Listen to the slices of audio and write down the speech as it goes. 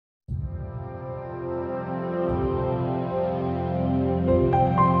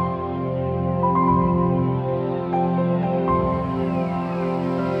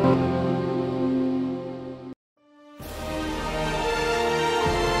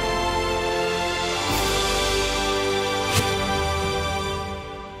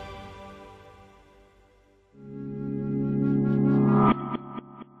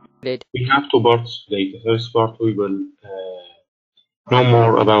We have two parts today. The first part we will know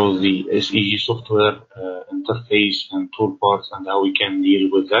more about the SEG software interface and toolbars and how we can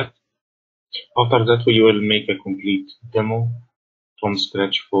deal with that. After that, we will make a complete demo from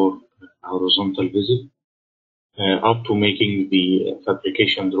scratch for horizontal visual up to making the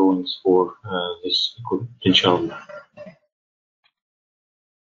fabrication drawings for this equipment, inshallah.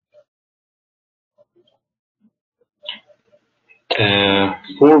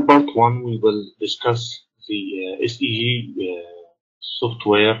 For part one, we will discuss the SEG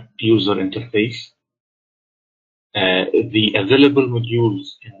software user interface, the available modules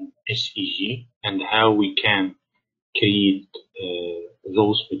in SEG and how we can create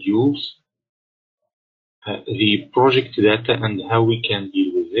those modules, the project data and how we can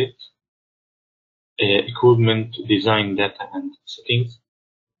deal with it, equipment design data and settings,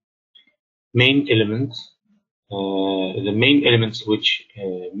 main elements, the main elements which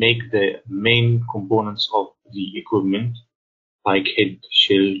make the main components of the equipment, like head,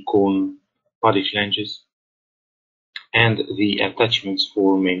 shell, cone, body flanges, and the attachments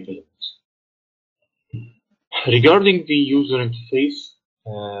for main elements. Regarding the user interface,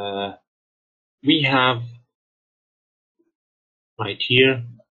 we have right here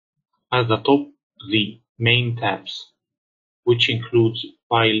at the top the main tabs, which includes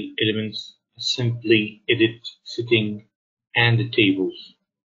file elements, assembly, edit, setting, and tables.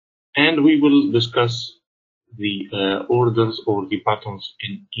 And we will discuss the orders or the buttons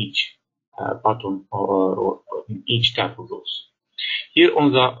in each button or in each tab of those. Here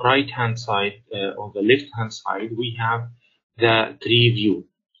on the right hand side, on the left hand side, we have the tree view.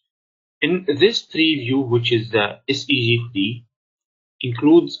 In this tree view, which is the SEG tree,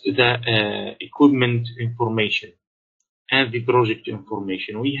 includes the equipment information and the project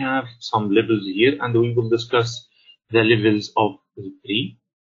information. We have some levels here, and we will discuss the levels of the tree.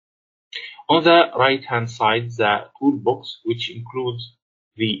 On the right hand side, the toolbox, which includes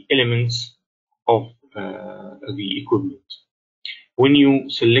the elements of the equipment. When you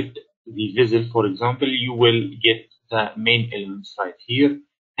select the vessel, for example, you will get the main elements right here.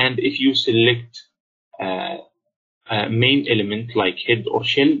 And if you select a main element like head or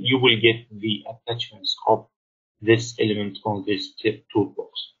shell, you will get the attachments of this element on this toolbox.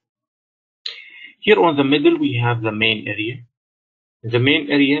 Here on the middle, we have the main area. The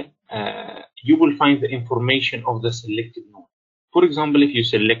main area, you will find the information of the selected node. For example, if you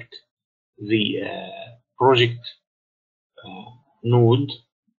select the project node,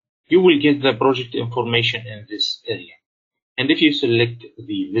 you will get the project information in this area. And if you select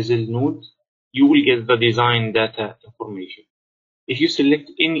the vessel node, you will get the design data information. If you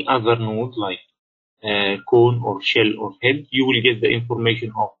select any other node like cone or shell or head, you will get the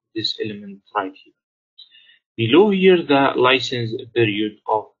information of this element right here. Below here, the license period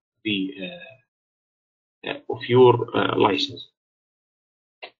of the of your license,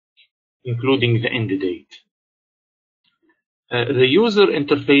 including the end date. The user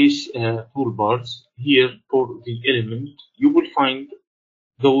interface toolbars here for the element, you will find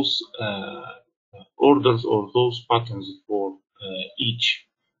those orders or those buttons for each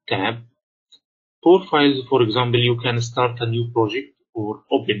tab. For files, for example, you can start a new project or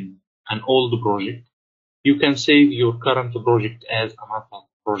open an old project. You can save your current project as another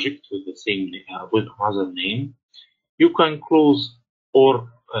project with the same with another name. You can close or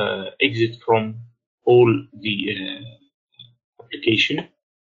exit from all the application.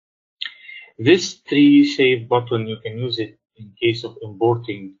 This tree save button, you can use it in case of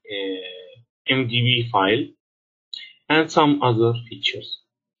importing a MDB file and some other features.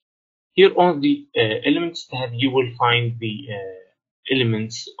 Here on the elements tab, you will find the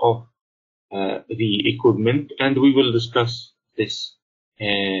elements of the equipment, and we will discuss this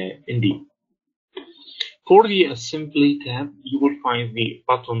in depth. For the assembly tab, you will find the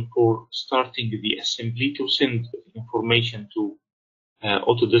button for starting the assembly to send information to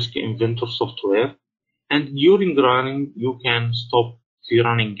Autodesk Inventor software, and during running you can stop the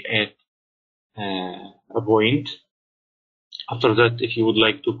running at a point. After that, if you would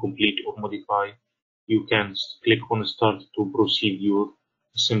like to complete or modify, you can click on start to proceed your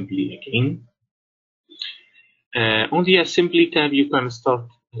assembly again. On the assembly tab, you can start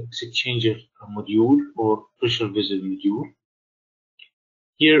exchanger module or pressure vessel module.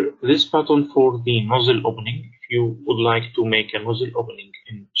 Here, this button for the nozzle opening. If you would like to make a nozzle opening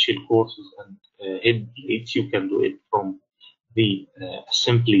in shell courses and head plates, you can do it from the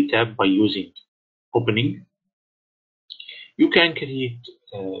assembly tab by using opening. You can create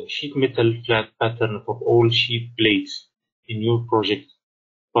sheet metal flat pattern for all sheet plates in your project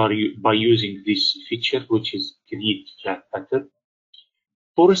by using this feature, which is create flat pattern.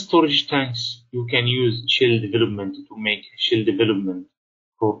 For storage tanks, you can use shell development to make shell development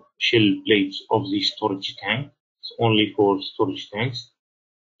for shell plates of the storage tank. It's only for storage tanks.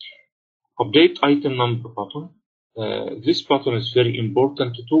 Update item number button. This button is very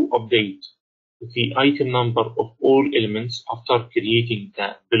important to update the item number of all elements after creating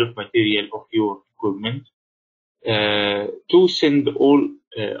the bill of material of your equipment. To send all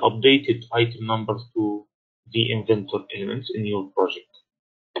updated item numbers to the inventor elements in your project.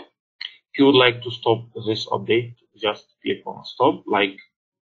 If you would like to stop this update, just click on stop, like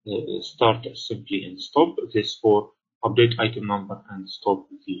start simply and stop. This for update item number and stop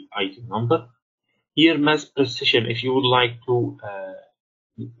the item number. Here, mass precision. If you would like to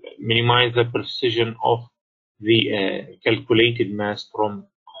minimize the precision of the calculated mass from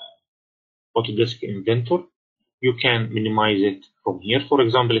Autodesk Inventor, you can minimize it from here. For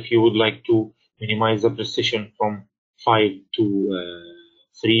example, if you would like to minimize the precision from 5 to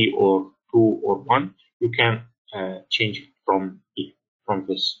 3 or 2 or 1, you can change it from here, from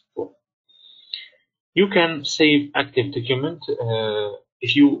this form. You can save active document.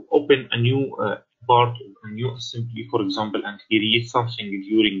 If you open a new part, a new assembly, for example, and create something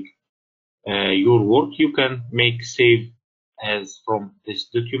during your work, you can make save as from this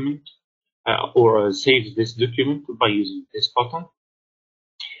document or save this document by using this button.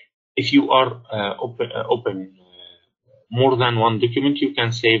 If you are open more than one document, you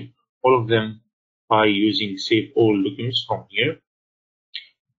can save all of them by using save all documents from here.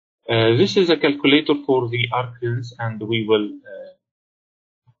 This is a calculator for the arc length, and we will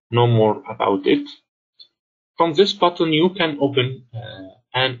know more about it. From this button, you can open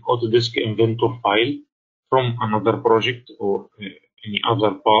an Autodesk Inventor file from another project or any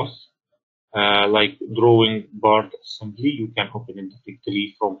other path, like drawing part assembly. You can open it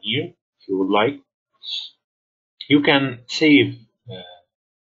directly from here if you would like. You can save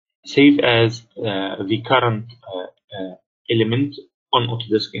as the current element on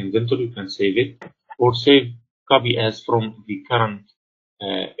Autodesk Inventor. You can save it, or save copy as from the current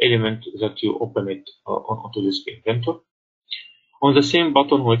element that you open it on Autodesk Inventor. On the same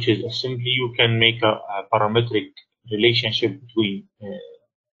button, which is assembly, you can make a parametric relationship between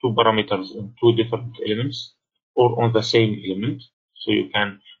two parameters in two different elements, or on the same element. So you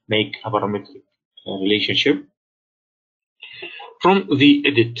can make a parametric relationship. From the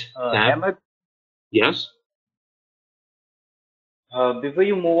edit tab. Ahmed? Yes. Before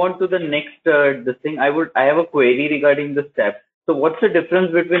you move on to the next this thing, I have a query regarding the steps. So what's the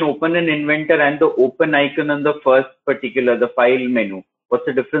difference between open an inventor and the open icon on the first particular, the file menu? What's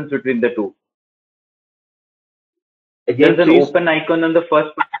the difference between the two? Again, there's an please. open icon on the first.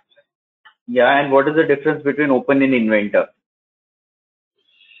 Yeah, and what is the difference between open and inventor?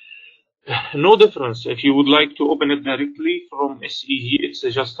 No difference. If you would like to open it directly from SEG, it's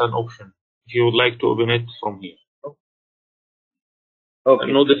just an option. If you would like to open it from here.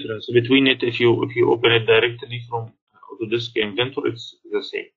 Okay. No difference between it. If you open it directly from Autodesk Inventor, it's the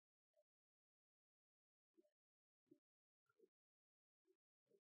same.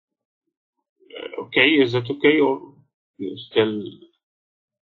 Okay, is that okay, or you still?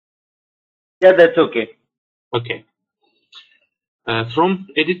 Yeah, that's okay. Okay. From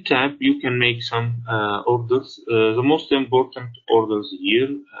Edit tab, you can make some orders. The most important orders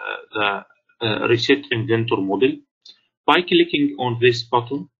here, the Reset Inventor Model. By clicking on this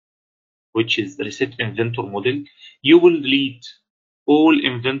button, which is Reset Inventor Model, you will delete all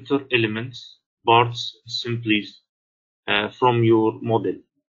inventor elements, parts, assemblies from your model.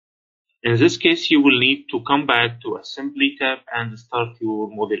 In this case, you will need to come back to Assembly tab and start your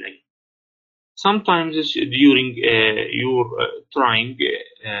model again. Sometimes during your trying,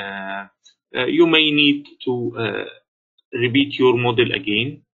 you may need to repeat your model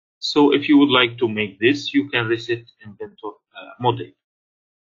again. So if you would like to make this, you can reset inventor model.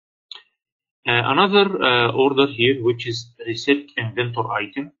 Another order here, which is reset inventor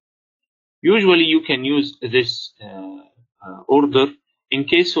item. Usually you can use this order in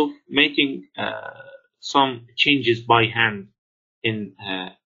case of making some changes by hand in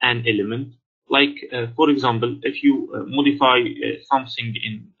an element. Like, for example, if you modify something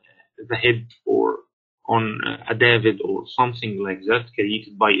in the head or on a David or something like that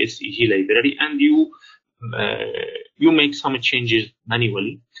created by SEG library, and you make some changes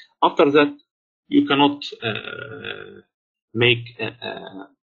manually. After that, you cannot make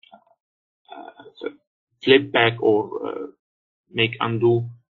flip back or make undo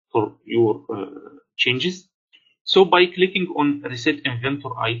for your changes. So by clicking on Reset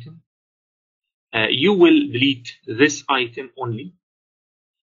Inventor Item, you will delete this item only.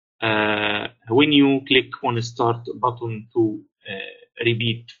 When you click on Start button to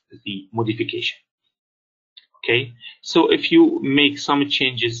repeat the modification. Okay, so if you make some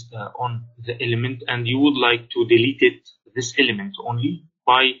changes on the element and you would like to delete this element only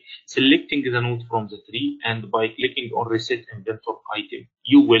by selecting the node from the tree and by clicking on reset inventor item,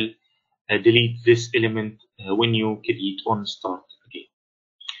 you will delete this element when you create on start again.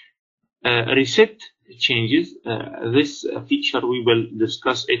 Reset changes, this feature we will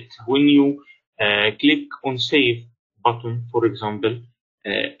discuss it when you click on save button, for example,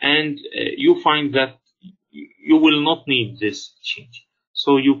 and you find that you will not need this change.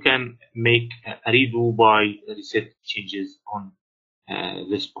 So you can make a redo by reset changes on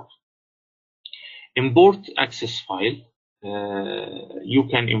this button. Import access file. You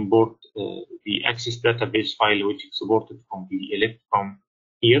can import the access database file which is exported from PDLF from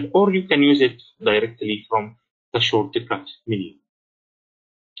here, or you can use it directly from the shortcut menu.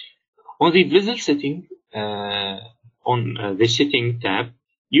 On the vessel setting, on the setting tab,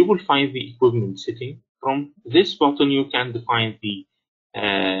 you will find the equipment setting. From this button, you can define the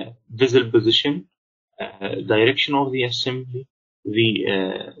vessel position, direction of the assembly,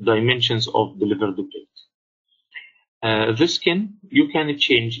 the dimensions of delivered plate. The skin, you can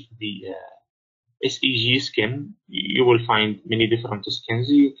change the SEG skin. You will find many different skins.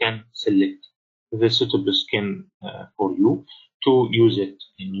 You can select the suitable skin for you to use it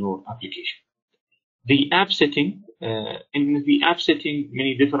in your application. The app setting, in the app setting,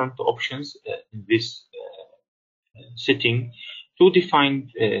 many different options in this setting to define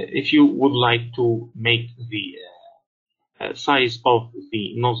if you would like to make the size of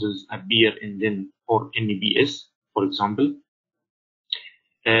the nozzles appear in DIN or NBS, for example.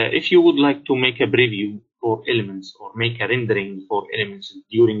 If you would like to make a preview for elements or make a rendering for elements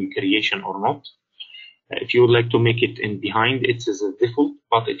during creation or not. If you would like to make it in behind, it is a default,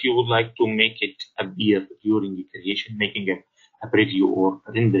 but if you would like to make it appear during the creation, making a preview or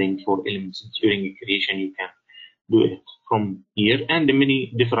rendering for elements during the creation, you can do it from here, and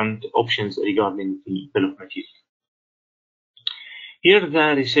many different options regarding the bill of material. Here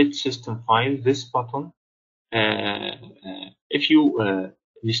the reset system file, this button, if you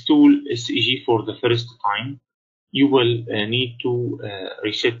install SEG for the first time, you will need to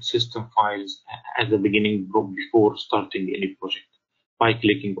reset system files at the beginning before starting any project by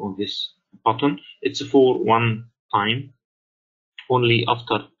clicking on this button. It's for one time, only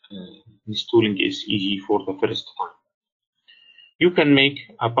after installing SEG for the first time. You can make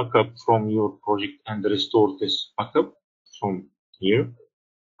a backup from your project and restore this backup from here.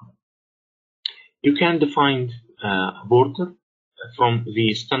 You can define a border from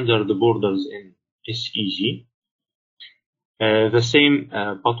the standard borders in SEG. The same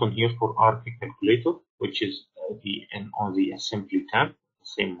button here for RP calculator, which is on the assembly tab, the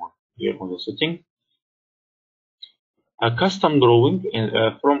same one here on the setting. A custom drawing,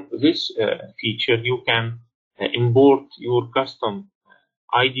 from this feature you can import your custom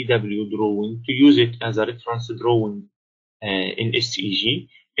IDW drawing to use it as a reference drawing in SEG.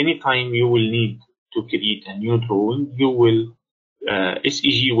 Anytime you will need to create a new drawing, you will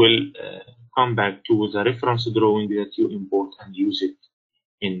SEG will come back to the reference drawing that you import and use it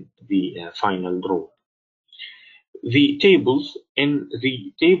in the final drawing. The tables, in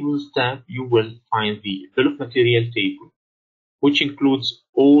the tables tab, you will find the bill of material table, which includes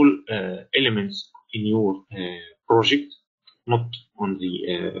all elements in your project, not on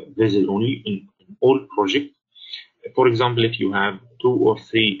the vessel only, in all project. For example, if you have 2 or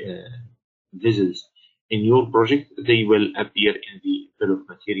 3 vessels in your project, they will appear in the bill of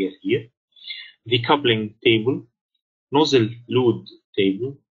material here. The coupling table, nozzle load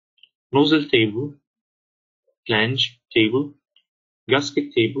table, nozzle table, flange table,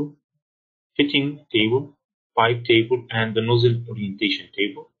 gasket table, fitting table, pipe table, and the nozzle orientation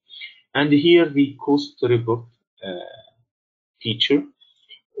table. And here the cost report feature,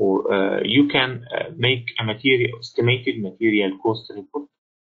 or you can make a estimated material cost report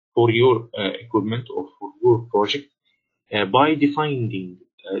for your equipment or for your project by defining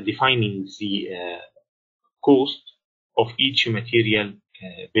the cost of each material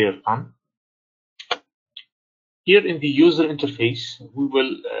per ton. Here in the user interface, we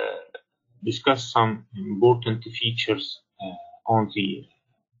will discuss some important features on the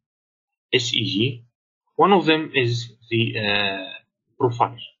SEG. One of them is the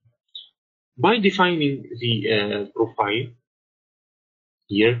profile. By defining the profile,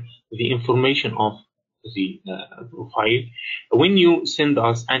 here the information of the profile, when you send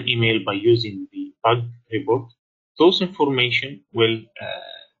us an email by using the bug report, those information will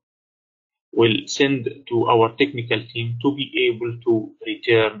send to our technical team to be able to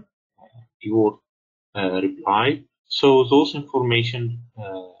return your reply So those information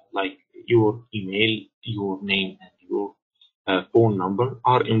like your email, your name, and your phone number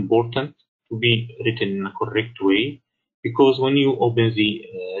are important to be written in a correct way, because when you open the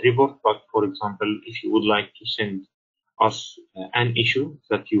report bug, for example, if you would like to send us an issue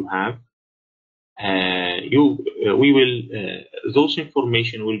that you have, we will those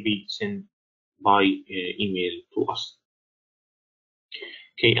information will be sent by email to us.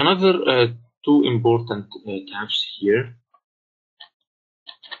 Okay, another two important tabs here.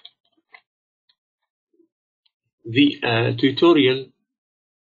 The tutorial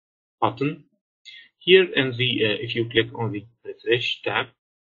button here, and if you click on the refresh tab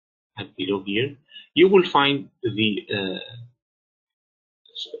and below here, you will find the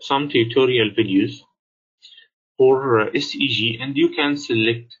some tutorial videos for SEG, and you can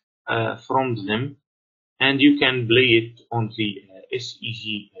select from them, and you can play it on the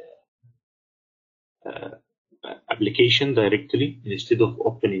SEG application directly instead of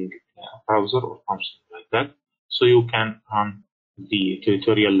opening a browser or something like that. So you can run the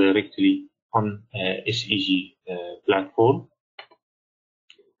tutorial directly on SEG platform,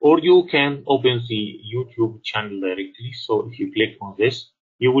 or you can open the YouTube channel directly. So if you click on this,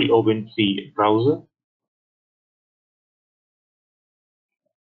 you will open the browser,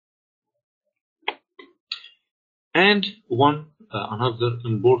 and another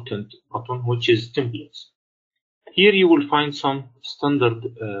important button, which is templates. Here you will find some standard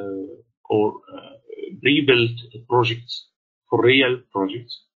or pre-built projects for real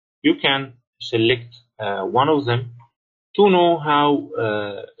projects. You can select one of them to know how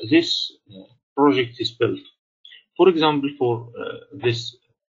this project is built. For example, for this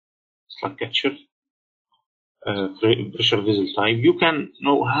slug catcher pressure vessel type, you can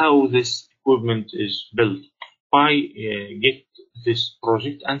know how this equipment is built by get this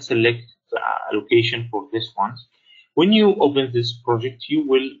project and select the allocation for this one. When you open this project, you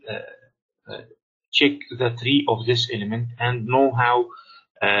will check the tree of this element and know how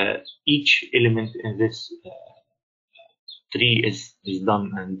each element in this tree is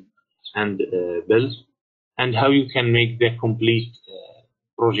done and built, and how you can make the complete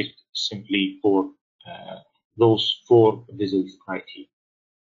project simply for those four vessels right here,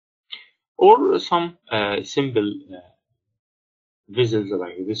 or some simple vessels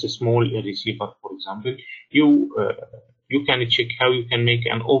like this small receiver, for example. You can check how you can make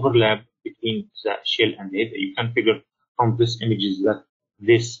an overlap between the shell and head. You can figure from this images that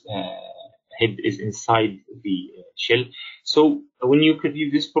this head is inside the shell. So when you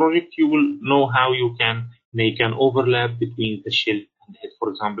create this project, you will know how you can make an overlap between the shell and head, for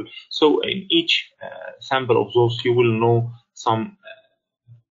example. So in each sample of those, you will know some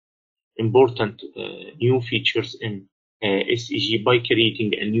important new features in SEG by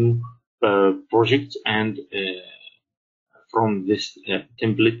creating a new project and from this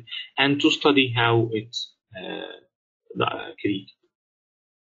template, and to study how it's created.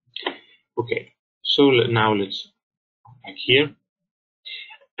 Okay, so now let's come back here.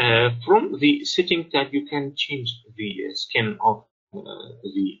 From the setting tab, you can change the skin of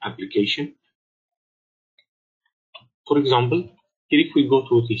the application. For example, here if we go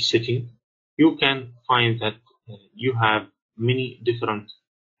to the setting, you can find that you have many different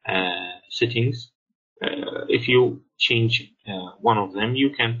settings. If you change one of them, you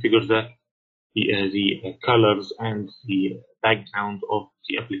can figure that the colors and the background of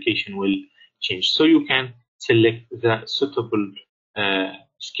the application will change. So you can select the suitable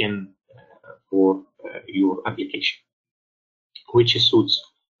skin for your application, which suits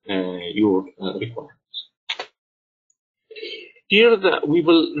your requirements. Here we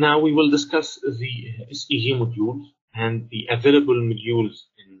will discuss the SEG modules and the available modules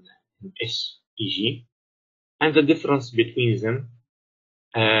in SEG and the difference between them.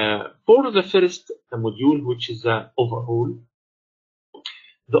 For the first module, which is the overall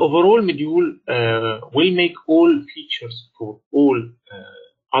module will make all features for all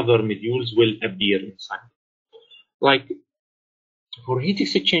other modules will appear inside. Like for heat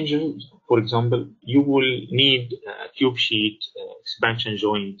exchangers, for example, you will need a tube sheet, expansion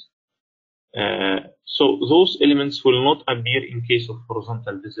joint. So those elements will not appear in case of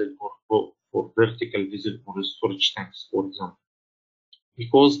horizontal vessel or for vertical vessel or storage tanks, for example,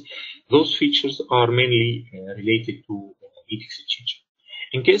 because those features are mainly related to heat exchanger.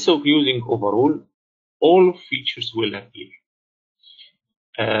 In case of using overall, all features will appear,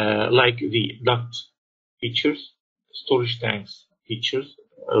 like the duct features, storage tanks features,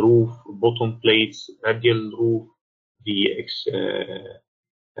 roof, bottom plates, radial roof, the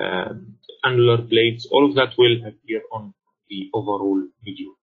annular plates, all of that will appear on the overall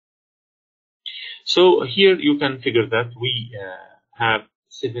module. So here you can figure that we have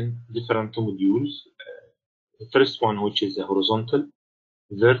 7 different modules. The first one, which is the horizontal,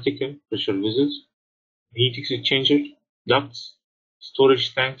 vertical pressure vessels, heat exchanger, ducts,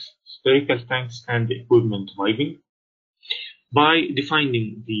 storage tanks, spherical tanks, and equipment piping. By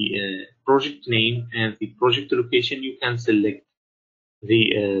defining the project name and the project location, you can select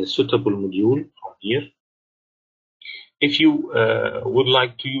the suitable module from here. If you would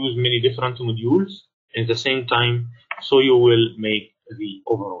like to use many different modules at the same time, so you will make the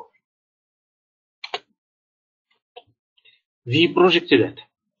overall. The project data.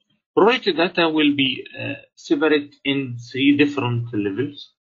 Project data will be separate in 3 different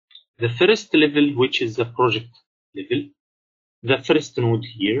levels. The first level, which is the project level, the first node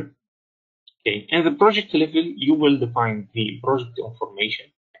here. Okay, and the project level, you will define the project information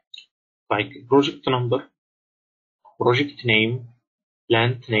like project number, project name,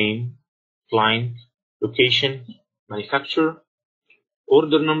 plant name, client, location, manufacturer,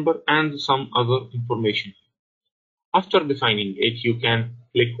 order number, and some other information. After defining it, you can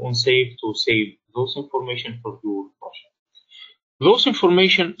click on Save to save those information for your project. Those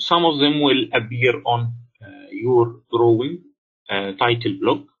information, some of them will appear on your drawing title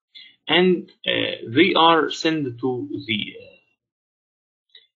block, and they are sent to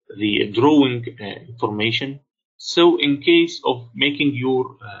the drawing information. So in case of making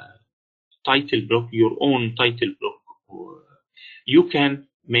your title block, your own title block, you can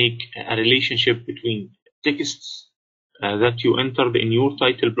make a relationship between texts that you entered in your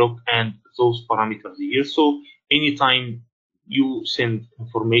title block and those parameters here. So anytime you send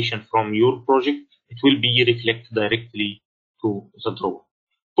information from your project, it will be reflected directly to the drawer.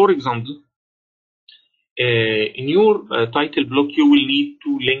 For example, in your title block, you will need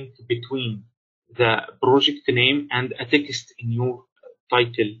to link between the project name and a text in your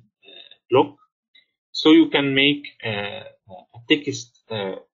title block. So you can make a text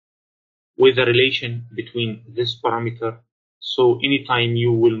with a relation between this parameter. So anytime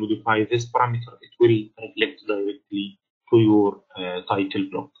you will modify this parameter, it will reflect directly to your title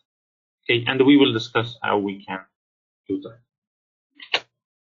block. Okay, and we will discuss how we can do that.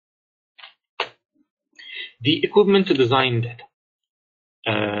 The equipment design data.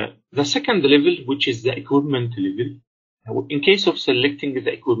 The second level, which is the equipment level, in case of selecting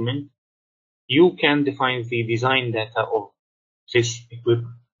the equipment, you can define the design data of this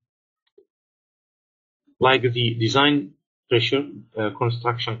equipment, like the design pressure,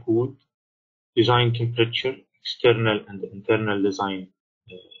 construction code, design temperature, external and internal design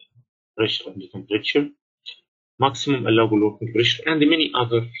pressure and temperature, maximum allowable working pressure, and many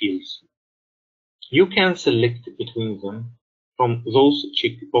other fields. You can select between them from those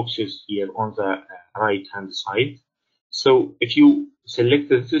check boxes here on the right hand side. So if you select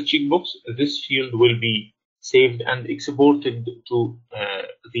this checkbox, this field will be saved and exported to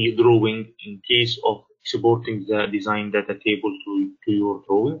the drawing in case of exporting the design data table to your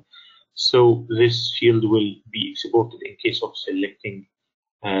drawing. So this field will be exported in case of selecting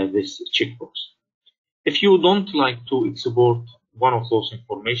this checkbox. If you don't like to export one of those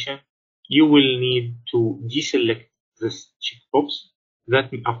information, you will need to deselect this checkbox.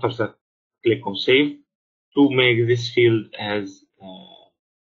 That after that, click on Save to make this field as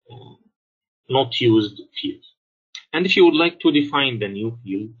not used field. And if you would like to define the new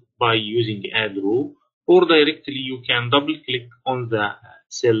field by using Add Row, or directly you can double click on the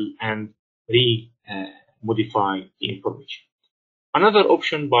cell and modify the information. Another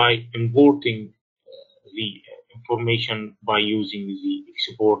option by importing the information by using the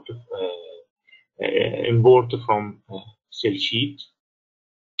export import from cell sheet,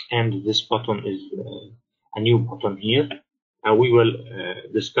 and this button is a new button here. We will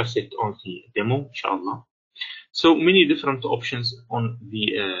discuss it on the demo, inshallah. So many different options on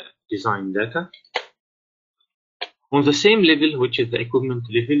the design data. On the same level, which is the equipment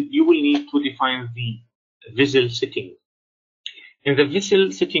level, you will need to define the vessel setting. In the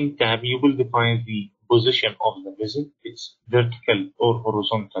vessel setting tab, you will define the position of the vessel, it's vertical or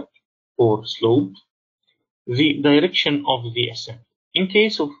horizontal or sloped, the direction of the assembly. In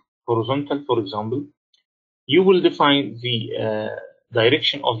case of horizontal, for example, you will define the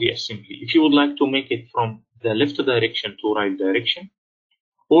direction of the assembly. If you would like to make it from the left direction to right direction,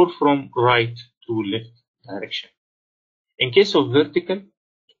 or from right to left direction. In case of vertical,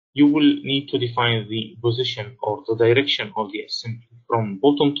 you will need to define the position or the direction of the assembly from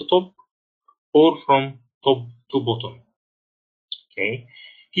bottom to top or from top to bottom. Okay,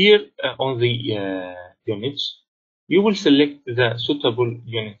 here on the units, you will select the suitable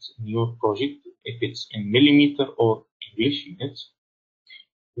units in your project, if it's in millimeter or English units.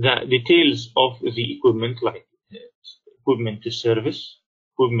 the details of the equipment, like equipment service,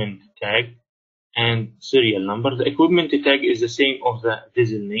 equipment tag, and serial number. The equipment tag is the same of the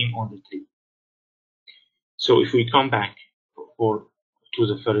vessel name on the tree. So if we come back to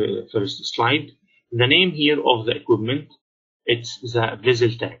the first slide, the name here of the equipment, it's the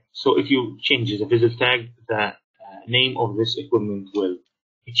vessel tag. So if you change the vessel tag, the name of this equipment will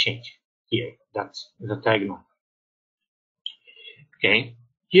change here. That's the tag now. Okay.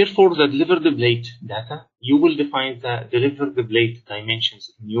 Here for the delivered blade data, you will define the delivered blade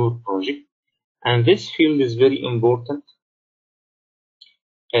dimensions in your project. And this field is very important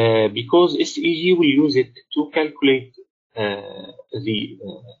because SEG will use it to calculate the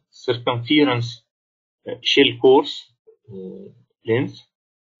circumference shell course length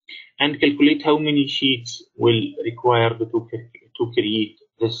and calculate how many sheets will require to create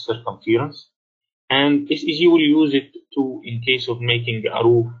this circumference. And SEG will use it in case of making a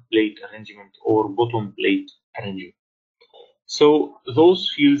roof plate arrangement or bottom plate arrangement. So those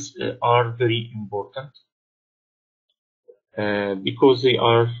fields are very important because they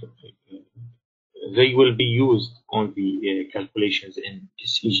will be used on the calculations in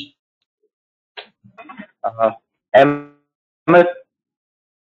SEG. Ahmed,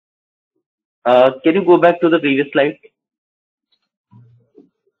 can you go back to the previous slide?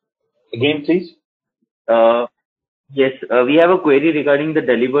 Again, please. Yes, we have a query regarding the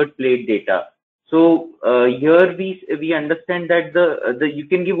delivered plate data. So here we understand that the you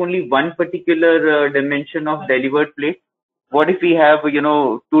can give only one particular dimension of delivered plate. What if we have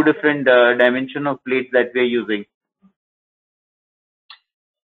two different dimension of plates that we are using?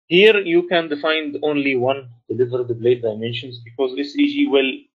 Here you can define only one delivered blade dimensions because SEG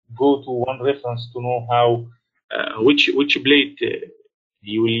will go to one reference to know how which blade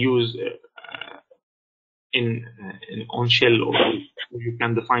you will use in on shell, or you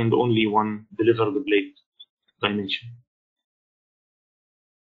can define only one delivered blade dimension.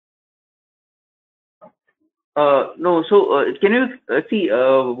 No, so can you see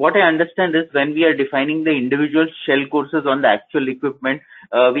what I understand is when we are defining the individual shell courses on the actual equipment,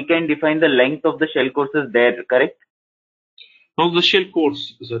 we can define the length of the shell courses there, correct? No, the shell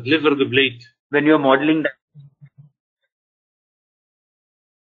course, the delivered blade. When you are modeling that.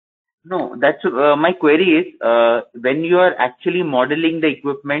 No, that's my query is when you are actually modeling the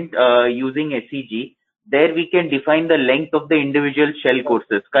equipment using SEG, there we can define the length of the individual shell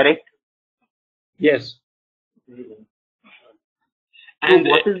courses, correct? Yes. So and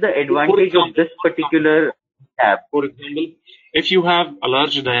what is the advantage of this particular tab? For example, if you have a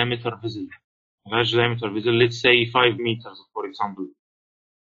large diameter vessel, let's say 5 meters, for example.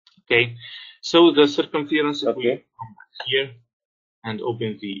 Okay, so the circumference, if we come here and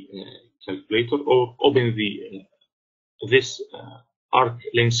open the calculator, or open the this arc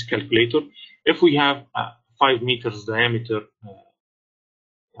length calculator, if we have 5 meters diameter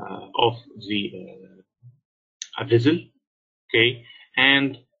of the vessel, okay,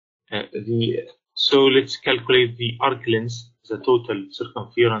 and so let's calculate the arc length, the total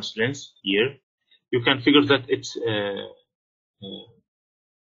circumference length here. You can figure that it's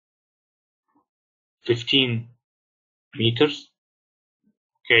 15 meters,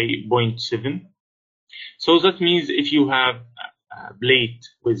 okay, 0.7. So that means if you have a blade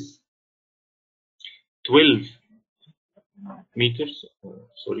with 12 meters,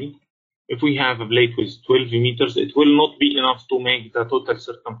 if we have a blade with 12 meters, it will not be enough to make the total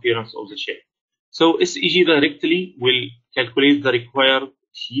circumference of the shell. So SEG directly will calculate the required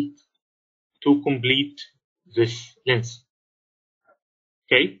sheet to complete this length.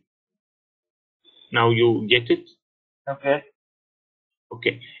 Okay. Now you get it. Okay.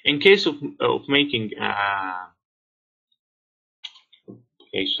 Okay. In case of making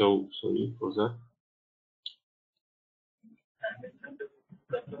okay, so sorry for that.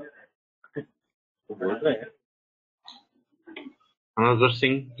 Another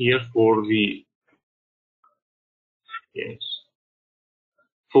thing here for the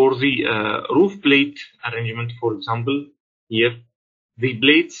for the roof plate arrangement, for example, here the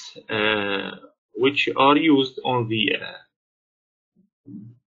blades which are used on the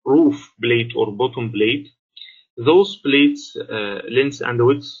roof plate or bottom plate, those plates lengths and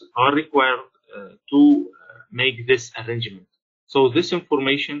widths are required to make this arrangement. So this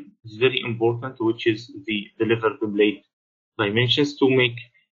information is very important, which is the delivered blade dimensions, to make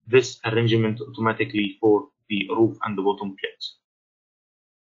this arrangement automatically for the roof and the bottom plates.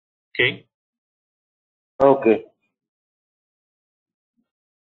 Okay. Okay.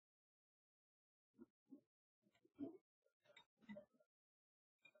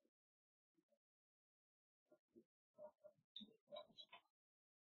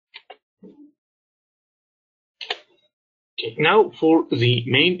 Okay, now for the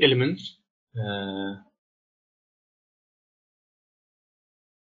main elements,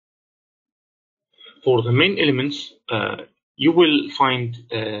 you will find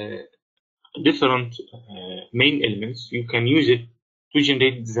different main elements. You can use it to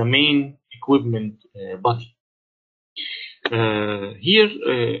generate the main equipment body. Here,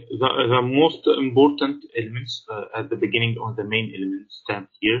 the most important elements at the beginning of the main elements tab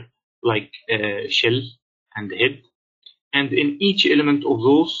here, like shell and head. And in each element of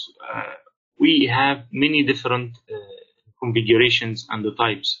those, we have many different configurations and the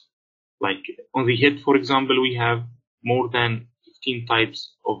types. Like on the head, for example, we have more than 15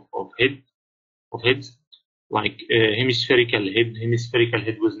 types of heads, like hemispherical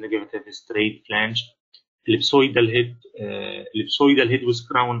head with negative straight flange, ellipsoidal head with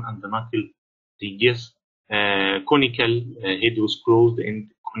crown and the knuckle radius, conical head with closed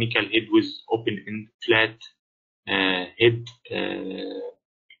end, conical head with open end, flat head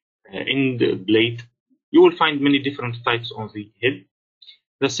end blade. You will find many different types on the head.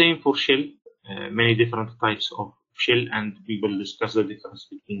 The same for shell, many different types of shell, and we will discuss the difference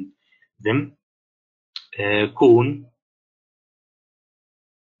between them. Cone,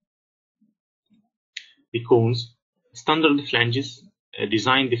 the cones, standard flanges,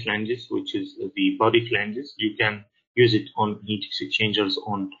 designed flanges, which is the body flanges. You can use it on heat exchangers,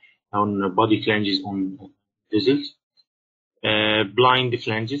 on body flanges on vessels. Blind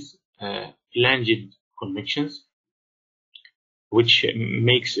flanges, flanged connections, which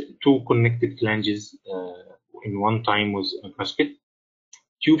makes two connected flanges in one time with a gasket.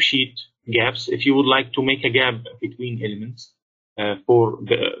 Tube sheet gaps. If you would like to make a gap between elements for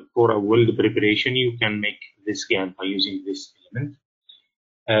a weld preparation, you can make this gap by using this element.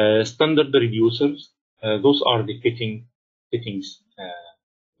 Standard reducers. Those are the fittings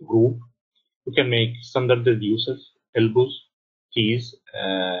group. You can make standard reducers, elbows, keys,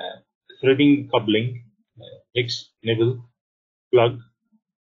 threading coupling, X, nibble, plug.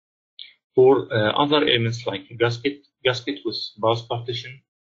 For other elements like gasket with bus partition,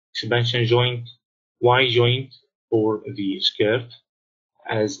 expansion joint, Y joint for the skirt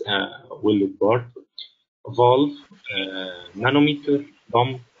as a welded part, valve, manometer,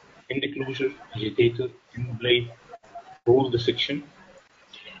 pump, end closure, agitator, end blade, rolled section.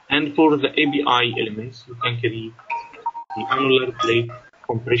 And for the API elements, you can create the annular plate,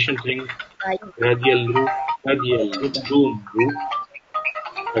 compression ring, radial dome roof,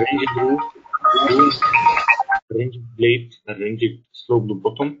 arranged roof, dome, arranged blade, arranged sloped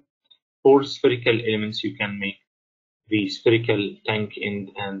bottom. For spherical elements, you can make the spherical tank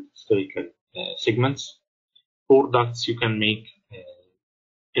end and spherical segments. For ducts, you can make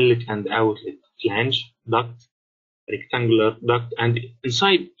inlet and outlet flange duct, rectangular duct, and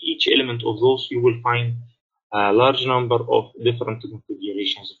inside each element of those, you will find a large number of different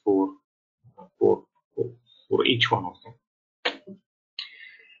configurations for each one of them.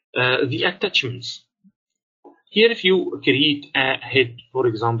 The attachments. Here, if you create a head, for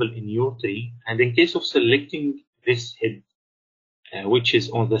example, in your tree, and in case of selecting this head, which is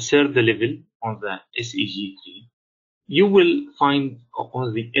on the third level on the SEG tree, you will find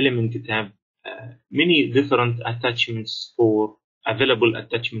on the element tab many different attachments available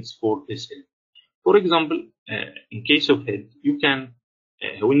attachments for this head. For example, in case of head, you can,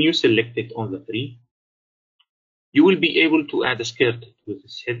 when you select it on the tree, you will be able to add a skirt to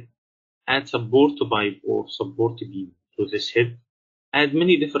this head, add support pipe or support beam to this head, add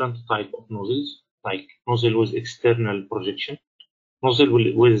many different type of nozzles, like nozzle with external projection, nozzle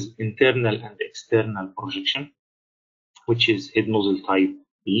with internal and external projection, which is head nozzle type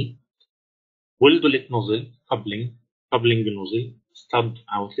B, welded nozzle, coupling nozzle, stub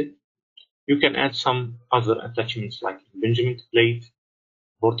outlet. You can add some other attachments like impingement plate,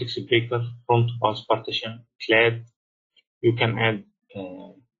 vortex breaker, front pass partition, clad. You can add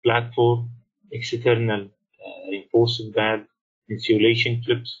platform, external reinforced pad, insulation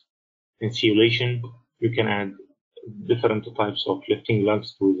clips, insulation. You can add different types of lifting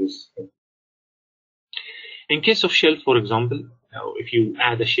lugs to this. In case of shell, for example, if you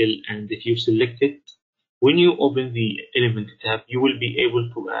add a shell and if you select it, when you open the element tab, you will be able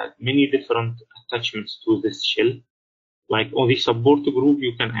to add many different attachments to this shell. Like on the support group,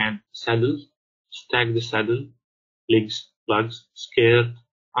 you can add saddles, stack the saddle, legs, plugs, skirt,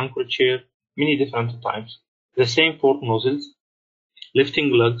 anchor chair, many different types. The same for nozzles, lifting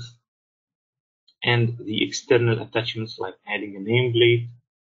lugs, and the external attachments like adding a nameplate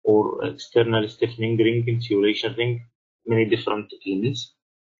or external stiffening ring, insulation ring, many different elements.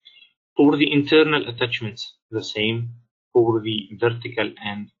 For the internal attachments, the same. For the vertical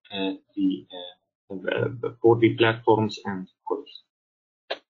and the for the platforms and colors.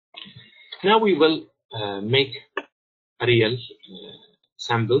 Now we will make a real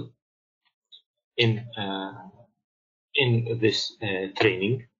sample in this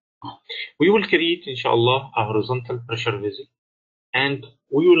training. We will create, inshallah, a horizontal pressure vessel, and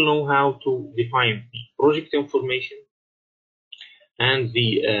we will know how to define the project information and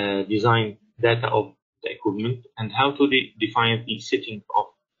the design data of the equipment, and how to define the setting of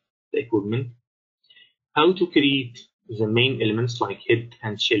the equipment, how to create the main elements like head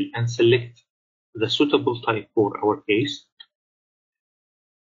and shell and select the suitable type for our case,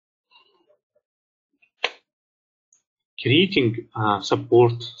 creating a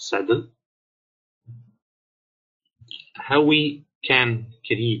support saddle, how we can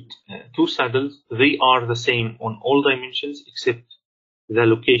create two saddles. They are the same on all dimensions except the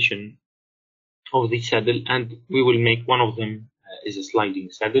location of the saddle, and we will make one of them is a sliding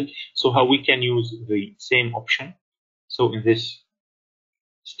saddle. So how we can use the same option. So in this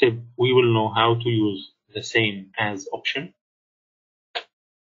step, we will know how to use the same as option.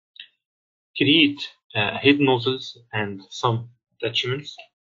 Create head nozzles and some attachments.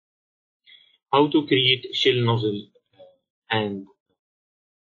 How to create shell nozzle and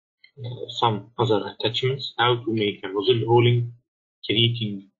some other attachments. How to make a nozzle holding,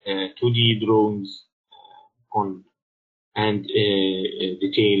 creating 2D drawings on and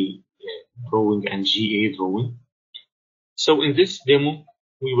detail drawing and GA drawing. So in this demo,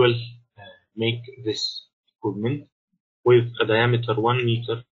 we will make this equipment with a diameter 1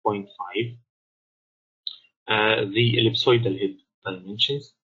 meter 0.5, the ellipsoidal head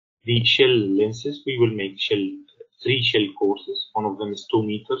dimensions, the shell lenses. We will make 3 shell courses. One of them is 2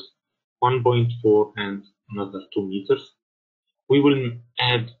 meters, 1.4 and another 2 meters. We will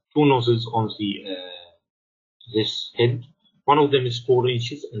add 2 nozzles on the this head. One of them is 4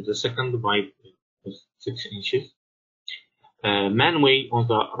 inches and the second is 6 inches. Manway on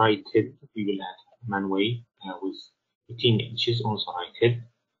the right head, we will add manway with 18 inches on the right head.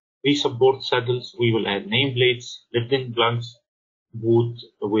 The support saddles, we will add nameplates, lifting plugs, boot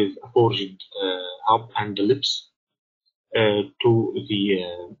with a forged hub and the lips to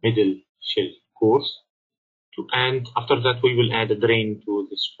the middle shell course. And after that, we will add a drain to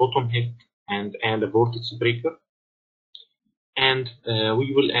this bottom head and add a vortex breaker. And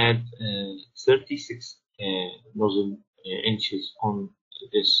we will add 36 nozzle inches on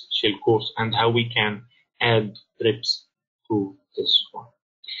this shell course, and how we can add trips to this one.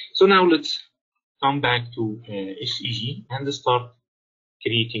 So now let's come back to SEG and start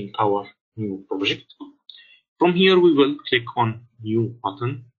creating our new project. From here, we will click on New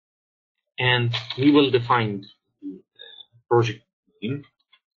button, and we will define the project name.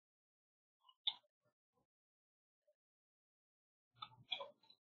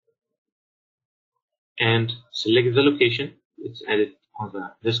 And select the location. Let's add it on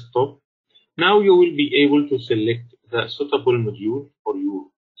the desktop. Now you will be able to select the suitable module for your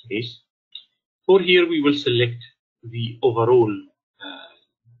case. For here, we will select the overall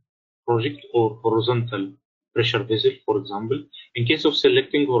project or horizontal pressure vessel, for example. In case of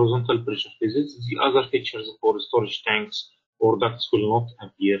selecting horizontal pressure vessels, the other features for storage tanks or ducts will not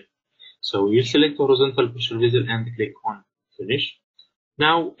appear. So you select horizontal pressure vessel and click on Finish.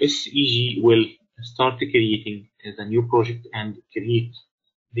 Now SEG will start creating the new project and create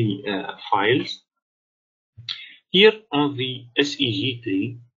the files. Here on the SEG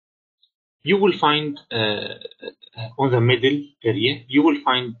tree, you will find on the middle area, you will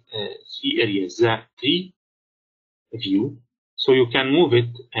find 3 areas, the tree view. So you can move it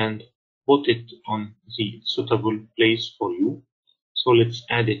and put it on the suitable place for you. So let's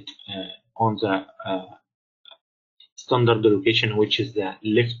add it on the standard location, which is the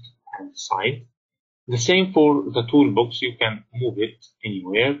left hand side. The same for the toolbox, you can move it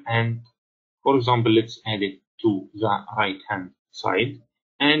anywhere, and for example, let's add it to the right hand side,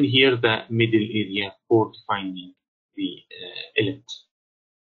 and here the middle area for defining the element.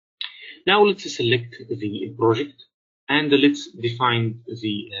 Now let's select the project and let's define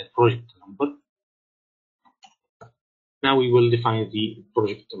the project number. Now we will define the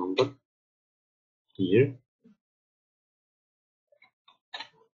project number here,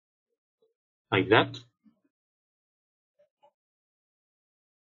 like that.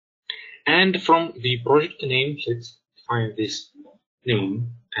 And from the project name, let's define this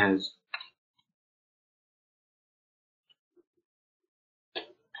name as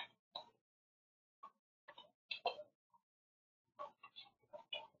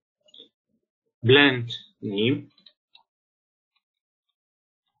plant name,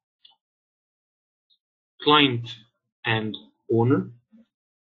 client and owner,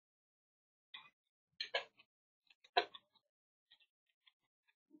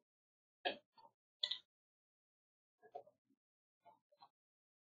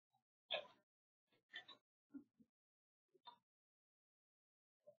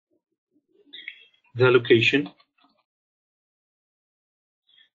 the location,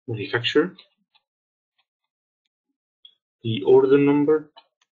 manufacturer, the order number,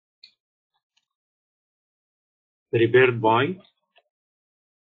 prepared by,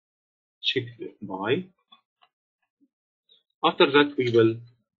 checked by. After that, we will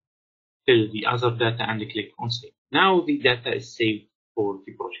fill the other data and click on save. Now the data is saved for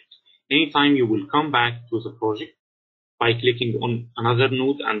the project. Anytime you will come back to the project by clicking on another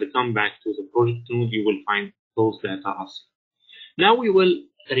node and come back to the project node, you will find those data are saved. Now we will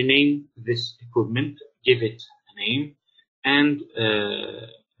rename this equipment, give it a name, and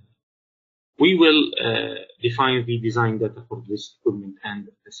we will define the design data for this equipment and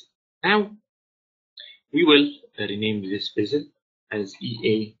this. Now we will rename this vessel as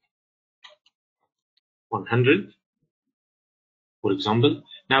EA100, for example.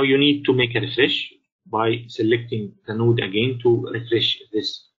 Now you need to make a refresh by selecting the node again to refresh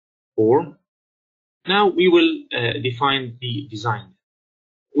this form. Now we will define the design.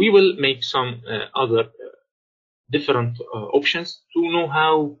 We will make some other different options to know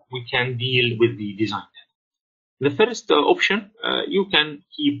how we can deal with the design. The first option, you can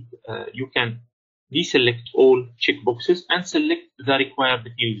deselect all checkboxes and select the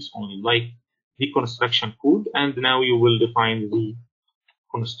required fields only, like the construction code. And now you will define the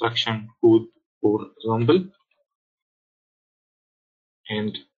construction code, for example,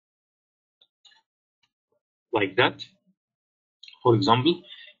 and like that. For example,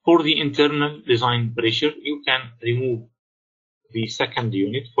 for the internal design pressure, you can remove the second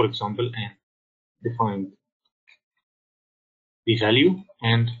unit, for example, and define the value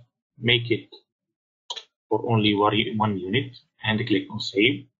and make it for only one unit and click on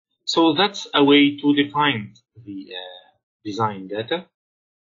save. So that's a way to define the design data.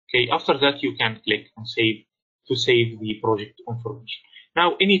 Okay, after that you can click on save to save the project information.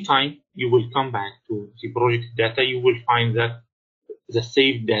 Now anytime you will come back to the project data, you will find that the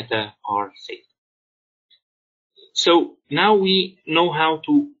saved data are saved. So now we know how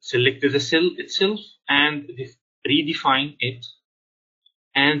to select the cell itself and redefine it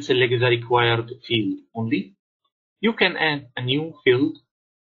and select the required field only. You can add a new field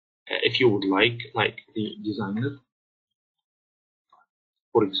if you would like the designer,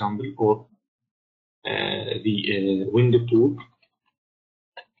 for example, or the window tool,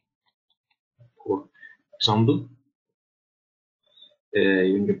 for example,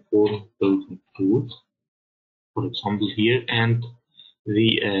 window building tool, for example here, and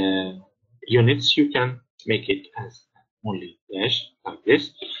the units you can make it as only dash like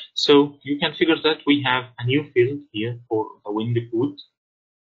this. So you can figure that we have a new field here for the window code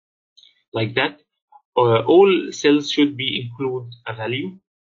like that. All cells should be include a value.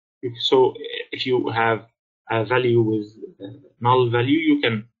 So if you have a value with null value, you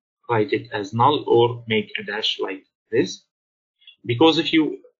can write it as null or make a dash like this. Because if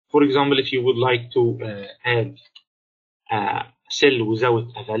you, for example, if you would like to add a cell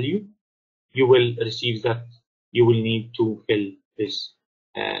without a value, you will receive that you will need to fill this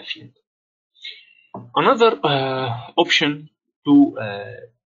field. Another option to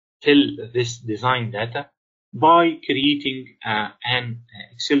fill this design data by creating an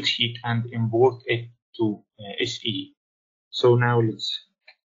Excel sheet and import it to SEG. So now let's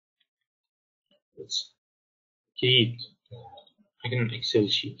create an Excel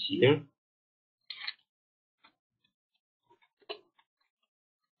sheet here.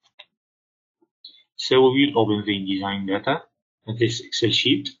 So we will open the design data, this Excel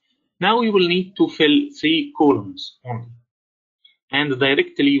sheet. Now we will need to fill 3 columns only and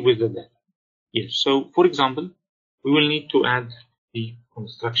directly with the data. Yes, so for example, we will need to add the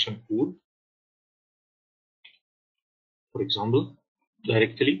construction code, for example,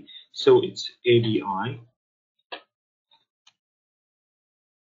 directly. So it's ADI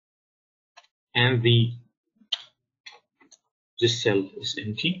and this cell is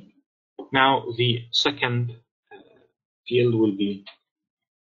empty. Now the second field will be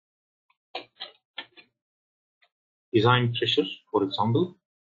design pressure, for example,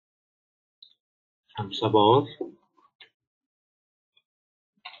 and above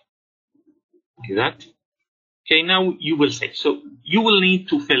like that. Okay, now you will say, so you will need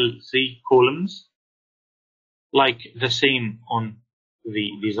to fill 3 columns like the same on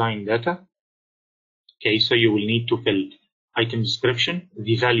the design data. Okay, so you will need to fill item description,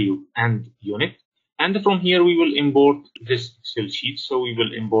 the value, and unit. And from here we will import this Excel sheet. So we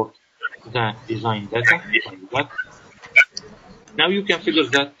will import the design data like that. Now you can figure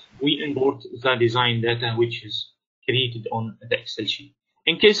that we import the design data which is created on the Excel sheet.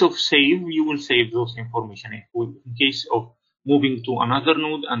 In case of save, you will save those information. In case of moving to another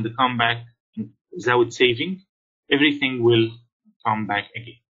node and come back without saving, everything will come back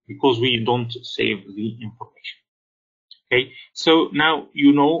again because we don't save the information. Okay, so now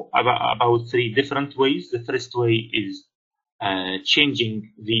you know about 3 different ways. The first way is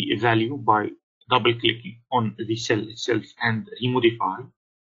changing the value by double-clicking on the cell itself and remodify,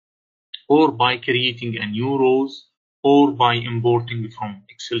 or by creating a new rows, or by importing from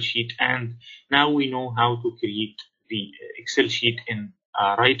Excel sheet. And now we know how to create the Excel sheet in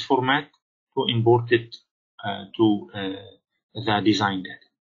right format to import it to the design data.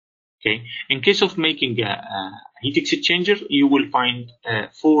 Okay. In case of making a heat exchanger, you will find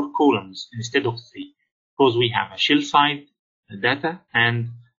 4 columns instead of 3, because we have a shell side data and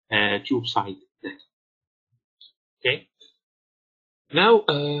tube side data. Okay. Now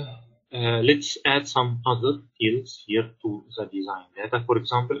let's add some other fields here to the design data, for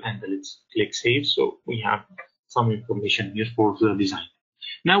example, and let's click save. So we have some information here for the design.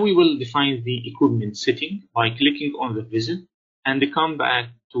 Now we will define the equipment setting by clicking on the vessel and come back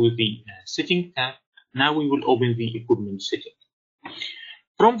to the setting tab. Now we will open the equipment setting.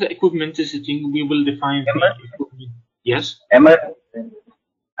 From the equipment setting, we will define the equipment. Yes? Ahmed,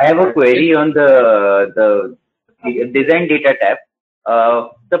 I have a query on the design data tab.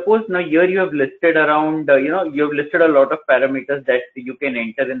 Suppose now here you have listed around, you have listed a lot of parameters that you can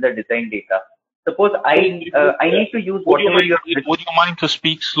enter in the design data. Suppose I need to use whatever you have. Would you mind to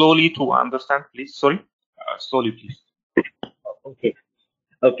speak slowly to understand, please? Sorry, slowly, please.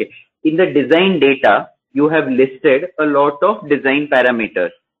 Okay. In the design data, you have listed a lot of design parameters.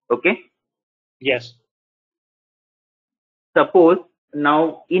 Okay. Yes. Suppose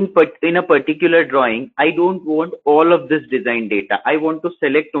now in a particular drawing, I don't want all of this design data. I want to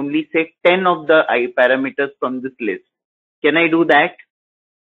select only say 10 of the parameters from this list. Can I do that?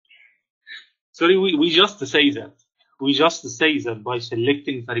 Sorry, we just say that. We just say that by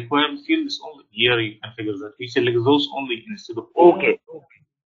selecting the required fields only. Here you can figure that we select those only instead of all. Okay.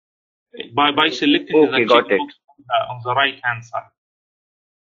 By selecting the checkbox on the right hand side.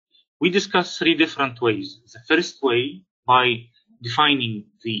 We discussed 3 different ways. The first way, by defining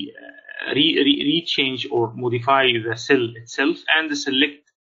the rechange or modify the cell itself and select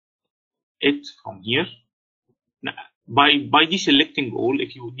it from here. Now, by deselecting all,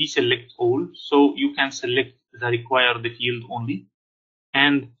 if you deselect all, so you can select the required field only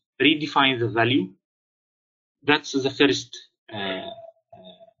and redefine the value. That's the first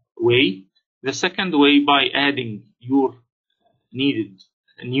way. The second way, by adding your needed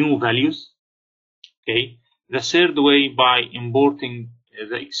new values. Okay. The third way, by importing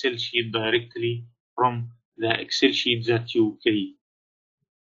the Excel sheet directly from the Excel sheet that you create.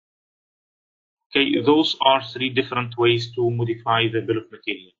 Okay, those are 3 different ways to modify the bill of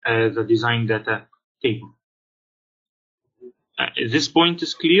material, the design data table. This point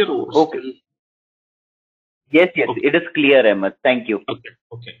is clear? Or okay. Still? Yes, okay. It is clear, Ahmed. Thank you.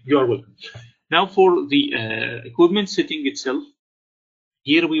 Okay, you are welcome. Now for the equipment setting itself,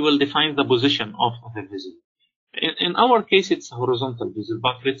 here we will define the position of the vessel. In our case, it's a horizontal vessel,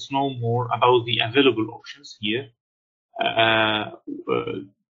 but let's know more about the available options here. 2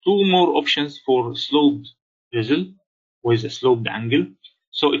 more options for sloped vessel with a sloped angle.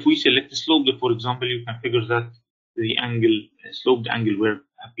 So if we select sloped, for example, you can figure that the angle, sloped angle will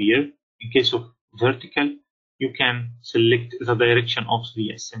appear. In case of vertical, you can select the direction of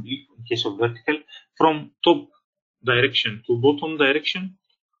the assembly. In case of vertical, from top direction to bottom direction,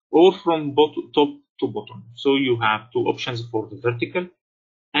 or from top to bottom. So you have 2 options for the vertical.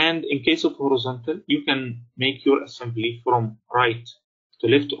 And in case of horizontal, you can make your assembly from right to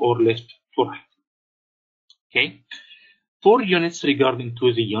left or left to right. Okay. For units, regarding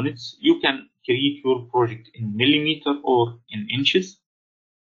to the units, you can create your project in millimeter or in inches.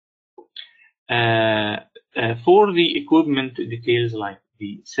 For the equipment details, like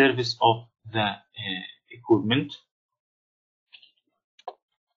the service of the equipment,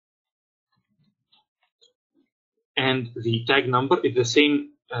 and the tag number is the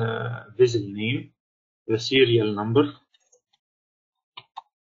same vessel name, the serial number.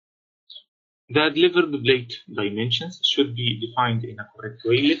 The delivered plate dimensions should be defined in a correct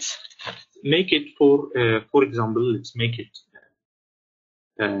way. Let's make it for example, let's make it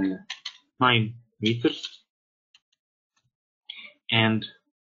 9 meters and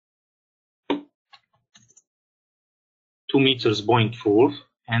 2 meters 0.4,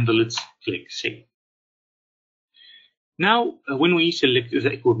 and let's click save. Now, when we select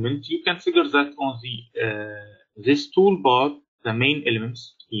the equipment, you can figure that on the this toolbar, the main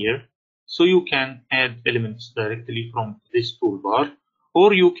elements here. So you can add elements directly from this toolbar,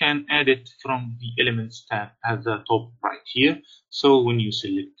 or you can add it from the elements tab at the top right here. So when you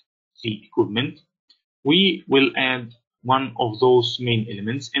select the equipment, we will add one of those main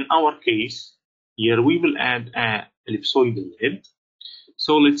elements. In our case, here we will add an ellipsoidal head.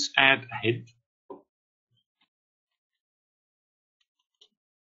 So let's add a head.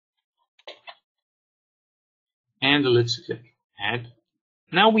 And let's click add.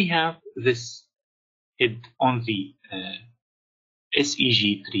 Now we have this head on the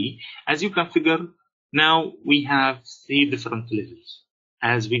SEG tree. As you configure, now we have 3 different levels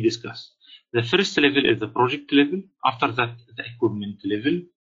as we discussed. The first level is the project level, after that the equipment level,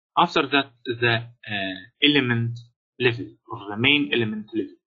 after that the element level or the main element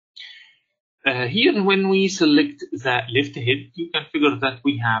level. Here when we select the left head, you can figure that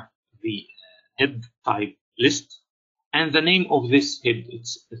we have the head type list, and the name of this head,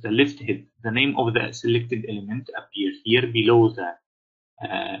 it's the left head. The name of the selected element appears here below the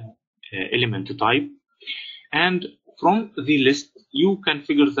element type, and from the list you can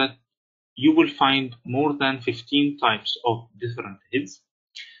figure that you will find more than 15 types of different heads.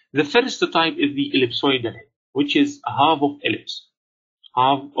 The first type is the ellipsoidal head, which is a half of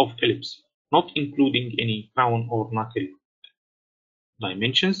ellipse, not including any crown or knuckle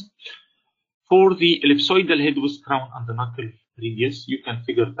dimensions. For the ellipsoidal head with crown and the knuckle radius, you can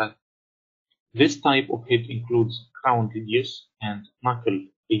figure that this type of head includes crown radius and knuckle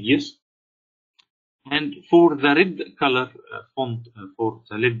radius. And for the red color font, for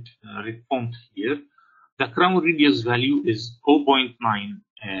the red font here, the crown radius value is 0.9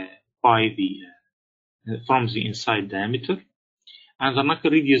 by from the inside diameter, and the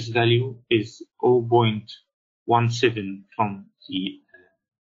knuckle radius value is 0.17 from the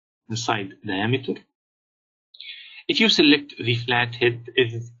inside diameter. If you select the flat head,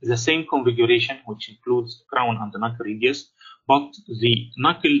 it is the same configuration, which includes crown and the knuckle radius, but the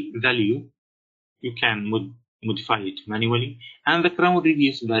knuckle value you can modify it manually, and the crown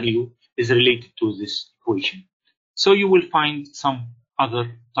radius value is related to this equation. So you will find some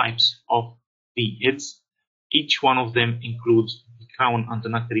other types of the heads. Each one of them includes the crown and the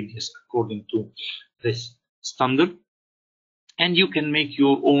knuckle radius according to this standard. And you can make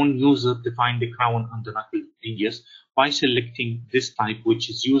your own user-defined crown and the knuckle radius by selecting this type, which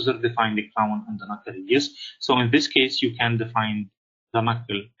is user-defined crown and the knuckle radius. So in this case, you can define the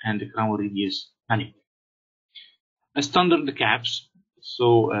knuckle and the crown radius manually. A standard caps,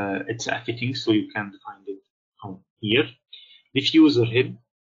 so it's a fitting, so you can define it here. Diffuser head,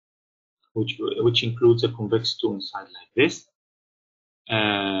 which includes a convex to inside like this.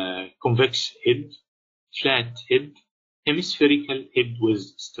 Convex head, flat head, hemispherical head with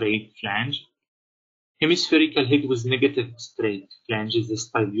straight flange. Hemispherical head with negative straight flange is the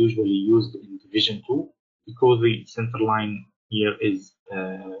style usually used in Division 2 because the center line here is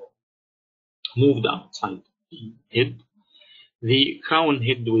moved outside the head. The crown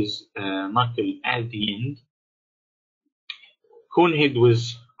head with knuckle at the end. Cone head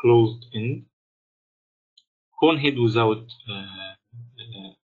with closed end. Cone head without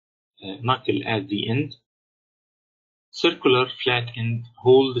knuckle at the end. Circular flat end,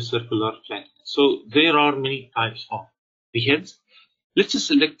 hold circular flat end. So there are many types of the heads. Let's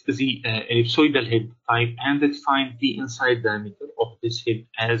select the ellipsoidal head type and define the inside diameter of this head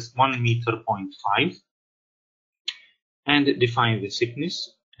as 1.5 meters, and define the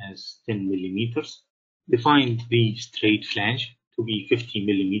thickness as 10 millimeters. Define the straight flange to be 50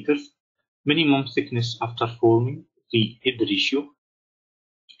 millimeters. Minimum thickness after forming the head ratio,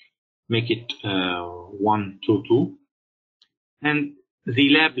 make it 1:2. And the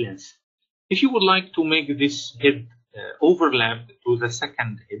lab length. If you would like to make this head overlap to the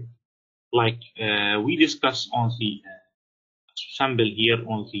second head, like we discussed on the sample here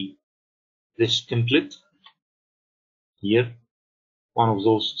on this template here, one of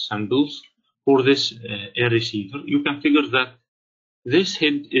those samples for this air receiver, you can figure that this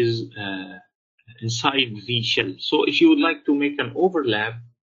head is inside the shell. So if you would like to make an overlap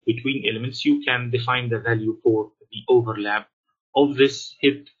between elements, you can define the value for the overlap of this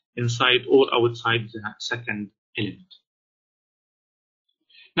head inside or outside the second element.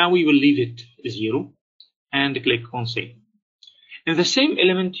 Now we will leave it 0 and click on Save. In the same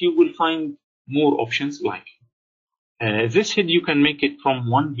element, you will find more options like this head. You can make it from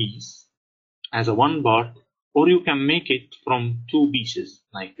one piece as a one part, or you can make it from 2 pieces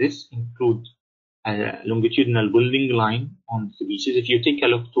like this. Include a longitudinal building line on the pieces. If you take a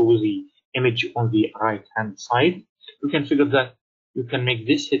look to the image on the right hand side, you can figure that you can make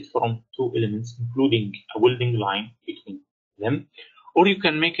this head from 2 elements, including a welding line between them, or you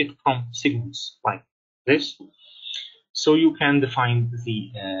can make it from segments like this. So you can define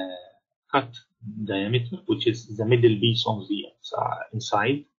the cut diameter, which is the middle piece on the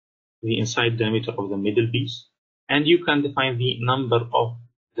inside, the inside diameter of the middle piece, and you can define the number of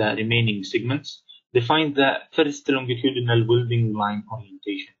the remaining segments, define the first longitudinal welding line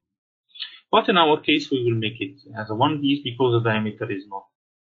orientation. But in our case, we will make it as a one piece because the diameter is not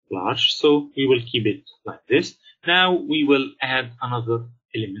large, so we will keep it like this. Now we will add another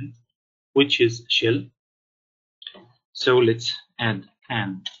element, which is shell. So let's add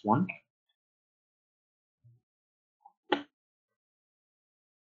and one.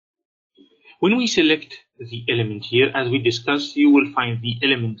 When we select the element here, as we discussed, you will find the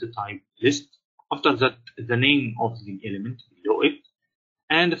element type list. After that, the name of the element below it.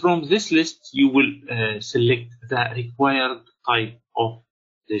 And from this list, you will select the required type of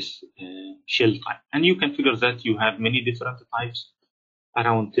this shell type. And you can figure that you have many different types,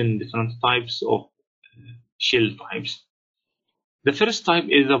 around 10 different types of shell types. The first type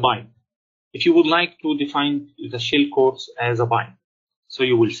is a pipe. If you would like to define the shell course as a pipe, so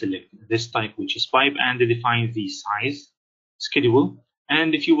you will select this type, which is pipe, and define the size, schedule.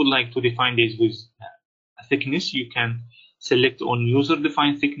 And if you would like to define this with a thickness, you can select on user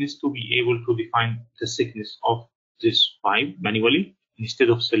defined thickness to be able to define the thickness of this pipe manually instead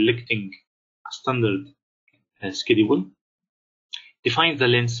of selecting a standard schedule. Define the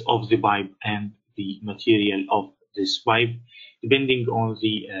length of the pipe and the material of this pipe depending on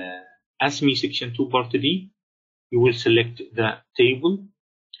the ASME section 2 part D. You will select the table.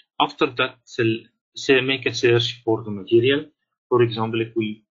 After that, make a search for the material. For example, if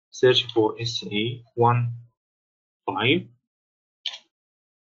we search for SA15,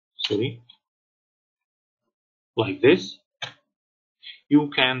 like this, you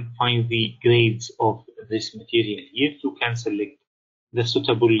can find the grades of this material here. You can select the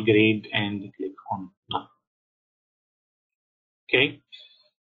suitable grade and click on Done. Okay,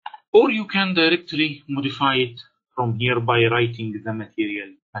 or you can directly modify it from here by writing the material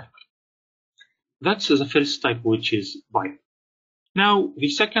type. That's the first type, which is pipe. Now, the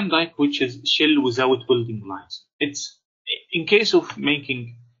second type, which is shell without welding lines. It's in case of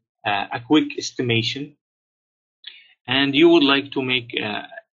making a quick estimation, and you would like to make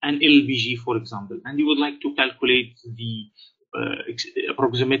an LBG, for example, and you would like to calculate the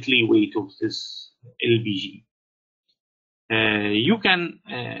approximately weight of this LBG. You can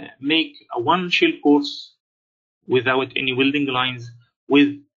make a one shell course without any welding lines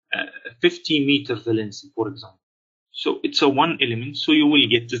with 50 meters length, for example. So it's a one element, so you will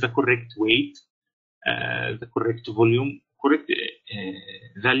get the correct weight, the correct volume, correct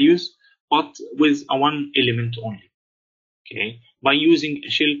values, but with a one element only. Okay, by using a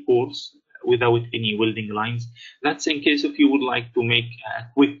shell course without any welding lines. That's in case if you would like to make a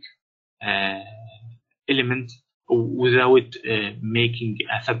quick element without making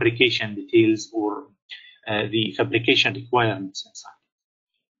a fabrication details or the fabrication requirements inside.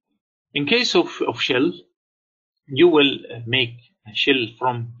 In case of shell, you will make a shell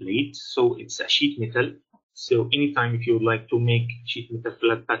from plate, so it's a sheet metal. So anytime if you would like to make sheet metal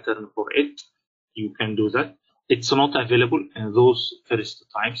flat pattern for it, you can do that. It's not available in those first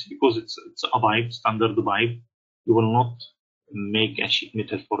types because it's a pipe, standard pipe. You will not make a sheet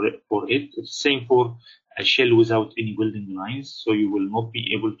metal for it. It's the same for a shell without any welding lines, so you will not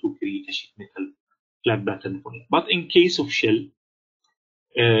be able to create a sheet metal flat pattern for it. But in case of shell,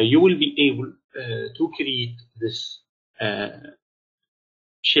 you will be able to create this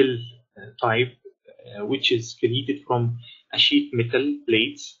shell type, which is created from a sheet metal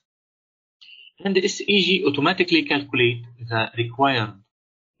plates. And the SEG automatically calculate the required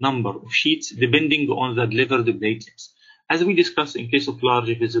number of sheets depending on the delivered blade length. As we discussed in case of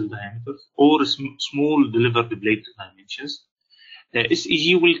large vessel diameters or small delivered blade dimensions,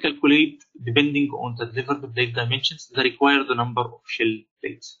 SEG will calculate depending on the delivered blade dimensions the required number of shell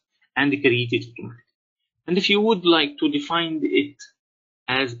plates and create it automatically. And if you would like to define it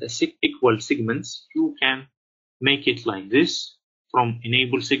as equal segments, you can make it like this from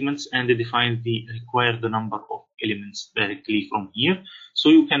enable segments and define the required number of elements directly from here. So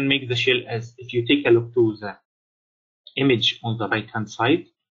you can make the shell as, if you take a look to the image on the right hand side,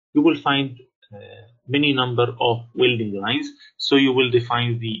 you will find many number of welding lines. So you will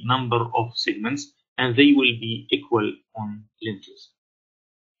define the number of segments and they will be equal on lengths.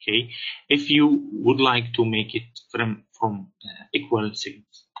 Okay, if you would like to make it from equal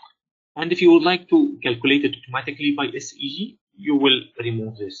segments. And if you would like to calculate it automatically by SEG, you will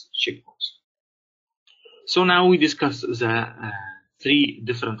remove this checkbox. So now we discussed the three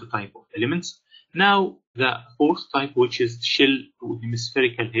different type of elements. Now the fourth type, which is shell to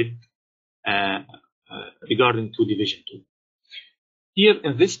hemispherical head regarding to division 2. Here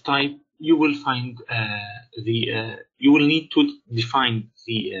in this type, you will find you will need to define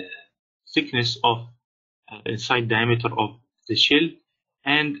the thickness of inside diameter of the shell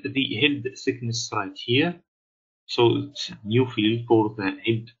and the head thickness right here. So it's a new field for the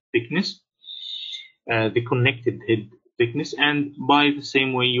head thickness, the connected head thickness, and by the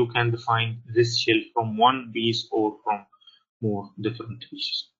same way you can define this shell from one piece or from more different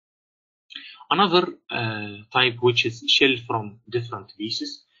pieces. Another type which is shell from different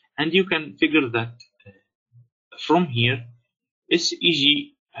pieces, and you can figure that from here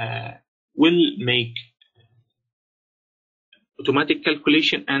SEG will make automatic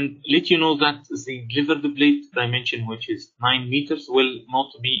calculation and let you know that the delivered blade dimension, which is 9 meters, will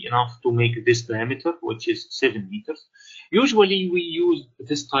not be enough to make this diameter, which is 7 meters. Usually we use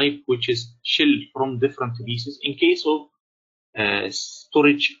this type, which is shell from different pieces, in case of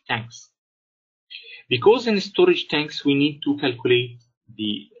storage tanks. Because in storage tanks we need to calculate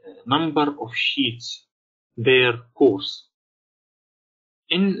the number of sheets per course.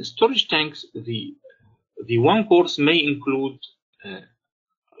 In storage tanks, the one course may include a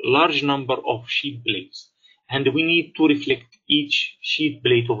large number of sheet plates, and we need to reflect each sheet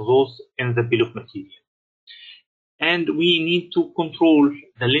plate of those in the bill of material. And we need to control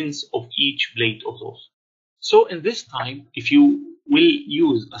the length of each plate of those. So in this type, if you will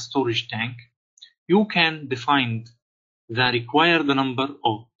use a storage tank, you can define the required number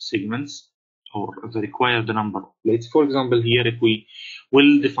of segments or the required number of plates. For example, here if we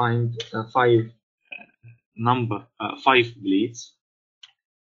will define 5 blades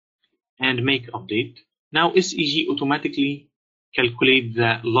and make update. Now SEG automatically calculate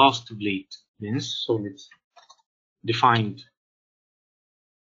the last blade length. So let's define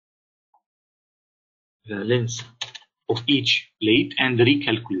the length of each blade and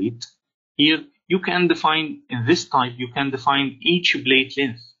recalculate. Here you can define, in this type, you can define each blade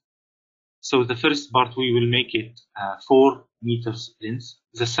length. So the first part we will make it 4 meters length.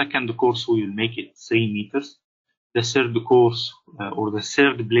 The second course we will make it 3 meters. The third course or the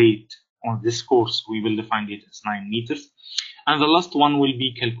third blade on this course we will define it as 9 meters. And the last one will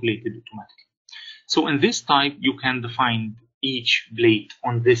be calculated automatically. So in this type you can define each blade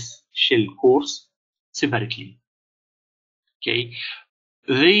on this shell course separately. Okay,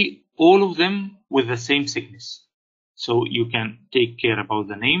 all of them with the same thickness. So you can take care about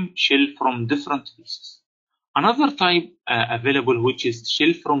the name, shell from different pieces. Another type available, which is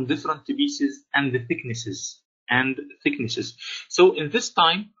shell from different pieces and the thicknesses. So in this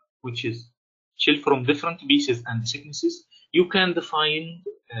type, which is shell from different pieces and thicknesses, you can define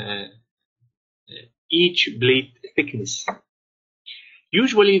each blade thickness.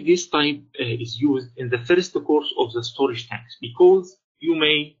 Usually this type is used in the first course of the storage tanks, because you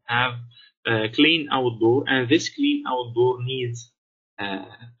may have a clean outdoor, and this clean outdoor needs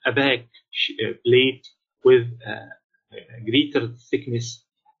a back plate with greater thickness,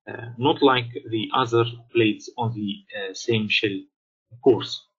 not like the other plates on the same shell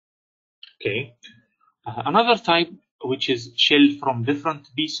course. Okay. Another type, which is shell from different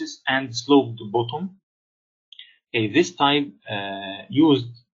pieces and sloped bottom. Okay, this type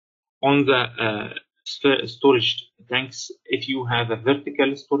used on the storage tanks if you have a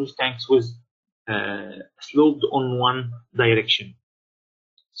vertical storage tanks with sloped on one direction.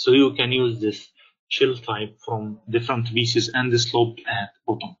 So you can use this shell type from different pieces and sloped at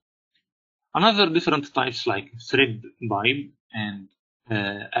bottom. Another different types like thread pipe and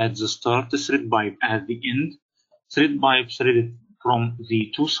at the start, thread pipe at the end, thread pipe threaded from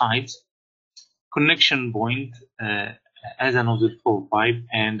the two sides, connection point as a nozzle for pipe,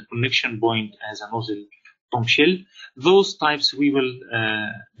 and connection point as a nozzle from shell. Those types we will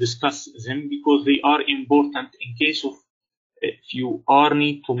discuss them because they are important in case of if you are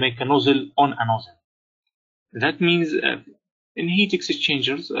need to make a nozzle on a nozzle. That means in heat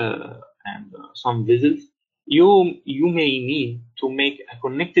exchangers and some vessels, you may need to make a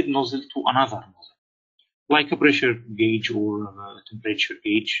connected nozzle to another nozzle, like a pressure gauge or temperature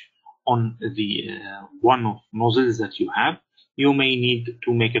gauge. On the one of nozzles that you have, you may need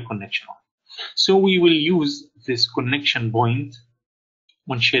to make a connection on. So we will use this connection point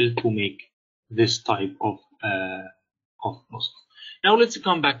on shell to make this type of nozzle. Now let's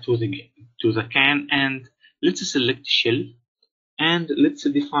come back to the can, and let's select shell, and let's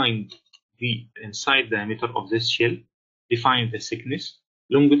define the inside diameter of this shell, define the thickness,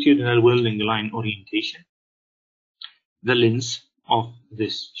 longitudinal welding line orientation, the length of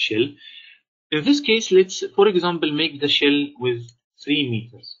this shell. In this case, let's, for example, make the shell with 3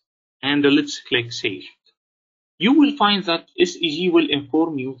 meters, and let's click Save. You will find that SEG will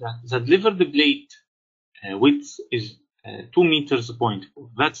inform you that the delivered blade width is 2 meters point.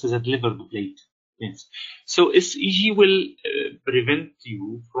 That's the delivered blade Yes. So SEG will prevent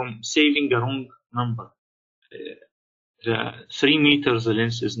you from saving a wrong number. The 3 meters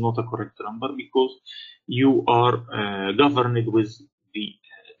length is not a correct number because you are governed with the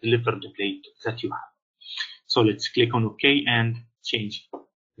delivered plate that you have. So let's click on OK and change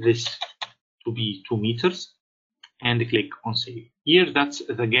this to be 2 meters and click on save. Here that's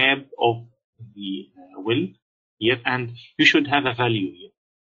the gap of the weld here, and you should have a value here.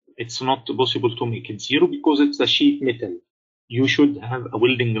 It's not possible to make it 0 because it's a sheet metal. You should have a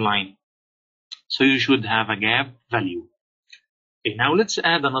welding line, so you should have a gap value. Okay, now let's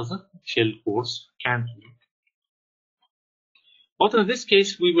add another shell course, CAD. But in this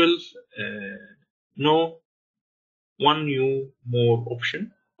case, we will know one more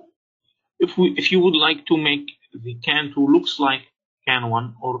option. If you would like to make the CAN 2 looks like CAN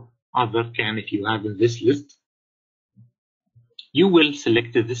 1 or other CAN, if you have in this list, you will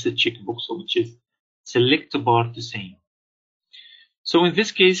select this checkbox, which is select part the same. So in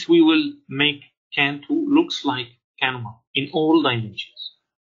this case, we will make CAN 2 looks like CAN 1 in all dimensions.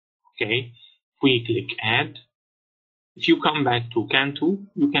 Okay, if we click add, if you come back to CAN 2,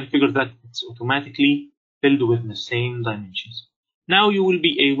 you can figure that it's automatically filled with the same dimensions. Now you will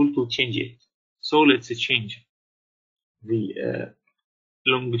be able to change it. So let's change the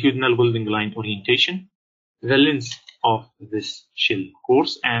longitudinal welding line orientation, the length of this shell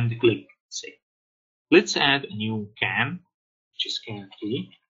course, and click save. Let's add a new CAN, which is CAN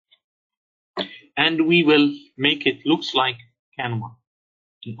 3, and we will make it looks like CAN 1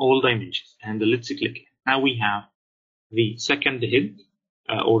 in all dimensions. And let's click it. Now we have the second head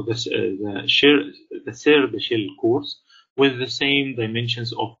or the third shell course with the same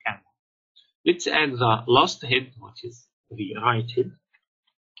dimensions of CAN 1. Let's add the last head, which is the right head.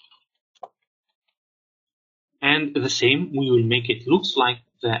 And the same, we will make it looks like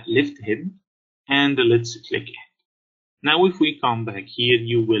the left head, and let's click add. Now if we come back here,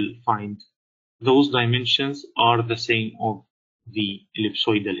 you will find those dimensions are the same of the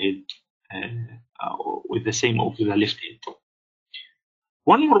ellipsoidal head with the same of the left head.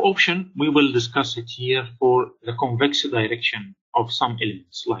 One more option, we will discuss it here for the convex direction of some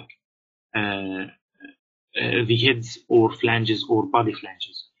elements like the heads or flanges or body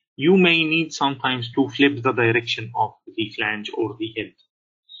flanges. You may need sometimes to flip the direction of the flange or the head.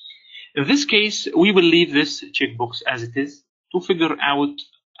 In this case, we will leave this checkbox as it is to figure out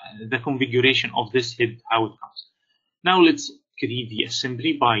the configuration of this head, how it comes. Now let's create the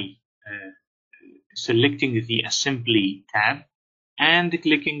assembly by selecting the assembly tab and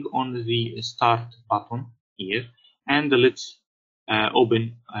clicking on the start button here, and let's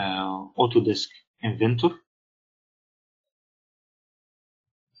open Autodesk Inventor.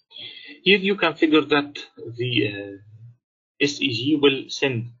 Here you can figure that the SEG will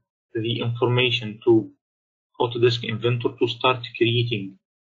send the information to Autodesk Inventor to start creating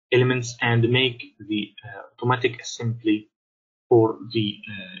elements and make the automatic assembly for the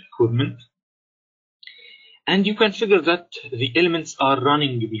equipment. And you can figure that the elements are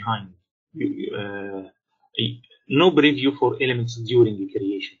running behind. No preview for elements during the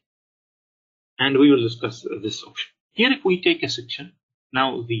creation. And we will discuss this option. Here if we take a section,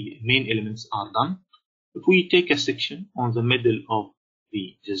 now the main elements are done. If we take a section on the middle of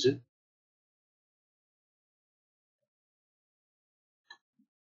the visit,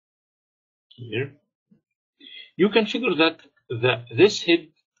 here, you can figure that this head,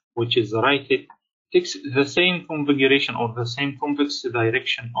 which is the right head, takes the same configuration or the same convex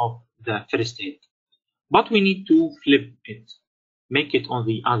direction of the first head. But we need to flip it, make it on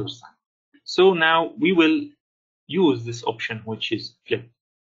the other side. So now we will use this option, which is flip.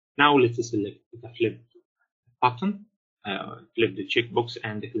 Now let's select the flip button, flip the checkbox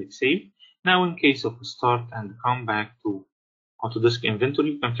and click save. Now in case of start and come back to Autodesk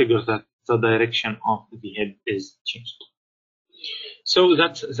Inventory, you can figure that the direction of the head is changed. So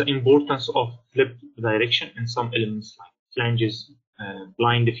that's the importance of flip direction in some elements like flanges,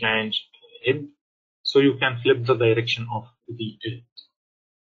 blind flange, head. So you can flip the direction of the element.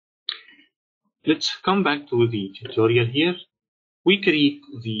 Let's come back to the tutorial here. We create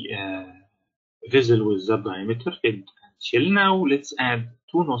the vessel with the diameter, head and shell. Now let's add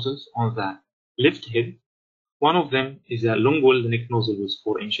 2 nozzles on the left head. One of them is a long weld neck nozzle with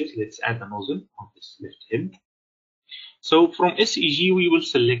 4 inches. Let's add a nozzle on this left head. So from SEG, we will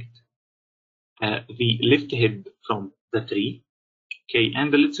select the left head from the tree. Okay,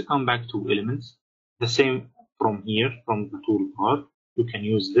 and let's come back to elements. The same from here, from the toolbar. You can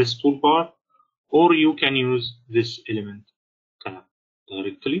use this toolbar, or you can use this element tab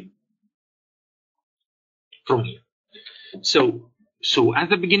directly from here. So So at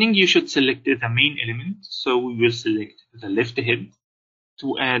the beginning, you should select the main element. So we will select the left head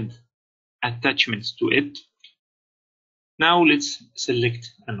to add attachments to it. Now let's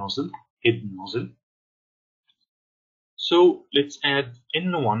select a nozzle, head nozzle. So let's add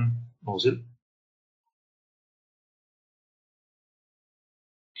N1 nozzle.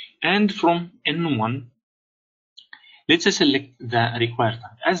 And from N1, let's select the required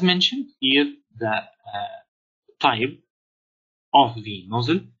type. As mentioned here, the type of the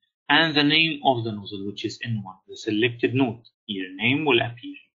nozzle and the name of the nozzle, which is N1. The selected node here, name will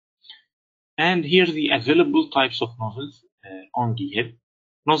appear. And here the available types of nozzles on the head: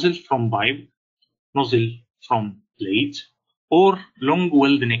 nozzle from pipe, nozzle from blade, or long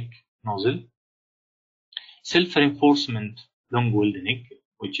weld neck nozzle, self-reinforcement long weld neck,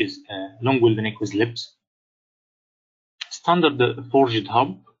 which is long weld neck with lips, standard forged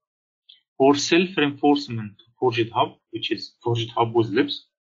hub, or self-reinforcement forged hub, which is forged hub with lips,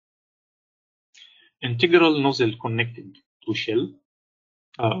 integral nozzle connected to shell,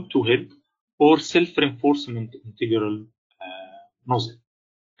 to head, or self-reinforcement integral nozzle.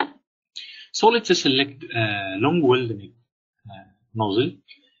 So let's select long weld neck nozzle,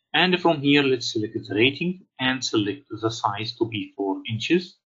 and from here let's select the rating and select the size to be 4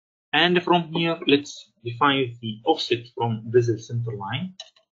 inches. And from here let's define the offset from bezel center line,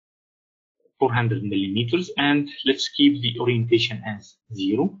 400 millimeters, and let's keep the orientation as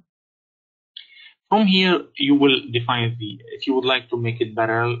 0. From here you will define the, if you would like to make it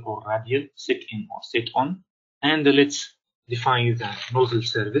parallel or radial, set in or set on, and let's define the nozzle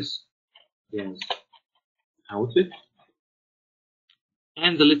service as outlet,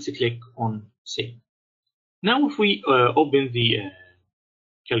 and let's click on save. Now if we open the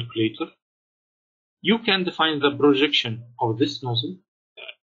calculator, you can define the projection of this nozzle.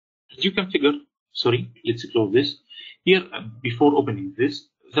 As you can figure, sorry, let's close this. Here, before opening this,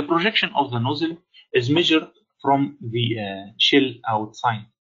 the projection of the nozzle is measured from the shell outside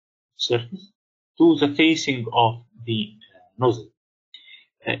surface to the facing of the nozzle.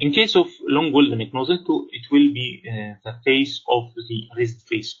 In case of long weld neck nozzle, it will be the face of the raised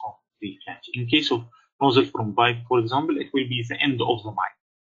face of the flange. In case of nozzle from pipe, for example, it will be the end of the pipe.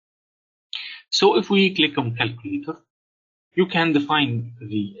 So if we click on calculator, you can define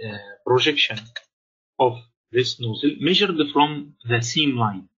the projection of this nozzle measured from the seam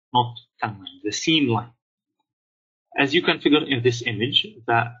line, not tan line, the seam line. As you can figure in this image,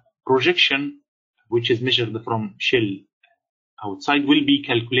 the projection which is measured from shell outside will be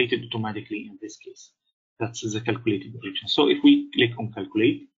calculated automatically in this case. That's the calculated projection. So if we click on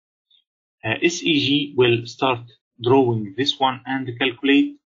calculate, SEG will start drawing this one and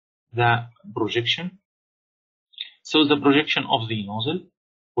calculate the projection. So the projection of the nozzle,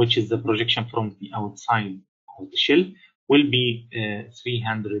 which is the projection from the outside of the shell, will be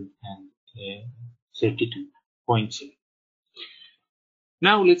 332.7.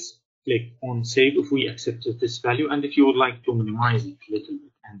 Now let's click on save if we accept this value, and if you would like to minimize it a little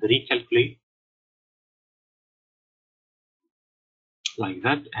bit and recalculate like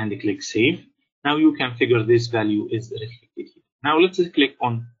that and click save. Now you can figure this value is reflected here. Now let's click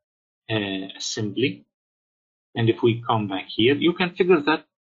on assembly, and if we come back here, you can figure that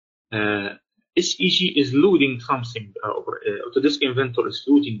SEG is loading something, Autodesk Inventor is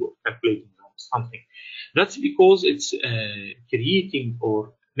loading or calculating something. That's because it's creating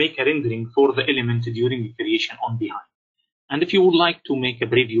or make a rendering for the element during the creation on behind. And if you would like to make a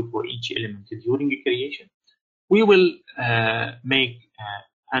preview for each element during the creation, we will make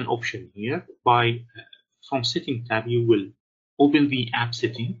an option here by from setting tab. You will open the app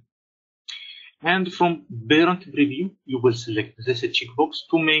setting, and from parent preview you will select this checkbox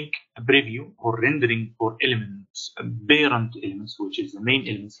to make a preview or rendering for elements, parent elements, which is the main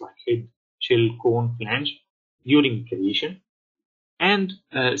elements like head, shell, cone, flange during creation, and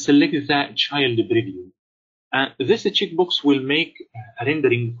select the child preview. This checkbox will make a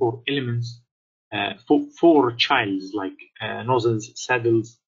rendering for elements for childs like nozzles,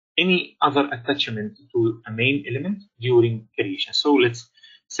 saddles, any other attachment to a main element during creation. So let's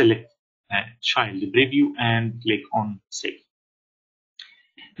select child preview and click on save.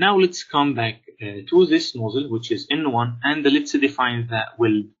 Now let's come back to this nozzle, which is N1, and let's define the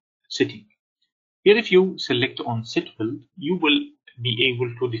weld setting. Here, if you select on set weld, you will be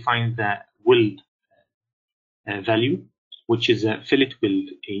able to define the weld value, which is a fillet weld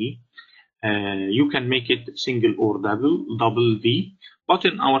A. You can make it single or double V, but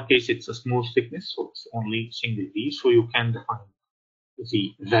in our case it's a small thickness, so it's only single V, so you can define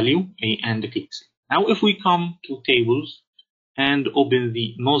the value A and click save. Now if we come to tables and open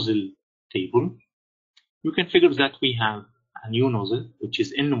the nozzle table, you can figure that we have a new nozzle, which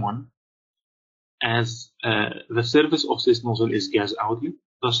is N1, as the surface of this nozzle is gas outlet,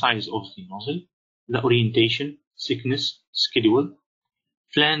 the size of the nozzle, the orientation, thickness, schedule,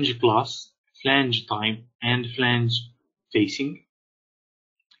 flange class, flange type, and flange facing.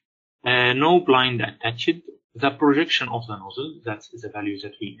 No blind attached. The projection of the nozzle, that's the value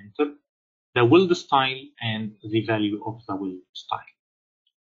that we enter, the weld style, and the value of the weld style.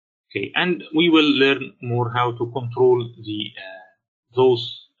 Okay, and we will learn more how to control the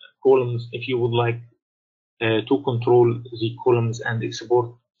those columns if you would like to control the columns and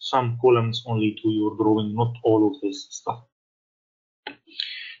export some columns only to your drawing, not all of this stuff.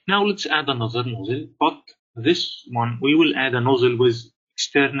 Now let's add another nozzle, but this one we will add a nozzle with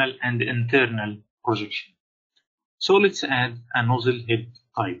external and internal projection. So let's add a nozzle head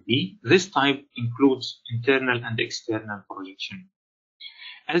type B. This type includes internal and external projection.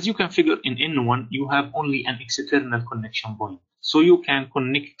 As you can figure, in N1 you have only an external connection point, so you can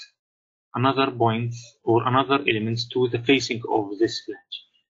connect another points or another elements to the facing of this flange.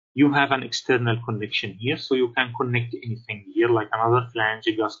 You have an external connection here, so you can connect anything here, like another flange,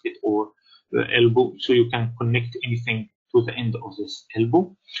 a gasket, or elbow. So you can connect anything to the end of this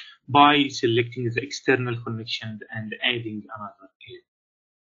elbow by selecting the external connection and adding another element.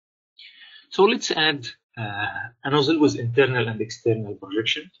 So let's add a nozzle with internal and external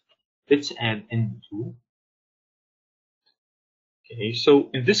projection. Let's add N2. Okay, so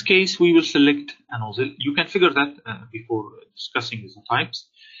in this case, we will select a nozzle. You can figure that before discussing the types.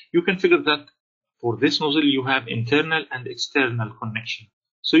 You can figure that for this nozzle, you have internal and external connection.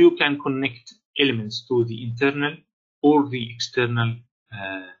 So you can connect elements to the internal or the external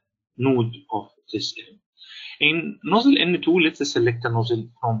node of this element. In nozzle N2, let's select a nozzle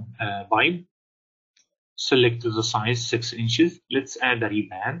from pipe. Select the size 6 inches. Let's add a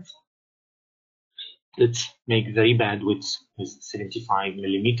reband. Let's make the reband width with 75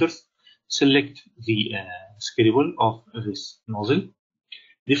 millimeters. Select the schedule of this nozzle.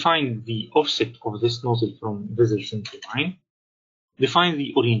 Define the offset of this nozzle from vessel center line. Define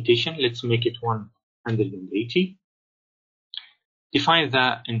the orientation. Let's make it 180. Define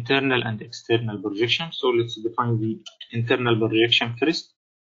the internal and external projection. So let's define the internal projection first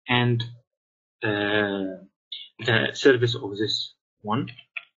and the surface of this one.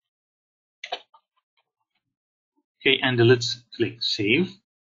 Okay, and let's click Save.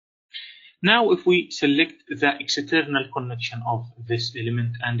 Now, if we select the external connection of this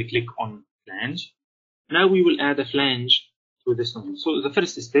element and click on Flange, now we will add a flange to this nozzle. So the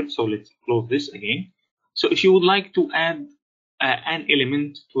first step, so let's close this again. So if you would like to add an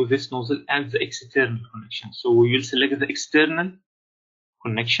element to this nozzle, add the external connection. So we will select the external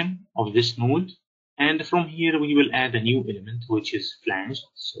connection of this node, and from here we will add a new element, which is flange.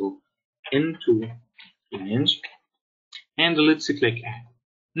 So into flange, and let's click Add.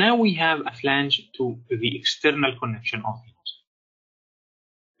 Now we have a flange to the external connection of the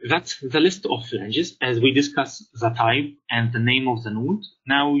node. That's the list of flanges. As we discuss the type and the name of the node,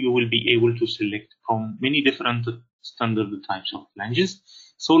 now you will be able to select from many different standard types of flanges.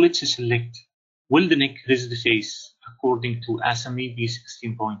 So let's select weld neck rigid face according to ASME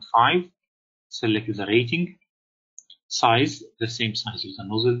B16.5. Select the rating, size, the same size as the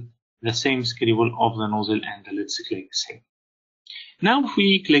nozzle, the same schedule of the nozzle, and let's click Save. Now if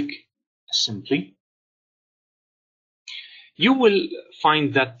we click Assembly, you will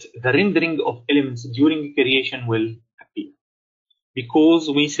find that the rendering of elements during creation will appear because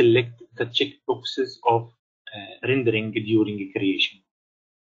we select the checkboxes of rendering during creation.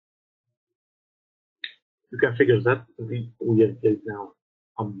 You can figure that we are now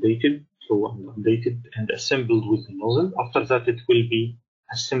updated, so updated and assembled with the nozzle. After that, it will be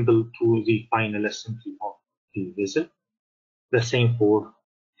assembled to the final assembly of the vessel. The same for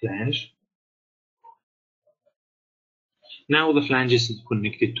flange. Now the flange is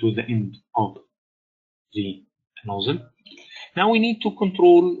connected to the end of the nozzle. Now we need to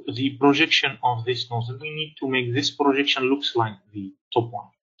control the projection of this nozzle. We need to make this projection looks like the top one.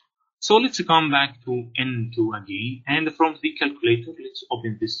 So let's come back to N2 again, and from the calculator, let's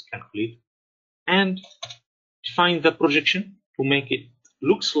open this calculator and define the projection to make it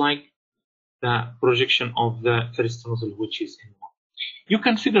looks like the projection of the first nozzle, which is N1. You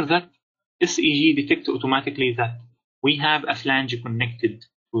can figure that SEG detects automatically that we have a flange connected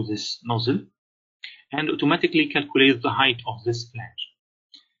to this nozzle and automatically calculates the height of this flange.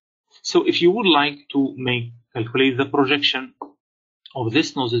 So if you would like to calculate the projection of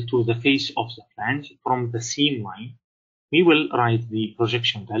this nozzle to the face of the flange from the seam line, we will write the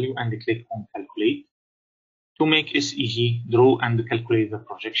projection value and click on Calculate to make SEG draw and calculate the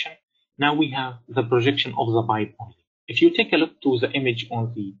projection. Now we have the projection of the pipe only. If you take a look to the image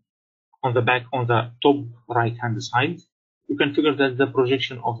on the back, on the top right hand side, you can figure that the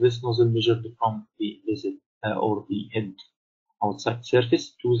projection of this nozzle measured from the vessel or the head outside surface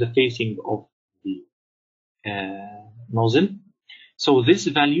to the facing of the nozzle. So this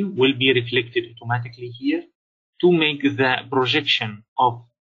value will be reflected automatically here to make the projection of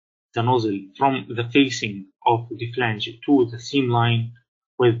the nozzle from the facing of the flange to the seam line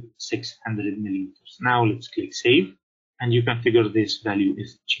with 600 millimeters. Now let's click save, and you can figure this value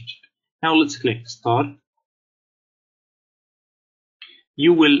is changed. Now let's click start.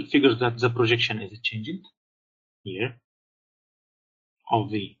 You will figure that the projection is changed here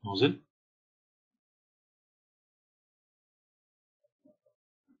of the nozzle.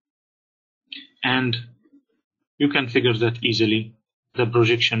 And you can figure that easily the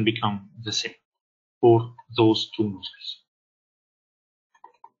projection become the same for those two nozzles.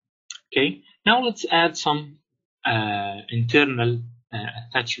 Okay, now let's add some internal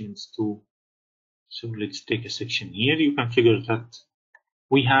attachments to. So let's take a section here. You can figure that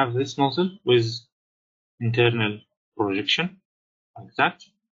we have this nozzle with internal projection like that.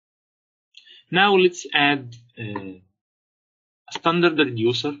 Now let's add a standard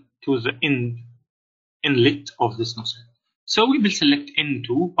reducer to the inlet of this nozzle. So we will select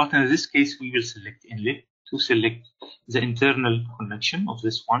N2, but in this case we will select inlet to select the internal connection of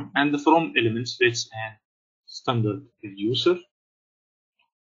this one. And from elements, let's add standard reducer.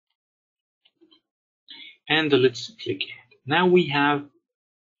 And let's click it. Now we have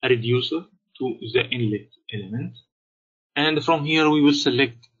a reducer to the inlet element. And from here we will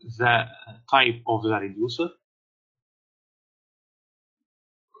select the type of the reducer.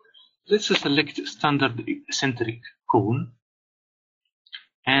 Let's select standard eccentric cone.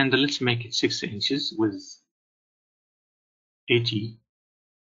 And let's make it 6 inches with 80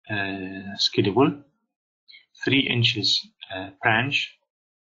 scalable, 3 inches branch,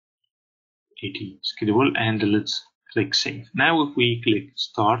 80 scalable, and let's click save. Now if we click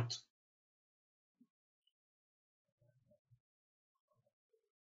start,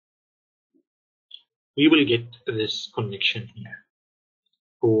 we will get this connection here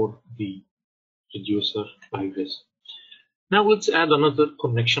for the reducer like this. Now let's add another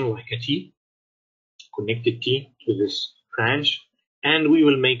connection like a T, connected T to this branch, and we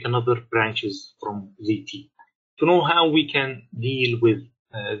will make another branches from the T. To know how we can deal with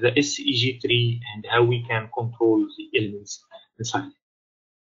the SEG tree and how we can control the elements inside.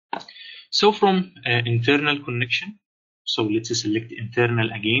 So from internal connection, so let's select internal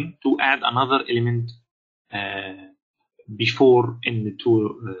again to add another element before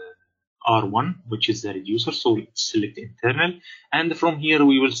N2 R1, which is the reducer. So let's select internal, and from here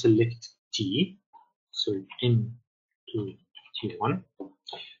we will select T. So N2 T1.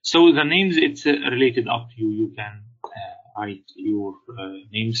 So the names, it's related up to you. You can write your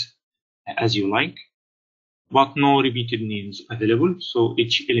names as you like, but no repeated names available. So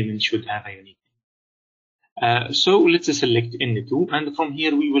each element should have a unique name. So let's select N2, and from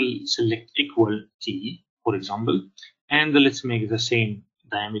here we will select equal T, for example, and let's make the same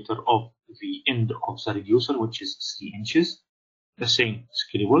diameter of the end of the reducer, which is 3 inches, the same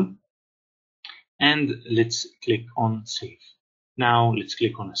scalable, and let's click on save. Now let's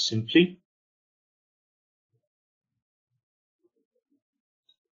click on assembly.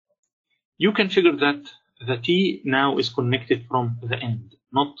 You can figure that the T now is connected from the end,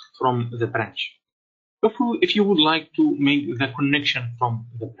 not from the branch. If you would like to make the connection from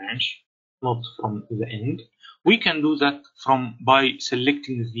the branch, not from the end, we can do that by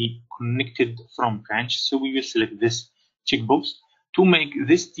selecting the connected from branch. So we will select this checkbox to make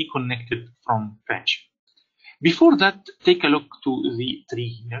this T connected from branch. Before that, take a look to the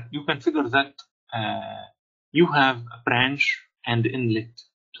tree here. You can figure that you have a branch and inlet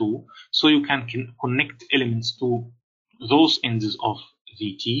too, so you can connect elements to those ends of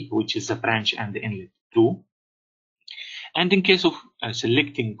the T, which is the branch and the inlet too. And in case of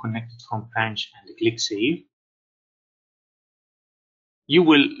selecting connected from branch and click save, you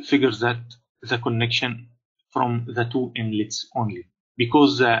will figure that the connection from the two inlets only,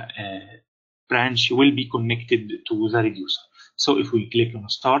 because the branch will be connected to the reducer. So if we click on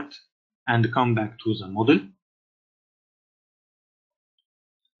start and come back to the model,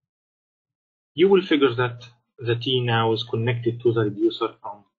 you will figure that the T now is connected to the reducer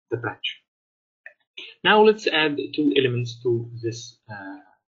from the branch. Now let's add two elements to this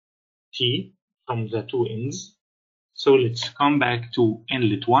T from the two ends. So let's come back to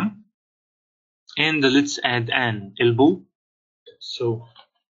inlet 1 and let's add an elbow. So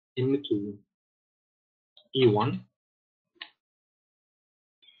into E1,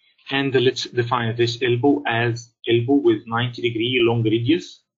 And let's define this elbow as elbow with 90-degree long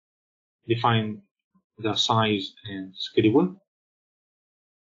radius. Define the size and scalable.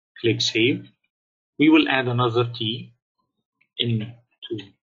 Click Save. We will add another T into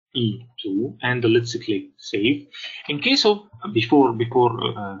E2, and let's click Save. In case of before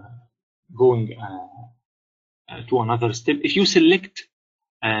going to another step, if you select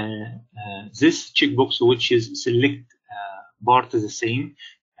this checkbox, which is select part is the same,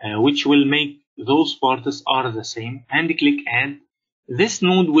 which will make those parts are the same, and click Add, this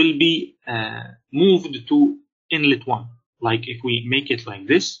node will be moved to inlet 1. Like if we make it like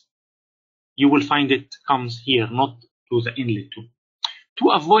this, you will find it comes here, not to the inlet 2. To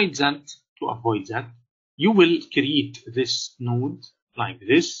avoid that, you will create this node like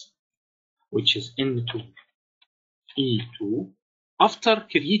this, which is into E2. After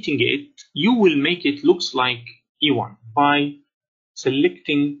creating it, you will make it looks like E1 by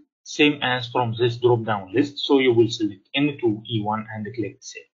selecting same as from this drop-down list. So you will select into E1 and click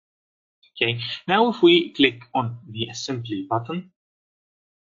Save. Okay. Now if we click on the Assembly button,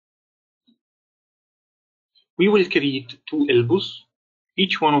 we will create two elbows.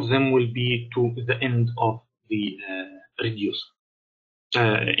 Each one of them will be to the end of the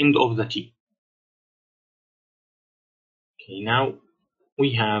end of the T. Okay, now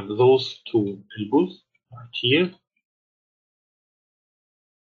we have those two elbows right here,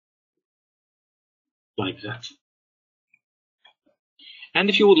 like that. And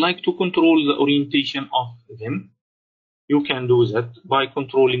if you would like to control the orientation of them, you can do that by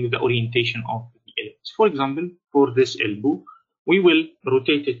controlling the orientation of the elements. For example, for this elbow, we will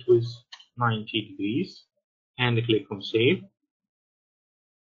rotate it with 90 degrees and click on Save.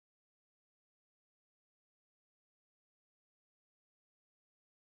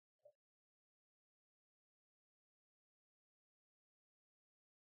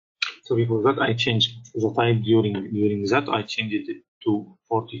 So before that, I changed the type during that. I changed it to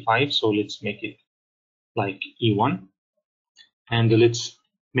 45. So let's make it like E1, and let's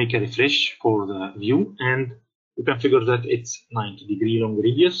make a refresh for the view, and you can figure that it's 90-degree long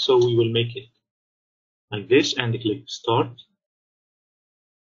radius. So we will make it like this and click Start.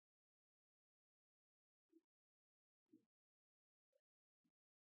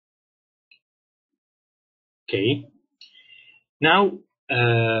 Okay. Now,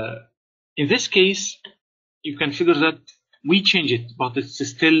 in this case, you can figure that we change it, but it's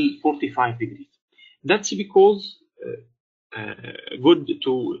still 45 degrees. That's because good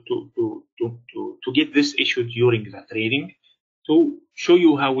to get this issue during the training, to show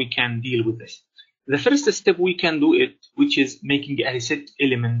you how we can deal with this. The first step we can do it, which is making a reset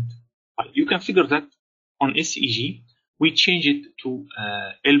element. You can figure that on SEG, we change it to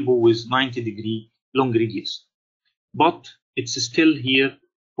elbow with 90-degree long radius, but it's still here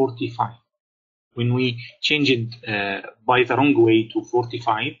 45. When we change it by the wrong way to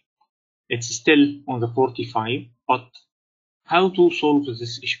 45, it's still on the 45. But how to solve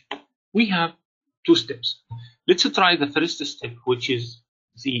this issue? We have two steps. Let's try the first step, which is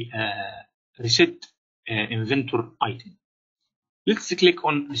the reset inventor item. Let's click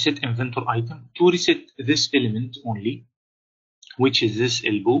on reset inventor item to reset this element only, which is this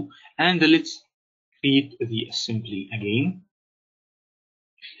elbow, and let's create the assembly again.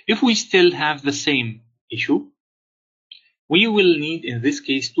 If we still have the same issue, we will need in this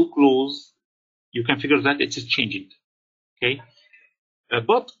case to close. You can figure that it's changing. Okay,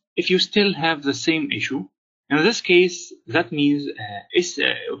 but if you still have the same issue, in this case, that means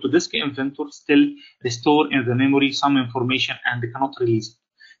Autodesk Inventor still restore in the memory some information and cannot release it.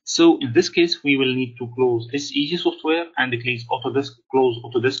 So in this case, we will need to close SEG Software and close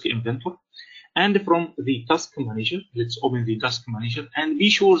Autodesk Inventor. And from the Task Manager, let's open the Task Manager and be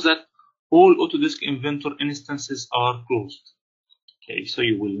sure that all Autodesk Inventor instances are closed. Okay, so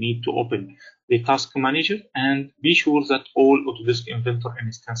you will need to open the Task Manager and be sure that all Autodesk Inventor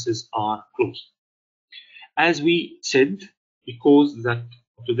instances are closed. As we said, because that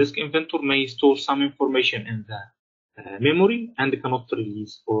Autodesk Inventor may store some information in the memory and cannot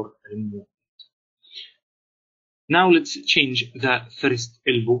release or remove it. Now let's change the first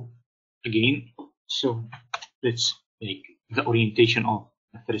elbow again. So let's make the orientation of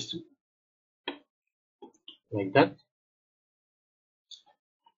the first elbow like that.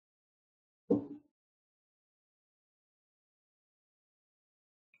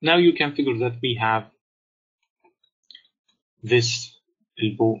 Now you can figure that we have this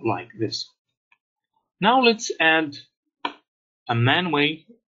elbow like this. Now let's add a manway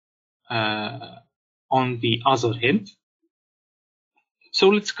on the other head. So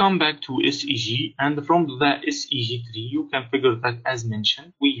let's come back to SEG, and from the SEG tree you can figure that, as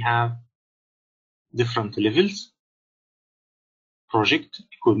mentioned, we have different levels: project,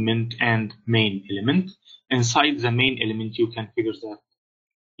 equipment, and main element. Inside the main element you can figure that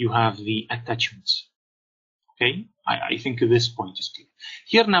you have the attachments. Okay, I think this point is clear.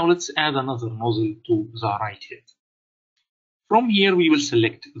 Here now let's add another nozzle to the right head. From here we will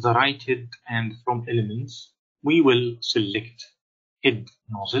select the right head, and from elements we will select head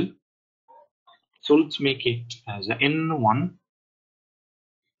nozzle. So let's make it as a N1.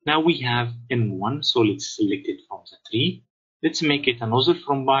 Now we have N1, so let's select it from the tree. Let's make it a nozzle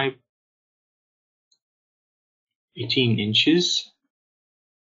from pipe, 18 inches.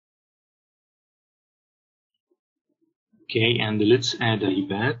 Okay, and let's add a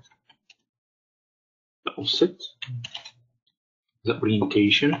rebate, the offset, the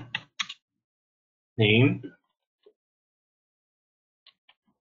orientation, name.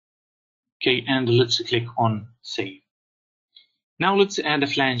 Okay, and let's click on save. Now let's add a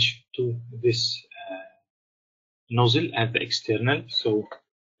flange to this nozzle at the external. So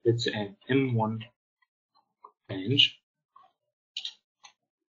let's add M1 flange.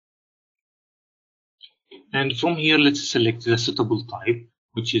 And from here, let's select the suitable type,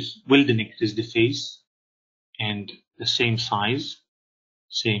 which is well-connected the face and the same size,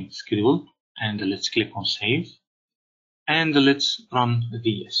 same scalable. And let's click on save. And let's run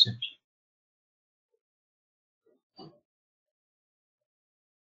the assembly.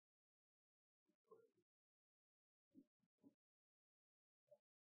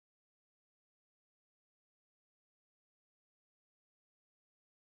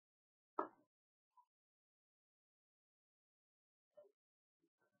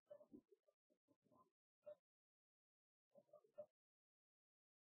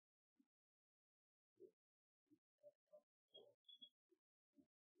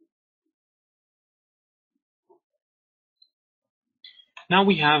 Now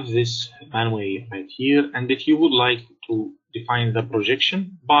we have this manway right here, and if you would like to define the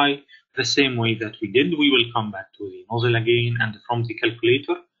projection by the same way that we did, we will come back to the nozzle again, and from the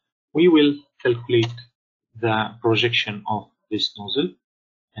calculator we will calculate the projection of this nozzle,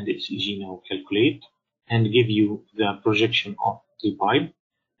 and SEG now calculate and give you the projection of the pipe.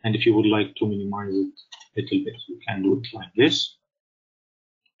 And if you would like to minimize it a little bit, you can do it like this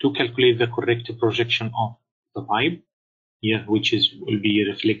to calculate the correct projection of the pipe here, which will be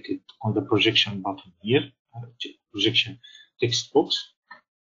reflected on the projection button here, projection text box.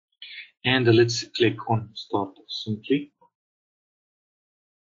 And let's click on start assembly,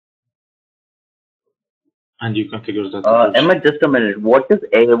 and you can figure that. Ahmed, just a minute. What is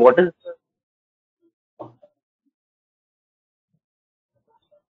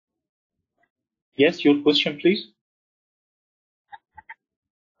Yes, your question, please.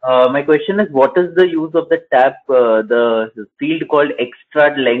 My question is, what is the use of the tab, the field called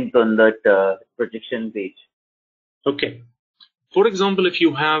extra length on that projection page? Okay. For example, if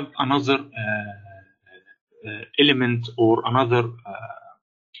you have another element or another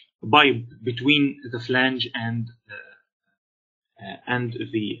pipe between the flange and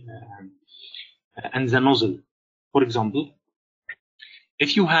the nozzle, for example,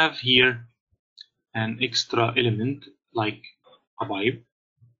 if you have here an extra element like a pipe,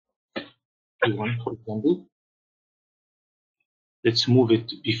 P1, for example, let's move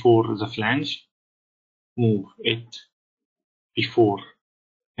it before the flange, move it before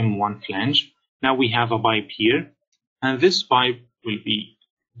M1 flange. Now we have a pipe here, and this pipe will be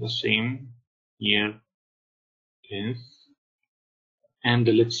the same here, length, and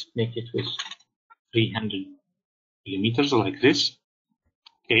let's make it with 300 millimeters like this.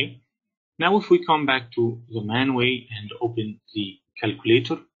 Okay. Now if we come back to the manway and open the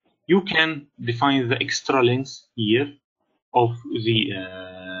calculator, you can define the extra length here of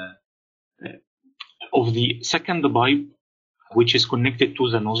the second pipe, which is connected to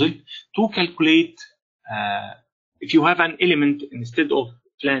the nozzle, to calculate if you have an element instead of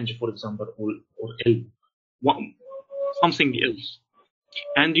flange, for example, or elbow, something else,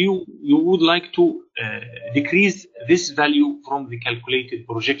 and you would like to decrease this value from the calculated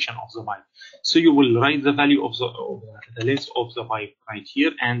projection of the pipe. So you will write the value of the length of the pipe right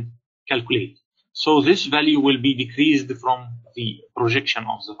here and calculate. So this value will be decreased from the projection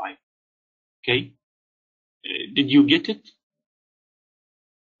of the pipe. Okay, did you get it?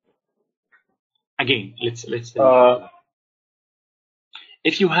 Again, let's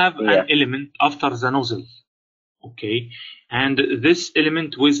if you have an element after the nozzle, okay, and this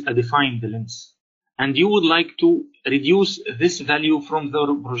element with a defined length, and you would like to reduce this value from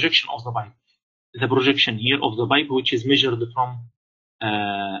the projection of the pipe, the projection here of the pipe, which is measured from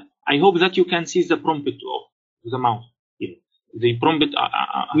I hope that you can see the prompt of the mouse here. The prompt.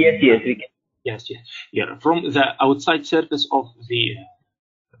 Yes, we can. Yes. Here, from the outside surface of the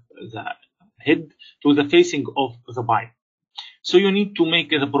head to the facing of the pipe. So you need to make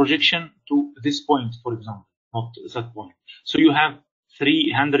the projection to this point, for example, not that point. So you have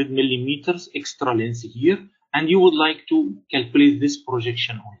 300 millimeters extra length here, and you would like to calculate this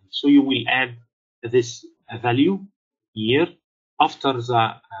projection only. So you will add this value here after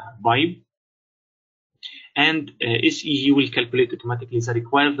the pipe, and SEG will calculate automatically the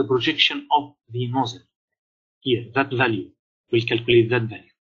required projection of the nozzle. Here, that value will calculate that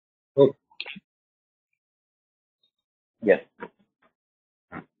value. Okay. Yes.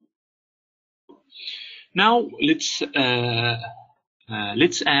 Now let's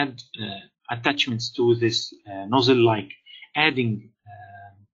add attachments to this nozzle, like adding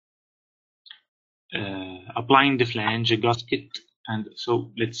applying the flange, a gasket, and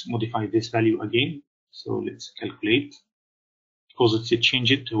so let's modify this value again. So let's calculate, because it's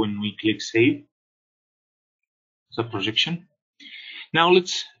changed when we click save the projection. Now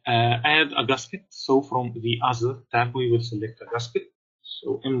let's add a gasket. So from the other tab we will select a gasket.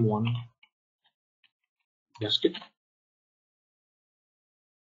 So M1 gasket.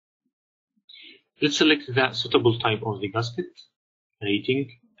 Let's select the suitable type of the gasket, rating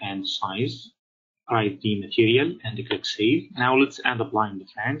and size. Write the material and click save. Now let's add a blind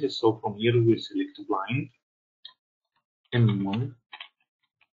flange. So from here we will select blind, M1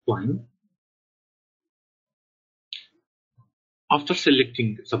 blind. After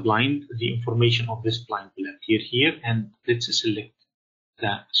selecting the blind, the information of this blind will appear here, and let's select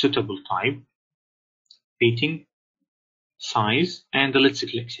the suitable type, rating, size, and let's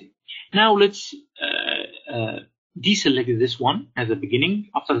click save. Now let's deselect this one at the beginning.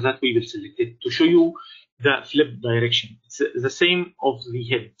 After that we will select it to show you the flip direction. It's the same of the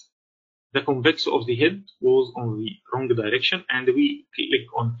head. The convex of the head was on the wrong direction, and we click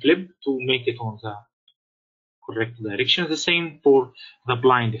on flip to make it on the correct direction. The same for the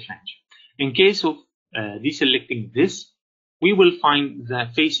blind flange. In case of deselecting this, we will find the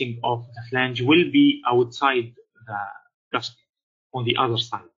facing of the flange will be outside the gasket on the other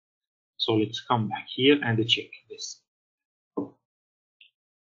side. So let's come back here and check this.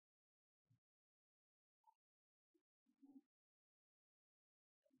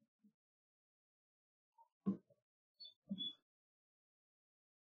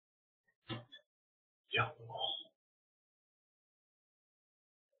 Yeah.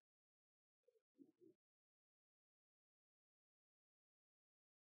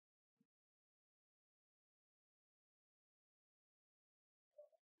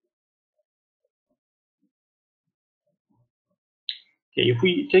 Okay, if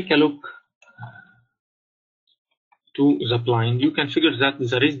we take a look to the blind, you can figure that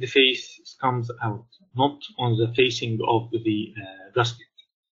the raised face comes out, not on the facing of the gasket.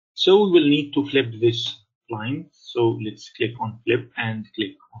 So we will need to flip this blind. So let's click on flip and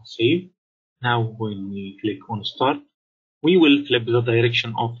click on save. Now when we click on start, we will flip the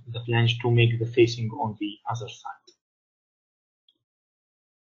direction of the flange to make the facing on the other side.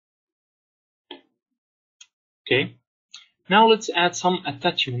 Okay. Now let's add some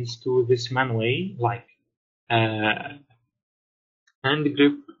attachments to this manway, like hand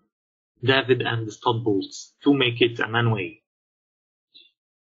grip, davit, and stud bolts to make it a manway.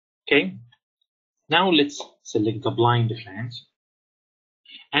 Okay. Now let's select the blind flange,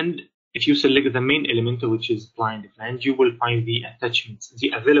 and if you select the main element, which is blind flange, you will find the attachments, the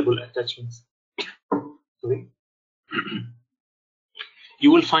available attachments. Sorry.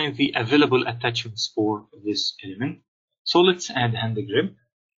 You will find the available attachments for this element. So let's add hand grip,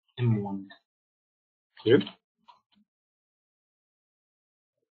 M1 grip.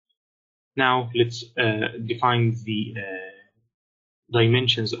 Now let's define the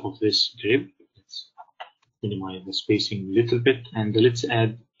dimensions of this grip. Let's minimize the spacing a little bit, and let's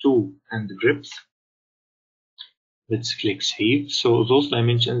add 2 hand grips. Let's click save. So those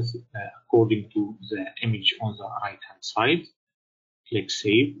dimensions according to the image on the right hand side. Click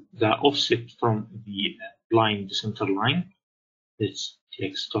save. The offset from the blind center line. Let's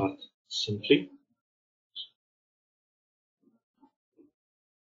click start simply.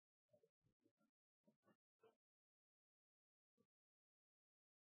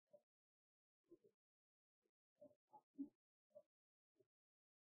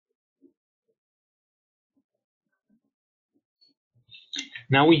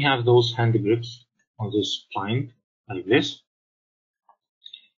 Now we have those hand grips on this blind like this.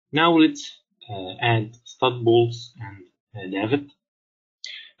 Now let's add stud bolts and davit.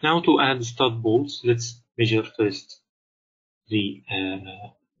 Now to add stud bolts, let's measure first the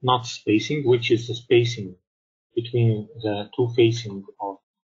not spacing, which is the spacing between the two facing of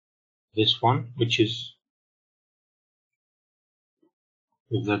this one, which is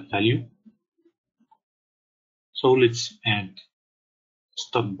with that value. So let's add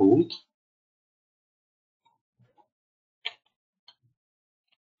stub bolt.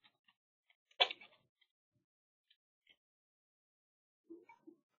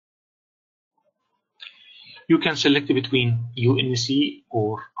 You can select between UNC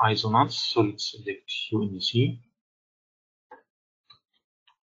or isonauts. So let's select UNC.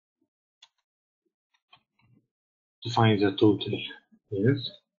 To find the total length.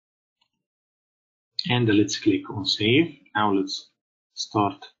 And let's click on save. Now let's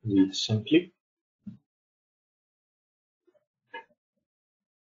start the assembly.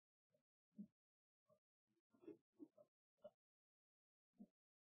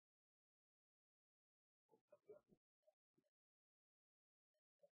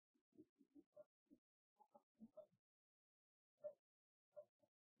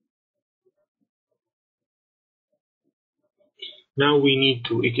 Now we need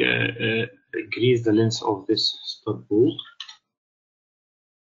to increase the length of this stub bolt.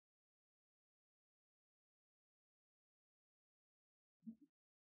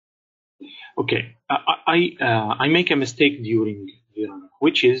 Okay, I make a mistake during the run,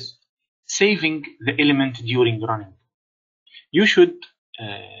 which is saving the element during running. You should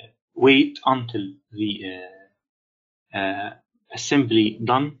wait until the assembly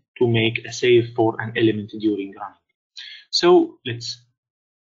done to make a save for an element during running. So let's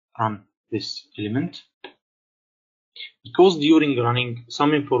run this element. Because during running,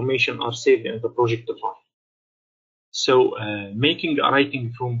 some information are saved in the project file. So making a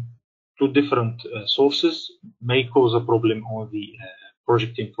writing from two different sources may cause a problem on the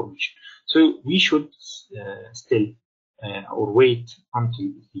project information. So we should still or wait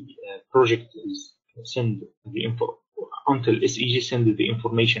until the project is send the info, until SEG send the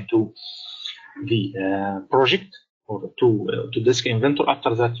information to the project or to disk inventor.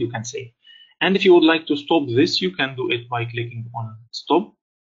 After that, you can save. And if you would like to stop this, you can do it by clicking on stop,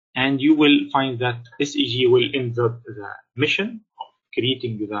 and you will find that SEG will end the mission of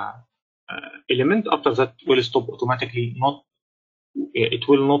creating the element. After that, will stop automatically. It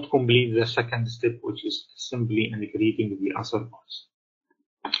will not complete the second step, which is assembly and creating the other parts.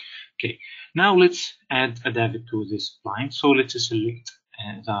 Okay, now let's add a David to this blind. So let's select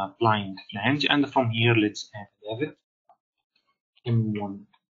the blind flange, and from here let's add David, M1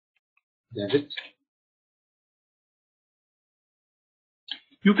 David.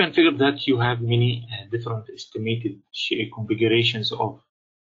 You can figure that you have many different estimated configurations of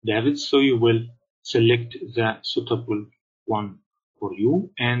Davids, so you will select the suitable one for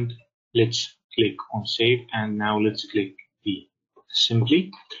you, and let's click on save, and now let's click the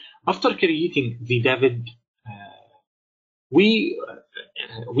assembly. After creating the David, we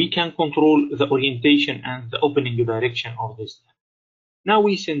can control the orientation and the opening direction of this. Now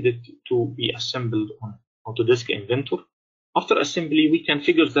we send it to be assembled on Autodesk Inventor. After assembly, we can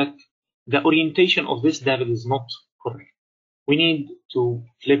figure that the orientation of this David is not correct. We need to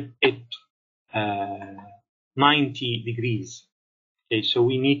flip it 90 degrees. Okay, so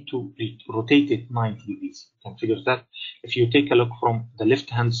we need to rotate it 90 degrees. You can figure that if you take a look from the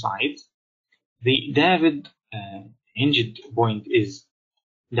left-hand side, the David hinged point is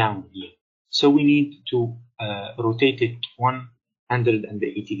down here. So we need to rotate it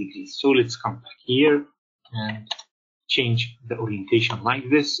 180 degrees. So let's come back here and change the orientation like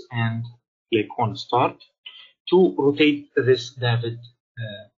this and click on start to rotate this David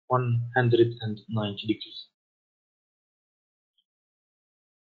 190 degrees.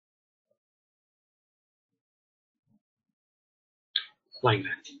 Like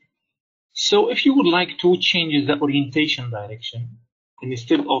that. So if you would like to change the orientation direction,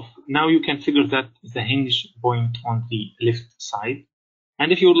 instead of, now you can figure that the hinge point on the left side,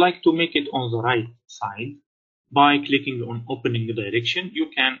 and if you would like to make it on the right side, by clicking on opening direction, you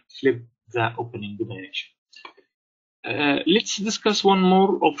can flip the opening direction. Let's discuss one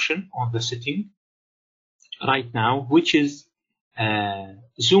more option on the setting right now, which is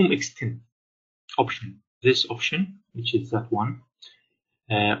zoom extend option. This option, which is that one,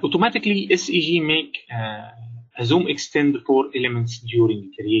 automatically SEG make a zoom extend for elements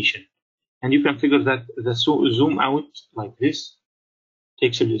during creation, and you can figure that the zoom out like this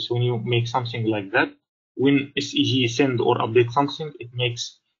takes place when you make something like that. When SEG send or update something, it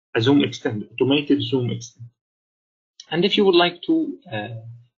makes a zoom extend, automated zoom extend. And if you would like to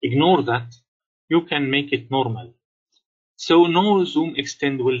ignore that, you can make it normal. So no zoom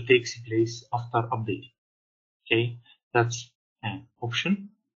extend will take place after updating. Okay, that's an option.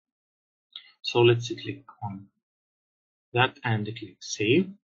 So let's click on that and click save.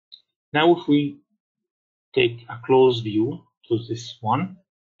 Now if we take a close view to this one,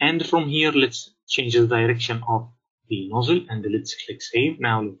 and from here let's change the direction of the nozzle and let's click save.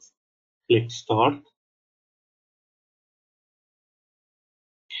 Now let's click start.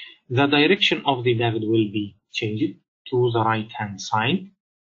 The direction of the David will be changed to the right hand side,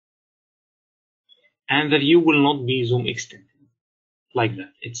 and the view will not be zoom extended like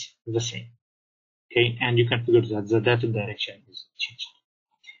that. It's the same. Okay, and you can figure that the David direction is changed.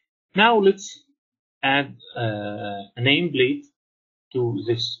 Now let's add a nameplate to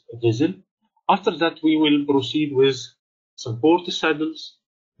this vessel. After that, we will proceed with support saddles,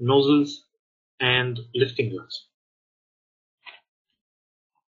 nozzles, and lifting rods.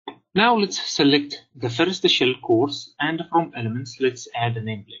 Now let's select the first shell course, and from elements, let's add a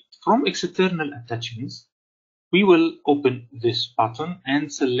nameplate. From external attachments, we will open this button and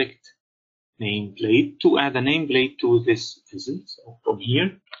select nameplate to add a nameplate to this vessel. So from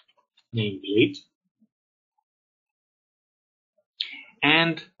here, nameplate.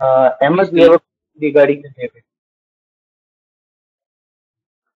 And Ahmed, we have a regarding the David.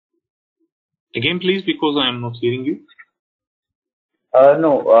 Again, please, because I am not hearing you.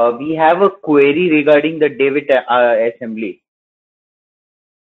 No, we have a query regarding the David assembly.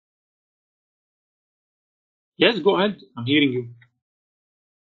 Yes, go ahead. I'm hearing you.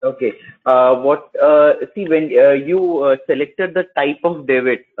 Okay. See, when you selected the type of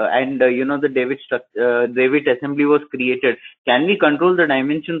David and the David structure, David assembly was created, can we control the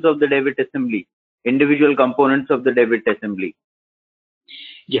dimensions of the David assembly, individual components of the David assembly?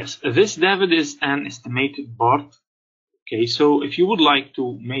 Yes, this David is an estimated part. Okay, so if you would like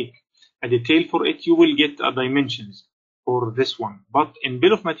to make a detail for it, you will get dimensions for this one. But in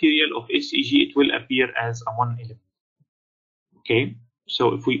bill of material of SEG, it will appear as a one element. Okay,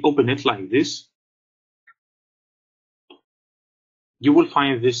 so if we open it like this, you will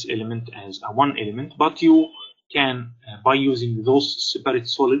find this element as a one element, but you can, by using those separate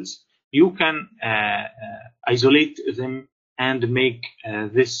solids, you can isolate them and make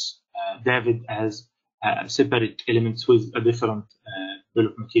this David as separate elements with a different bill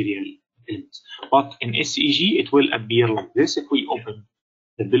of material elements. But in SEG, it will appear like this. If we open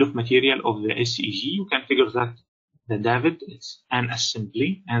the bill of material of the SEG, you can figure that the David is an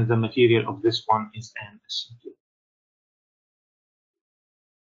assembly, and the material of this one is an assembly.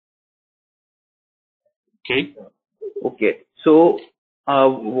 Okay. Okay. So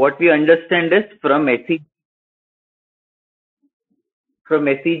what we understand is from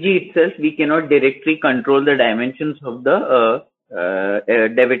SEG itself, we cannot directly control the dimensions of the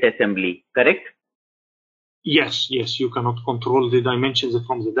David assembly, correct? Yes, you cannot control the dimensions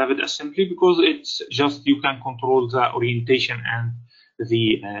from the David assembly because it's just you can control the orientation and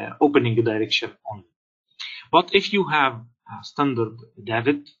the opening direction only. But if you have a standard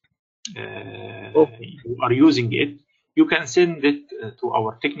David, you are using it, you can send it to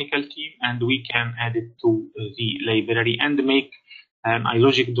our technical team and we can add it to the library and make an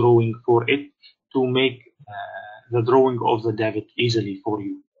iLogic drawing for it to make the drawing of the David easily for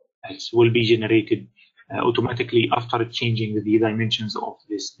you. It will be generated automatically after changing the dimensions of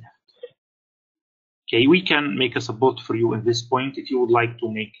this David. Okay, we can make a support for you in this point if you would like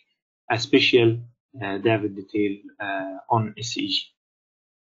to make a special David detail on SEG.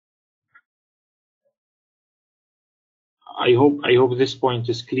 I hope this point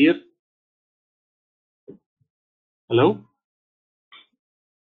is clear. Hello?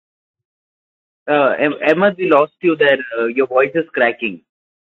 Ahmed, we lost you there. Your voice is cracking.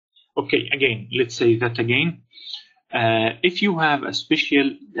 Okay, again, let's say that again. If you have a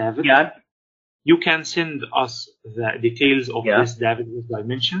special David, you can send us the details of this David with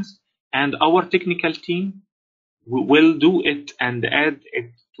dimensions, and our technical team will do it and add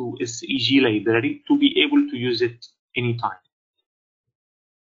it to SEG library to be able to use it anytime.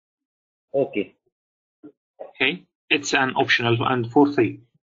 Okay. Okay, it's an optional and for free.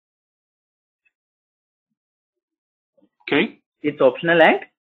 Okay. It's optional and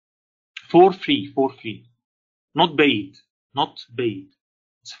for free, not paid,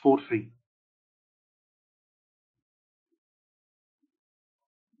 It's for free.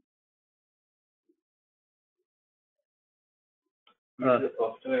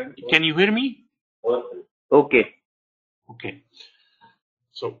 Can you hear me? Okay.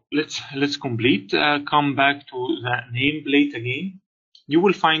 So let's complete. Come back to the nameplate again. You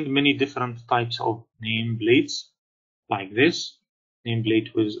will find many different types of nameplates like this.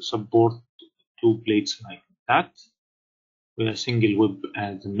 Nameplate with support two plates like that, with a single web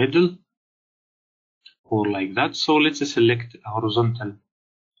at the middle. or like that. So let's select a horizontal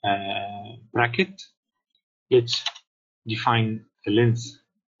bracket. Let's define the length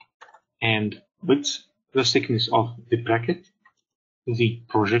and width, the thickness of the bracket, the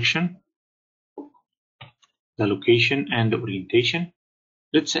projection, the location, and the orientation.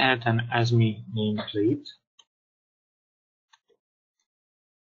 Let's add an ASME nameplate.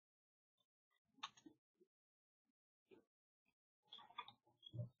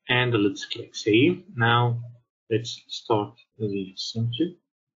 And let's click save. Now let's start the assembly.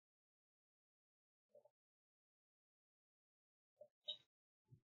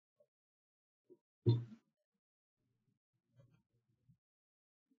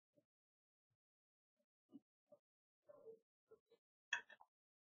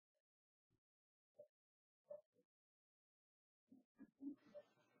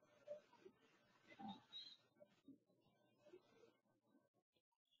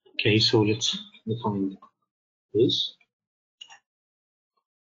 Okay, so let's define this.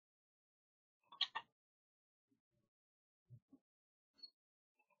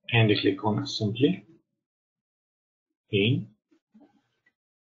 And click on assembly. Okay.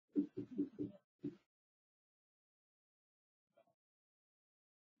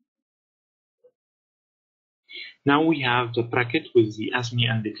 Now we have the bracket with the ASME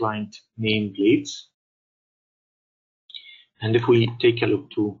and the client nameplates. And if we take a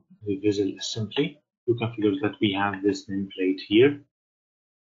look to the visual assembly, you can figure that we have this nameplate here.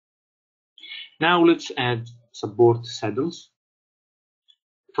 Now let's add support saddles.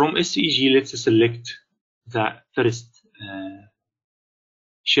 From SEG, let's select the first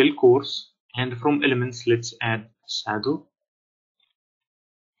shell course, and from elements, let's add saddle.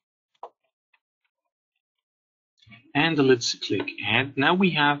 And let's click add. Now we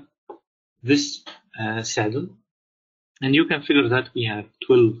have this saddle, and you can figure that we have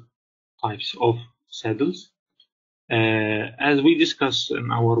 12 types of saddles. As we discussed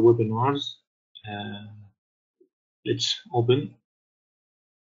in our webinars, let's open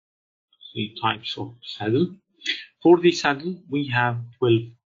the types of saddle. For the saddle, we have 12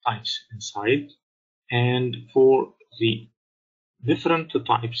 types inside, and for the different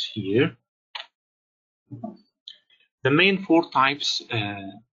types here, the main 4 types,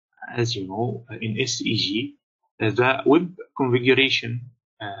 as you know, in SEG, the web configuration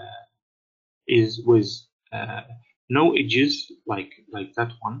is with no edges like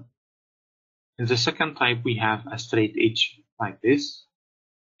that one. In the second type, we have a straight edge like this,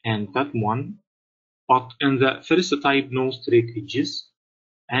 and that one. But in the first type, no straight edges,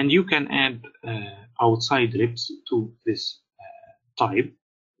 and you can add outside ribs to this type.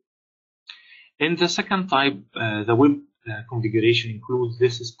 In the second type, the web configuration includes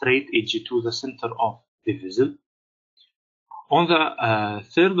this straight edge to the center of the vessel. On the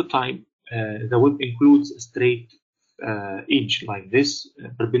third type, the web includes a straight edge like this,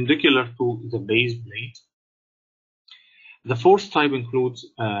 perpendicular to the base plate. The fourth type includes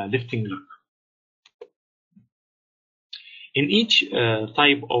lifting look. In each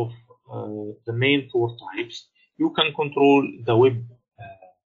type of the main 4 types, you can control the web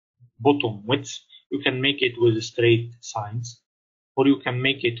bottom width. You can make it with straight sides, or you can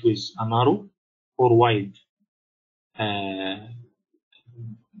make it with a narrow or wide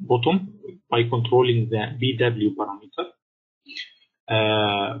bottom by controlling the BW parameter.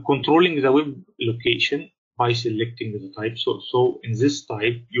 Controlling the web location by selecting the type. So in this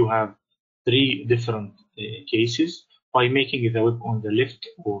type, you have 3 different cases by making the web on the left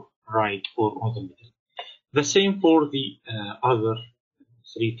or right or on the middle. The same for the other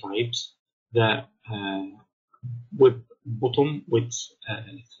 3 types. The web bottom with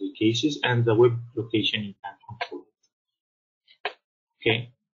 3 cases, and the web location you can control.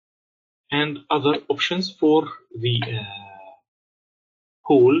 Okay, and other options for the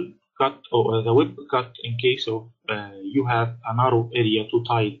hole cut or the web cut in case of you have a narrow area to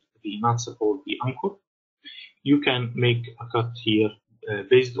tie the nuts or the anchor. You can make a cut here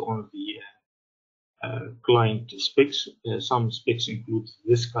based on the client specs. Some specs include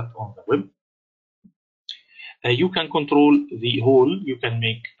this cut on the web. You can control the hole. You can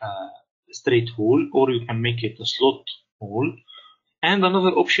make a straight hole, or you can make it a slot hole. And another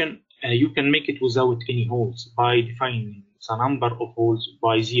option, you can make it without any holes by defining the number of holes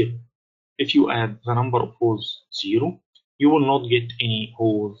by 0. If you add the number of holes 0, you will not get any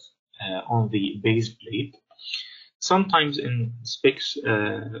holes on the base plate. Sometimes in specs,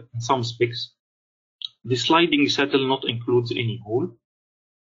 some specs, the sliding saddle not includes any hole,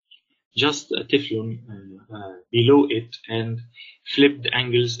 just a Teflon below it and flipped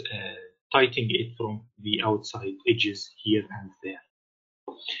angles, tightening it from the outside edges here and there.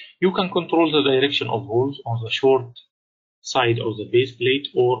 You can control the direction of holes on the short side of the base plate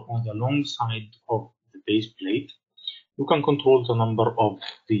or on the long side of the base plate. You can control the number of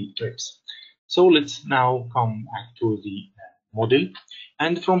the ribs. So let's now come back to the model,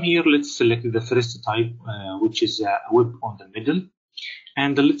 and from here let's select the first type, which is a web on the middle,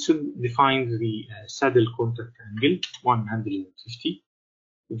 and let's define the saddle contact angle 150,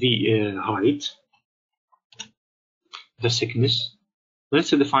 the height, the thickness.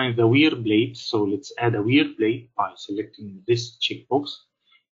 Let's define the wear plate, so let's add a wear plate by selecting this checkbox.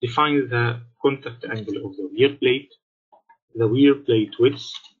 Define the contact angle of the wear plate, the wear plate width,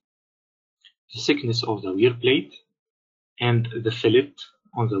 the thickness of the wear plate, and the fillet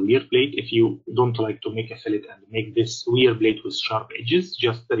on the wear plate. If you don't like to make a fillet and make this wear plate with sharp edges,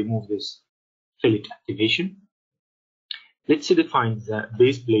 just remove this fillet activation. Let's define the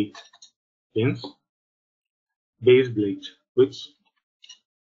base plate length, base plate width,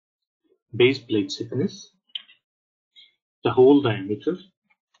 base plate thickness, the hole diameter,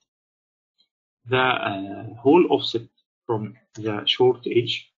 the hole offset from the short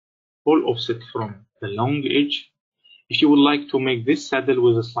edge, hole offset from the long edge. If you would like to make this saddle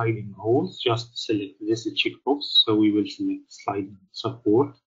with a sliding holes, just select this checkbox. So we will select sliding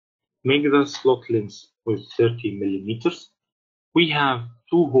support. Make the slot length with 30 millimeters. We have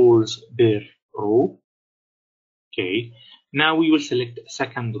 2 holes per row. Okay. Now we will select a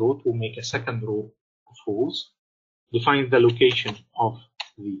second row to make a second row of holes. Define the location of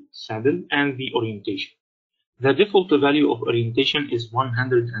the saddle and the orientation. The default value of orientation is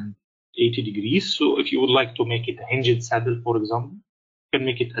 180 degrees. So if you would like to make it a hinged saddle, for example, you can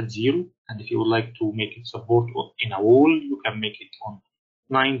make it at 0. And if you would like to make it support in a wall, you can make it on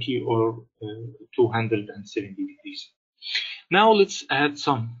 90 or 270 degrees. Now let's add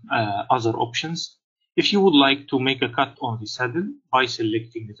some other options. If you would like to make a cut on the saddle, by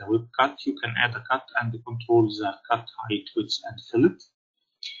selecting the web cut, you can add a cut and control the cut height, width, and fillet.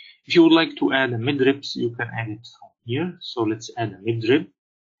 If you would like to add a mid-ribs, you can add it from here. So let's add a mid-rib.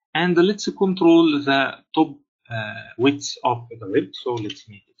 And let's control the top width of the rib. So let's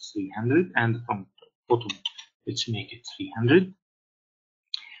make it 300. And from the bottom, let's make it 300.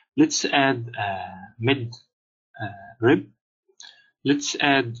 Let's add mid-rib. Let's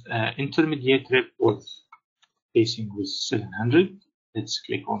add intermediate rib with spacing with 700. Let's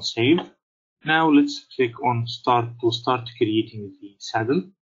click on Save. Now let's click on Start to start creating the saddle.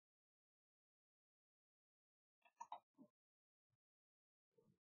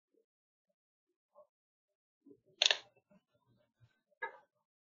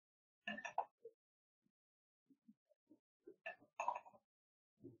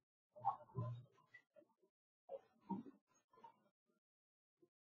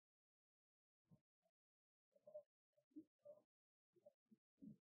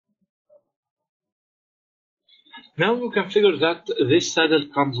 Now you can figure that this saddle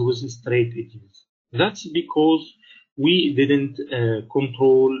comes with straight edges. That's because we didn't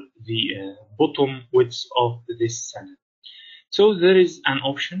control the bottom width of this saddle. So there is an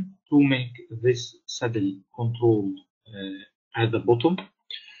option to make this saddle controlled at the bottom.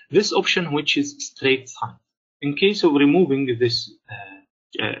 This option, which is straight side. In case of removing this,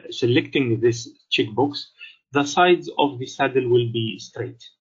 selecting this checkbox, the sides of the saddle will be straight,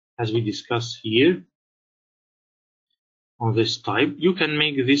 as we discussed here. On this type, you can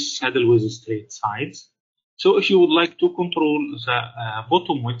make this saddle with straight sides. So if you would like to control the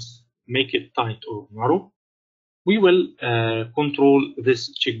bottom width, make it tight or narrow, we will control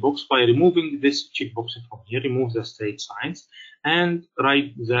this checkbox by removing this checkbox from here. Remove the straight sides and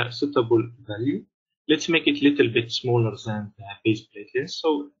write the suitable value. Let's make it a little bit smaller than the base plate length.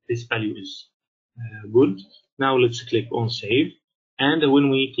 So this value is good. Now let's click on Save. And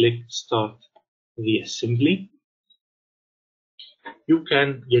when we click Start the assembly, you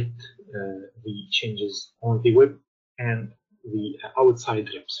can get the changes on the web and the outside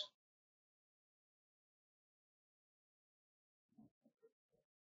ribs.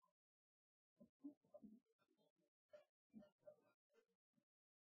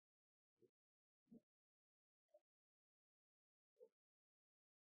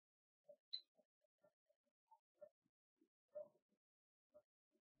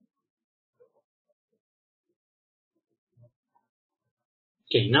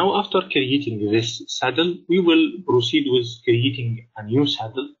 Okay, now after creating this saddle, we will proceed with creating a new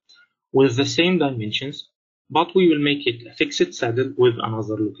saddle with the same dimensions, but we will make it a fixed saddle with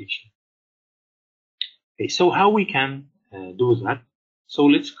another location. Okay, so how we can do that? So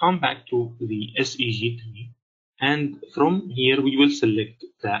let's come back to the SEG tree, and from here we will select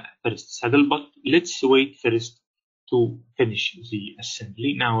the first saddle, but let's wait first to finish the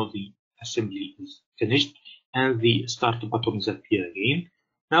assembly. Now the assembly is finished and the start buttons appear again.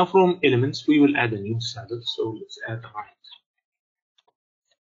 Now from elements we will add a new saddle. So let's add right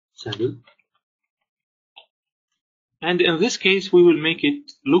saddle. And in this case we will make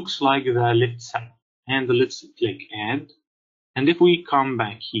it looks like the left saddle. And let's click add. And if we come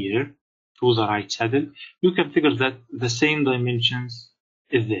back here to the right saddle, you can figure that the same dimensions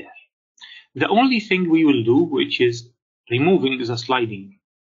is there. The only thing we will do, which is removing the sliding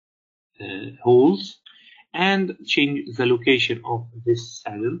holes and change the location of this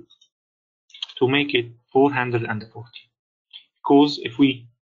saddle to make it 440. Because if we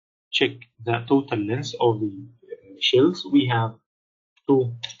check the total length of the shells, we have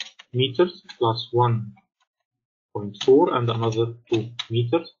 2 meters plus 1.4 and another 2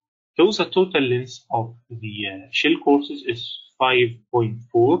 meters. So the total length of the shell courses is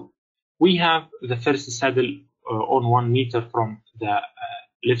 5.4. We have the first saddle on 1 meter from the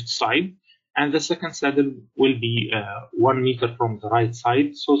left side, and the second saddle will be 1 meter from the right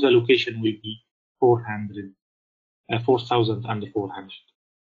side. So the location will be 4,400.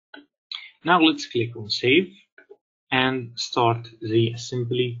 Now let's click on save and start the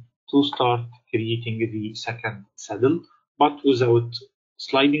assembly to start creating the second saddle, but without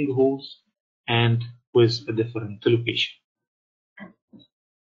sliding holes and with a different location.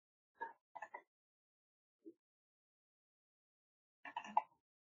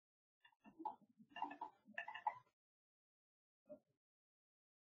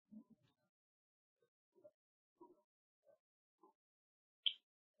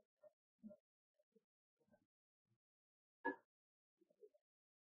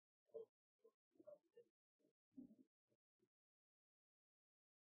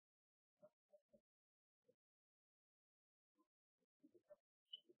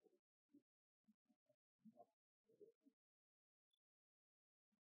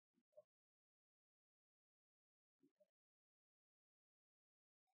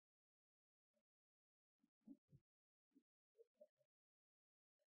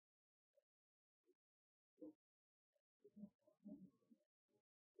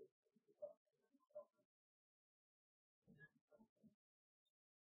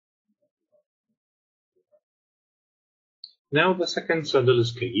 Now the second saddle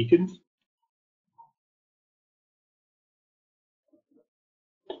is created.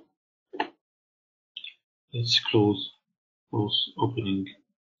 Let's close opening.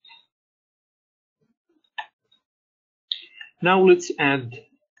 Now let's add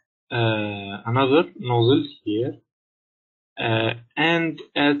another nozzle here and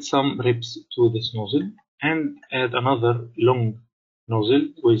add some ribs to this nozzle and add another long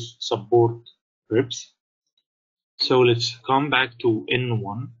nozzle with support ribs. So let's come back to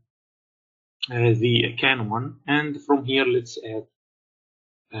N1, the can one, and from here let's add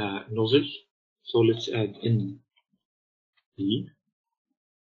nozzle. So let's add NB.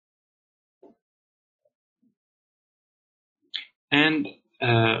 And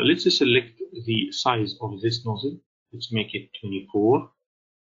let's select the size of this nozzle. Let's make it 24.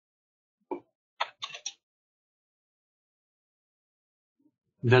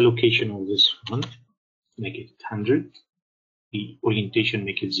 The location of this one, make it 100. The orientation,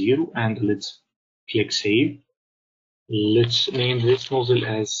 make it 0. And let's click save. Let's name this nozzle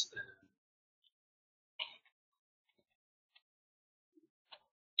as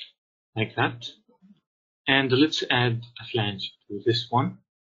like that. And let's add a flange to this one.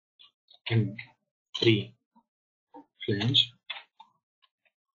 And 3 flange.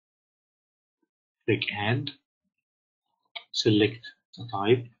 Click add. Select the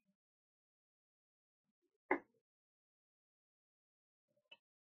type.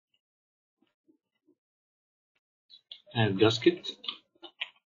 Add gasket.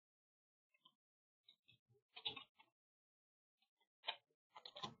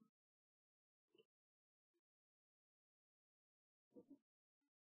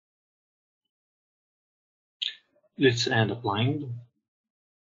 Let's add a blind.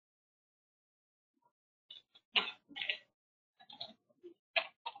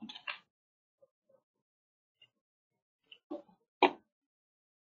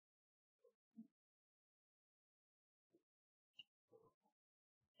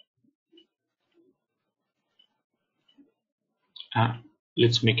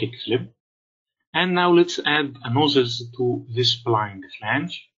 Let's make it flip. And now let's add a nozzles to this blind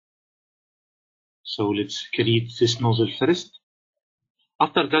flange. So let's create this nozzle first.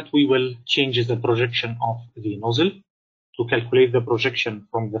 After that, we will change the projection of the nozzle to calculate the projection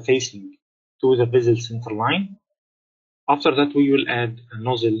from the facing to the bezel center line. After that, we will add a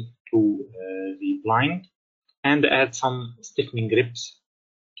nozzle to the blind and add some stiffening grips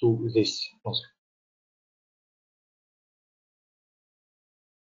to this nozzle.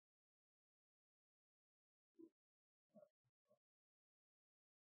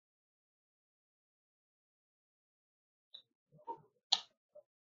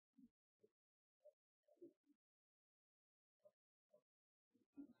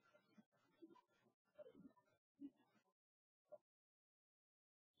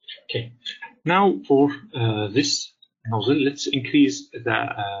 Okay, now for this nozzle, let's increase the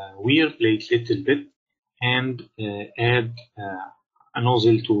wear plate a little bit and add a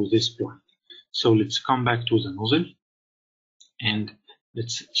nozzle to this point. So let's come back to the nozzle and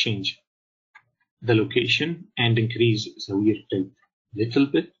let's change the location and increase the wear plate a little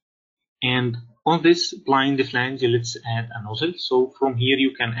bit. And on this blind flange, let's add a nozzle. So from here,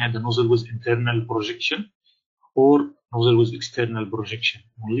 you can add a nozzle with internal projection or nozzle with external projection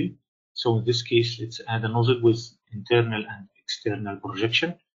only. So in this case, let's add a nozzle with internal and external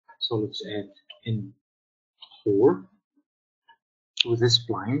projection. So let's add in 4 to this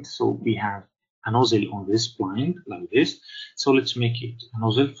blind. So we have a nozzle on this blind like this. So let's make it a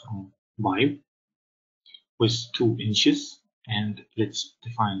nozzle from pipe with 2 inches, and let's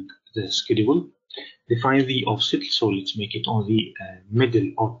define the schedule. Define the offset. So let's make it on the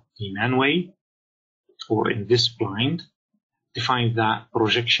middle of the manway, or in this blind. Define the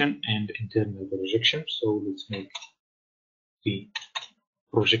projection and internal projection. So let's make the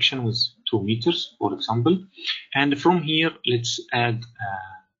projection with 2 meters, for example. And from here, let's add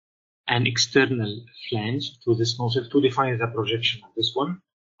an external flange to this nozzle to define the projection of this one.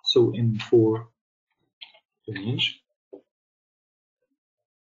 So in 4 flange.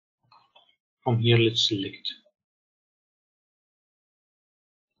 From here, let's select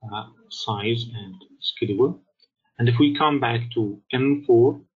size and schedule. And if we come back to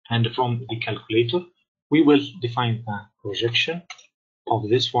M4 and from the calculator, we will define the projection of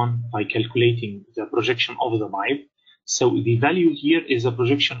this one by calculating the projection of the pipe. So the value here is the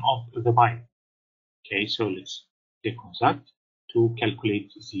projection of the pipe. Okay, so let's click on that to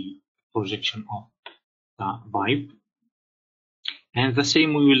calculate the projection of the pipe. And the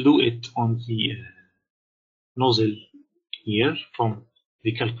same we will do it on the nozzle here from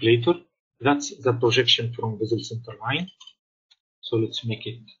the calculator. That's the projection from vessel center line. So let's make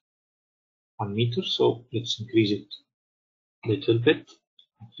it 1 meter. So let's increase it a little bit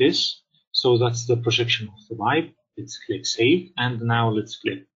like this. So that's the projection of the pipe. Let's click save, and now let's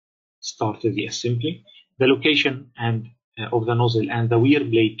click start the assembly. The location and of the nozzle and the wear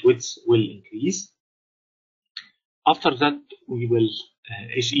plate width will increase. After that, we will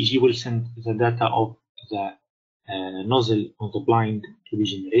SEG will send the data of the nozzle on the blind to be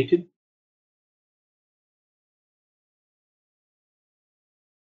generated.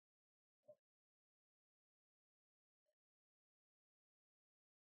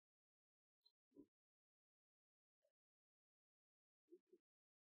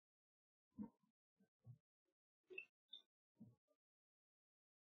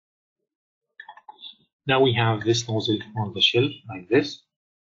 Now we have this nozzle on the shelf like this.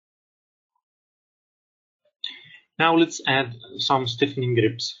 Now let's add some stiffening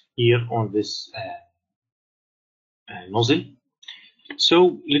grips here on this nozzle.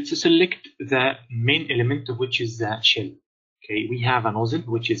 So let's select the main element, which is the shell. Okay, we have a nozzle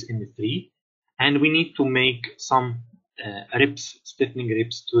which is in 3, and we need to make some ribs, stiffening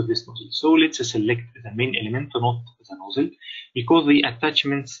ribs to this nozzle. So let's select the main element, not the nozzle, because the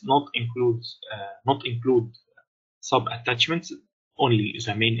attachments not include sub attachments, only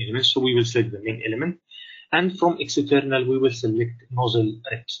the main element. So we will select the main element, and from external we will select nozzle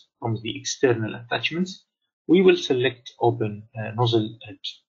ribs. From the external attachments, we will select open nozzle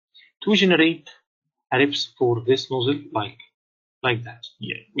ribs to generate ribs for this nozzle like that.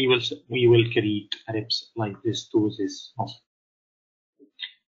 Yeah, we will create ribs like this to this nozzle.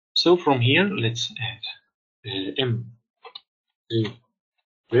 So from here, let's add M3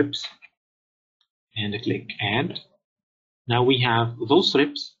 ribs and click add. Now we have those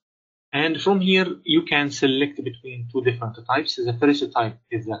ribs, and from here you can select between 2 different types. The first type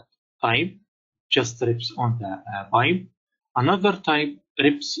is that type, just ribs on the pipe. Another type,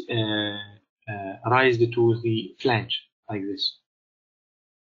 ribs raised to the flange like this.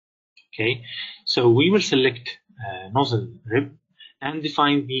 Okay, so we will select nozzle rib and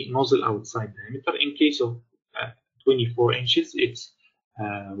define the nozzle outside diameter. In case of 24 inches, it's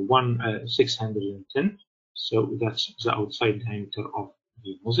 610. So that's the outside diameter of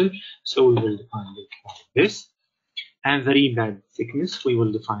the nozzle. So we will define it like this. And the rib thickness, we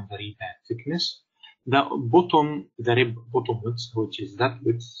will define the rib thickness. The rib bottom width, which is that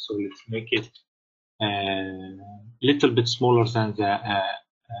width. So let's make it little bit smaller than the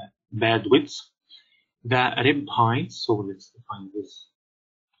bad width. The rib height, so let's define this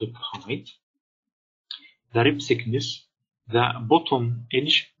rib height. The rib thickness, the bottom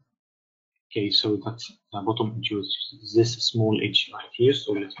edge. Okay, so that's the bottom edge, is this small edge right here.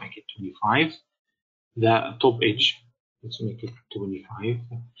 So let's make it 25. The top edge, let's make it 25.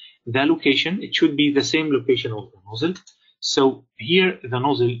 The location, it should be the same location of the nozzle. So here the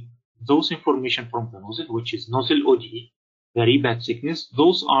nozzle, those information from the nozzle, which is nozzle OD, the rebate thickness,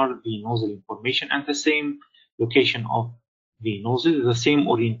 those are the nozzle information, and the same location of the nozzle, the same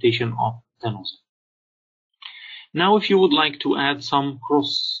orientation of the nozzle. Now if you would like to add some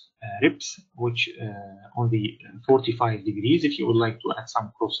cross ribs, which on the 45 degrees, if you would like to add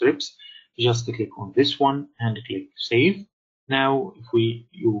some cross ribs, just click on this one and click save. Now if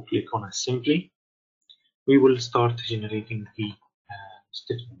you click on assembly, we will start generating the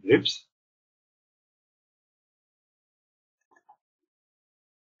stiffening ribs.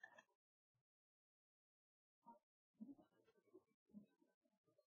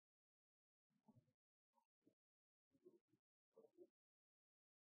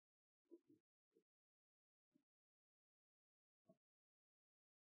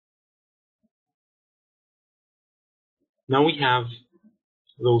 Now we have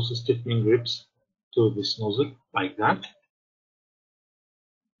those stiffening ribs to this nozzle like that.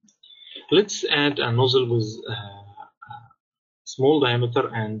 Let's add a nozzle with small diameter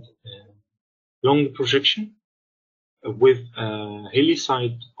and long projection with a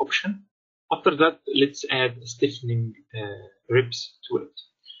helicide option. After that, let's add stiffening ribs to it.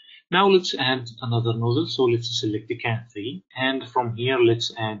 Now let's add another nozzle. So let's select the CAD 3, and from here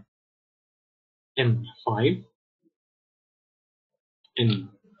let's add N5,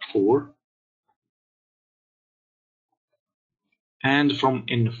 N4, and from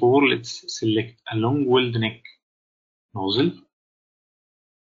N4 let's select a long weld neck nozzle,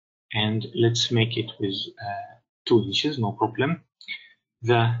 and let's make it with 2 inches, no problem.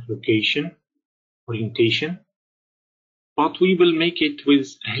 The location, orientation, but we will make it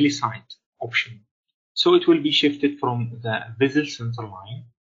with a helicide option. So it will be shifted from the vessel center line,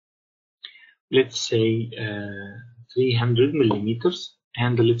 let's say 300 millimeters,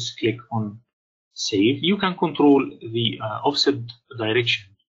 and let's click on save. You can control the offset direction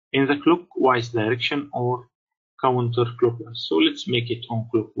in the clockwise direction or counterclockwise. So let's make it on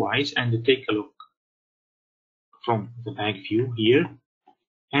clockwise and take a look from the back view here,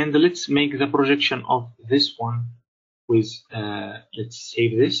 and let's make the projection of this one with let's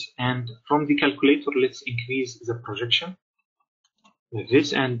save this, and from the calculator let's increase the projection like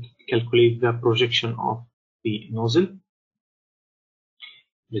this and calculate the projection of the nozzle.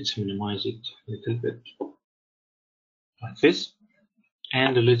 Let's minimize it a little bit like this,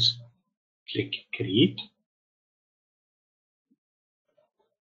 and let's click create.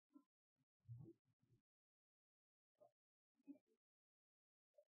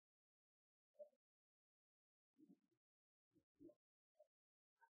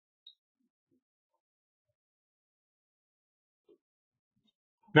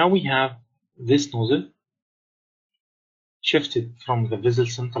 Now we have this nozzle shifted from the vessel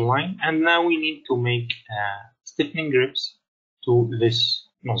center line, and now we need to make stiffening ribs to this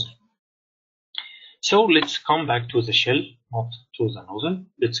nozzle. So let's come back to the shell, not to the nozzle.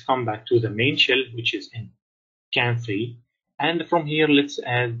 Let's come back to the main shell, which is in CAD 3, and from here let's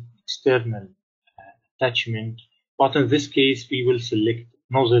add external attachment, but in this case we will select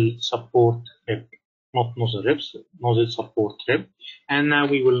nozzle support rib, not nozzle ribs, nozzle support rib, and now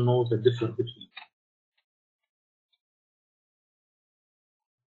we will know the difference between.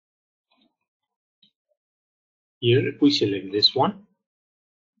 Here, if we select this one,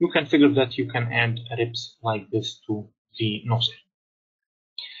 you can figure that you can add ribs like this to the nozzle.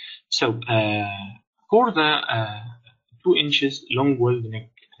 So for the 2 inches long weld neck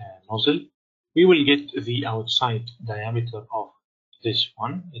nozzle, we will get the outside diameter of this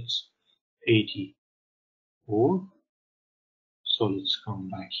one. It's 84. So let's come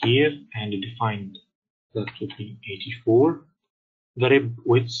back here and define that to be 84. The rib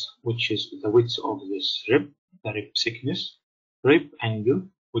width, which is the width of this rib, the rib thickness, rib angle,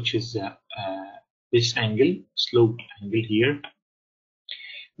 which is this angle, slope angle here.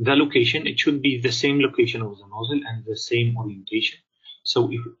 The location, it should be the same location of the nozzle and the same orientation.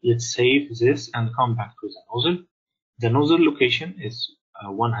 So if let's save this and come back to the nozzle. The nozzle location is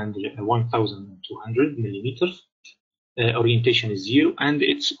 1200 millimeters. Orientation is 0, and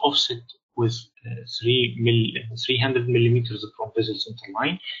it's offset with 300 millimeters from vessel center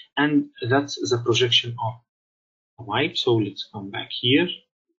line, and that's the projection of the pipe. So let's come back here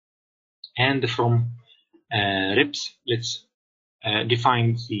And from ribs, let's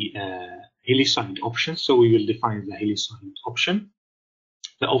define the helicide option. So we will define the helicide option,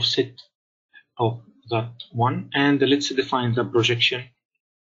 the offset of that one, and let's define the projection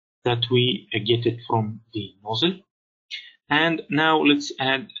that we get it from the nozzle. And now let's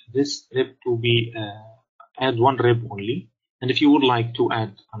add this rib to be add one rib only. And if you would like to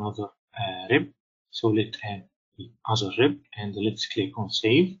add another rib, so let's add the other rib, and let's click on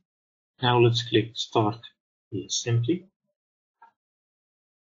save. Now let's click start the assembly.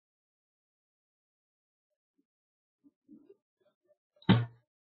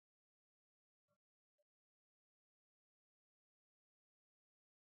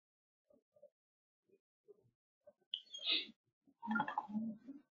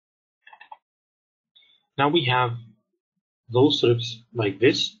 Now we have those ribs like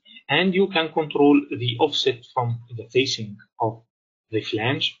this, and you can control the offset from the facing of the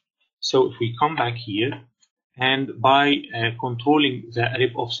flange. So if we come back here, and by controlling the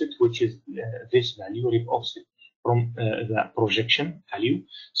rib offset, which is this value, rib offset from the projection value,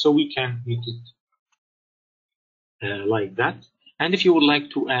 so we can make it like that. And if you would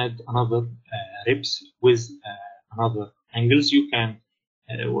like to add another ribs with another angles, you can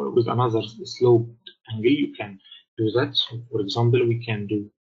with another sloped angle, you can do that. So for example, we can do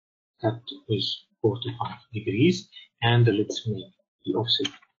that with 45 degrees, and let's make the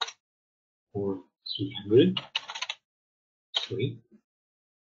offset for 300. Sorry.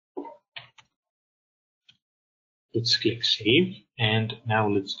 Let's click save, and now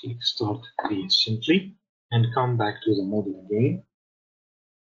let's click start the assembly and come back to the model again.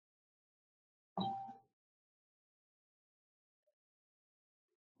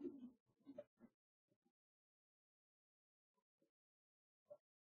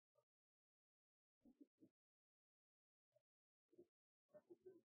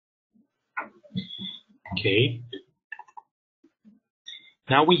 Okay.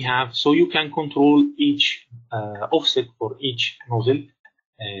 Now we have, so you can control each offset for each nozzle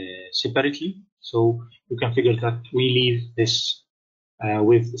separately. So you can figure that we leave this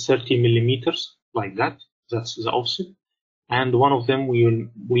with 30 millimeters like that. That's the offset. And one of them we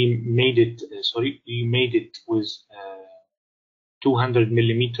made it. We made it with 200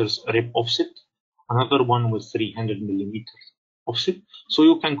 millimeters rib offset. Another one with 300 millimeters offset. So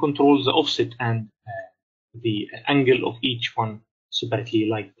you can control the offset and the angle of each one separately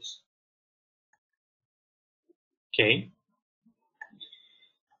like this. Okay.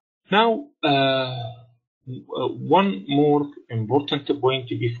 Now, one more important point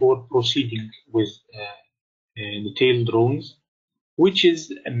before proceeding with detailed drawings, which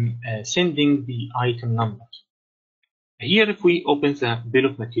is sending the item numbers. Here, if we open the bill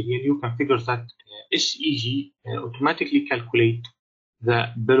of material, you can figure that SEG automatically calculate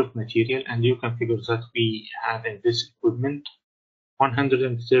the bill of material, and you can figure that we have in this equipment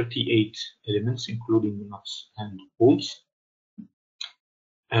 138 elements, including nuts and bolts.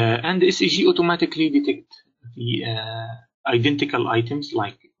 And SEG automatically detect the identical items,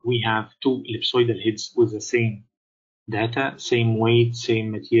 like we have two ellipsoidal heads with the same data, same weight,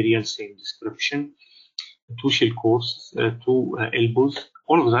 same material, same description, two shell cores, two elbows,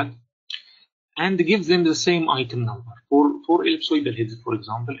 all of that, and give them the same item number. For ellipsoidal heads, for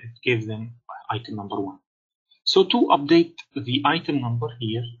example, it gives them item number 1. So to update the item number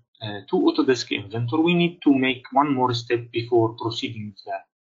here to Autodesk Inventor, we need to make one more step before proceeding with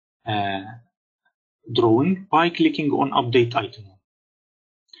the drawing by clicking on Update Item.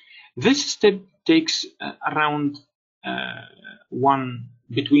 This step takes around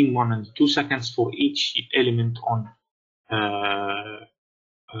between 1 and 2 seconds for each element on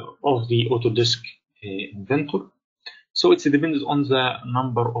of the Autodesk Inventor. So it depends on the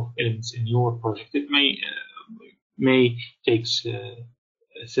number of elements in your project. It may take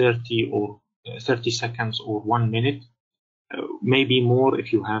 30 or 30 seconds or 1 minute, maybe more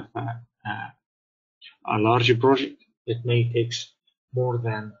if you have a larger project. It may take more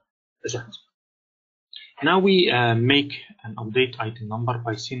than that. Now we make an update item number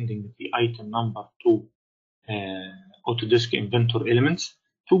by sending the item number to Autodesk Inventor Elements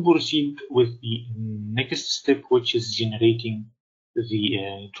to proceed with the next step, which is generating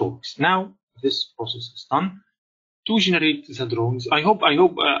the drawings. Now this process is done. To generate the drawings, I hope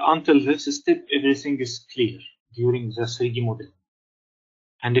until this step everything is clear during the 3D modeling.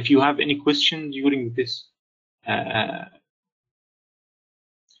 And if you have any question during this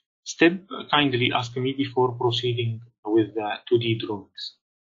step, kindly ask me before proceeding with the 2D drawings.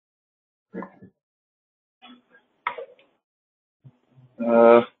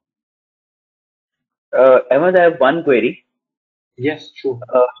 Ahmed, I have one query. Yes, sure.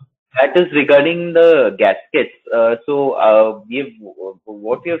 That is regarding the gaskets.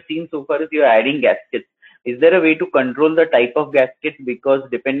 What we have seen so far is you're adding gaskets. Is there a way to control the type of gasket? Because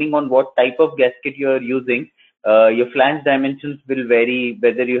depending on what type of gasket you are using, your flange dimensions will vary.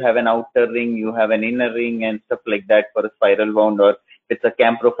 Whether you have an outer ring, you have an inner ring, and stuff like that for a spiral wound, or it's a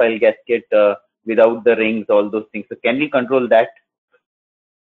cam profile gasket without the rings, all those things. So can we control that?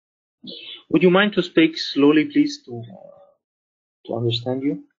 Would you mind to speak slowly, please, to understand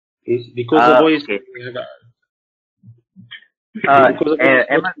you, please? Because the voice, okay. because the voice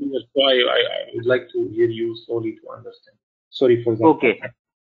is not clear, so I would like to hear you slowly to understand. Sorry for that. Okay.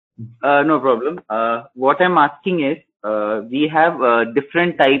 No problem. What I'm asking is, we have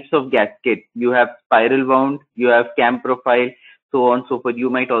different types of gasket. You have spiral wound, you have cam profile, so on and so forth. You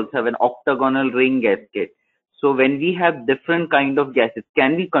might also have an octagonal ring gasket. So when we have different kind of gaskets,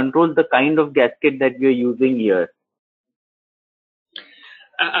 can we control the kind of gasket that we are using here?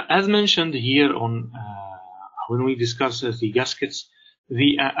 As mentioned here on when we discuss the gaskets,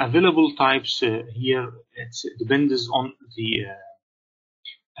 the available types here, it depends on the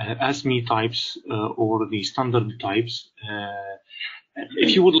ASME types or the standard types.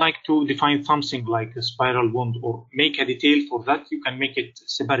 If you would like to define something like a spiral wound or make a detail for that, you can make it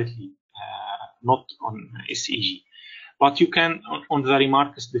separately, not on SEG. But you can, on the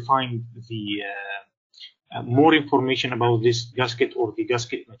remarks, define the more information about this gasket or the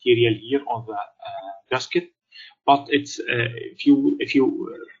gasket material here on the gasket. But it's if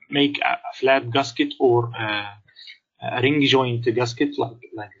you make a flat gasket or a ring joint gasket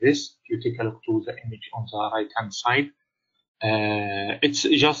like this, if you take a look to the image on the right hand side, it's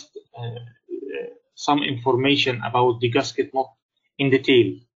just some information about the gasket, not in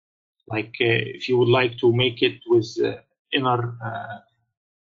detail. Like if you would like to make it with inner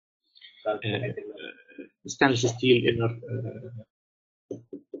stainless steel inner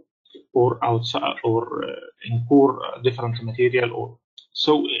or outside or in core different material, or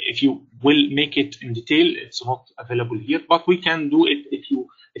so if you will make it in detail, it's not available here, but we can do it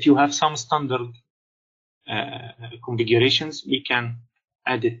if you have some standard configurations. We can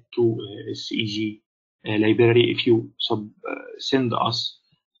add it to SEG library if you send us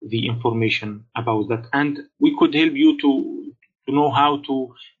the information about that, and we could help you to know how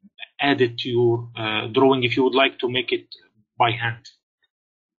to add it to your drawing if you would like to make it by hand.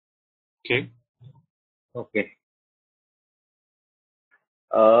 Okay. Okay.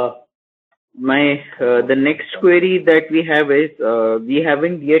 The next query that we have is we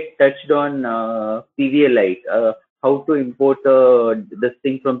haven't yet touched on PVLite. How to import this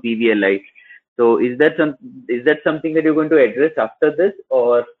thing from PVLite. So is that something that you're going to address after this,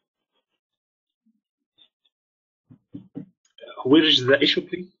 or where is the issue,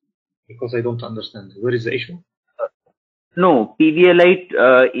 please? Because I don't understand. Where is the issue? No, PVLite,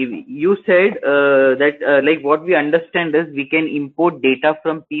 you said that like what we understand is we can import data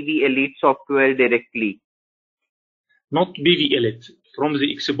from PVLite software directly. Not PVLite, from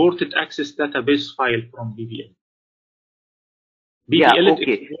the exported access database file from PVLite. PVLite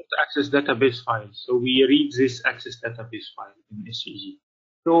export access database file. So we read this access database file in SEG.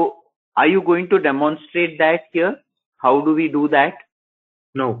 So are you going to demonstrate that here? How do we do that?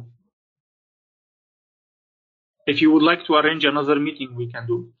 No. If you would like to arrange another meeting, we can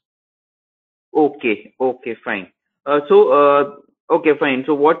do it. Okay, fine. Okay, fine.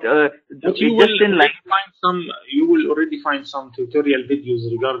 So what? But you will already find some tutorial videos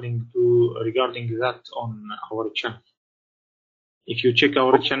regarding that on our channel. If you check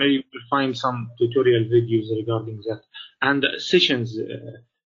our channel, you will find some tutorial videos regarding that, and sessions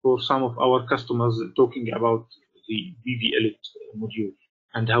for some of our customers talking about the PVLite module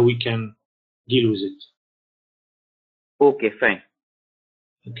and how we can deal with it. Okay, fine.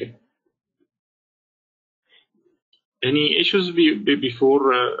 Okay. Any issues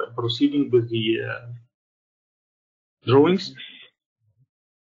before proceeding with the drawings?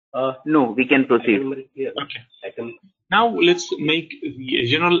 No, we can proceed. Okay. Now let's make the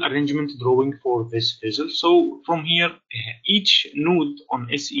general arrangement drawing for this vessel. So from here, each node on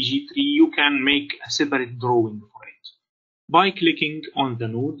SEG3, you can make a separate drawing for it by clicking on the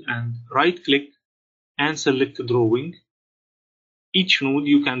node and right click and select drawing. Each node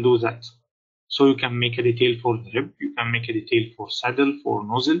you can do that. So you can make a detail for the rib, you can make a detail for saddle, for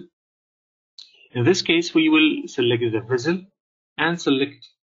nozzle. In this case, we will select the vessel and select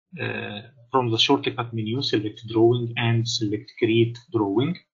from the shortcut menu, select drawing and select create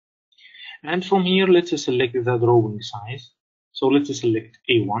drawing. And from here, let's select the drawing size. So let's select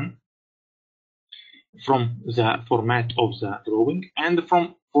A1 from the format of the drawing, and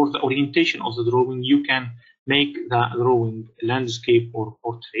for the orientation of the drawing, you can make the drawing landscape or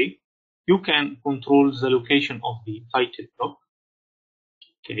portrait. you can control the location of the title block.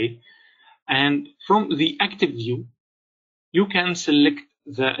 Okay, and from the active view, you can select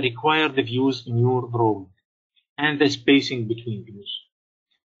the required views in your drawing and the spacing between views.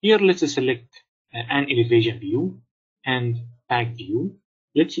 Here, let's select an elevation view and back view.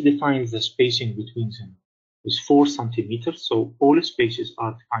 Let's define the spacing between them with 4 centimeters. So all spaces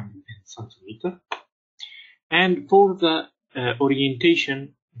are defined in centimeter. And for the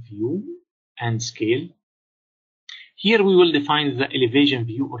orientation view and scale, here we will define the elevation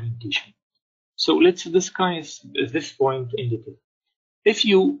view orientation. So let's discuss this point in detail. If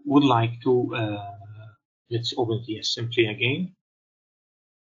you would like to, let's open the assembly again.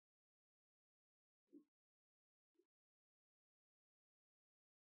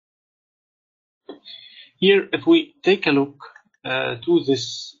 Here, if we take a look to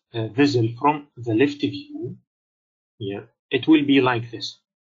this vessel from the left view, here, it will be like this.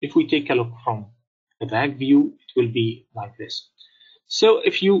 If we take a look from the back view, it will be like this. So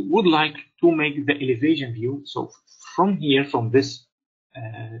if you would like to make the elevation view, so from here, from this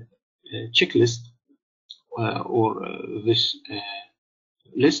checklist or this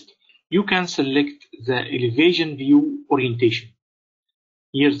list, you can select the elevation view orientation.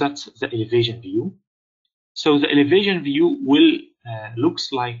 Here, that's the elevation view. So the elevation view will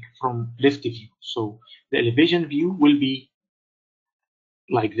looks like from left view. So the elevation view will be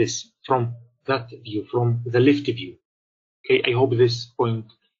like this from that view, from the left view. Okay, I hope this point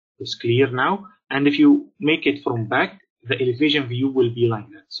is clear now. And if you make it from back, the elevation view will be like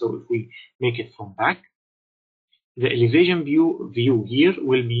that. So if we make it from back, the elevation view here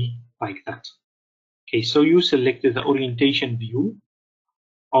will be like that. Okay, so you select the orientation view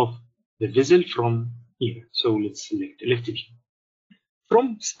of the vessel from here. So let's select left view.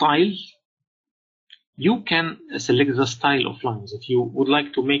 From style, you can select the style of lines. If you would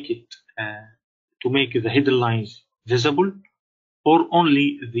like to make it to make the hidden lines visible, or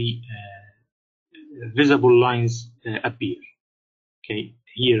only the visible lines appear. Okay,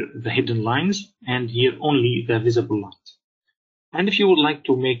 here the hidden lines, and here only the visible lines. And if you would like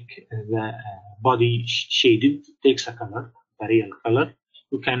to make the body shaded, takes a color, the real color,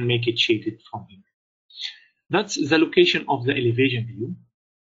 you can make it shaded from here. That's the location of the elevation view.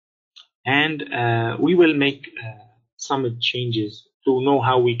 And we will make some changes to know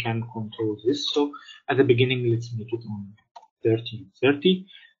how we can control this. So at the beginning, let's make it on 1330.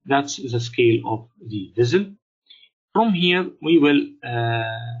 That's the scale of the vessel. From here, we will,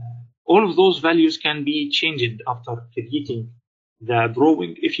 all of those values can be changed after creating the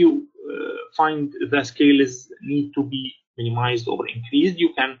drawing. If you find the scale is need to be minimized or increased,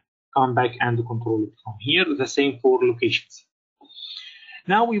 you can come back and control it from here. The same for locations.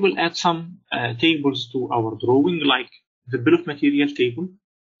 Now we will add some tables to our drawing, like the bill of material table,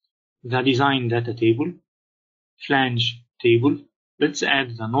 the design data table, flange table. Let's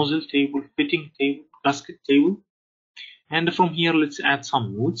add the nozzle table, fitting table, gasket table. And from here, let's add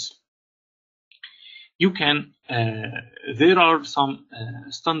some nodes. You can, there are some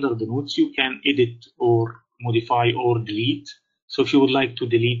standard nodes you can edit or modify or delete. So if you would like to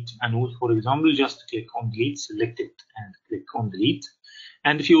delete a node, for example, just click on delete, select it and click on delete.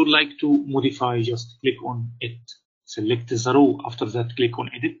 And if you would like to modify, just click on it, select the row. After that, click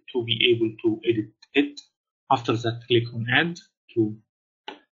on edit to be able to edit it. After that, click on add to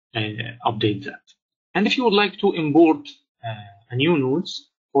update that. And if you would like to import a new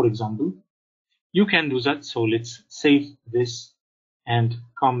nodes, for example, you can do that. So let's save this and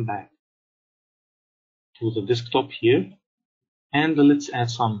come back to the desktop here. And let's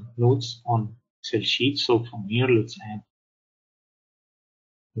add some nodes on Excel sheet. So from here, let's add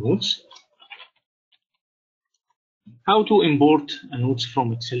nodes. How to import a nodes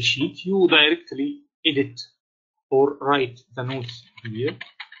from Excel sheet? You directly edit or write the nodes here.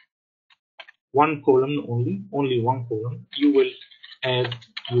 One column only one column. You will add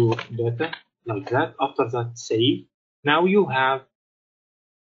your data like that. After that, save. Now you have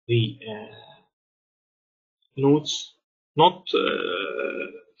the nodes. Not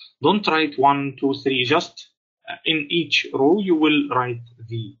don't write 1, 2, 3. Just in each row you will write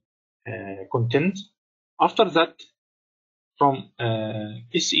the content. After that, from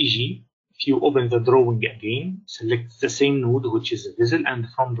SEG, if you open the drawing again, select the same node, which is a vessel, and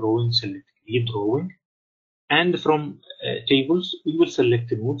from drawing, select create drawing. And from tables, we will select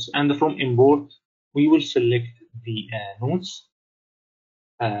the nodes, and from import, we will select the nodes,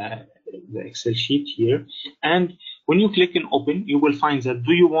 the Excel sheet here. And when you click in open, you will find that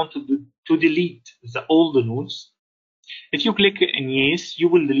do you want to delete all the nodes? If you click in yes, you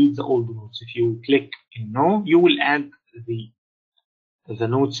will delete the old nodes. If you click in no, you will add the the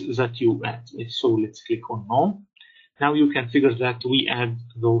nodes that you add. So let's click on no. Now you can figure that we add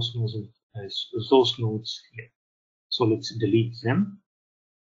those nodes here. So let's delete them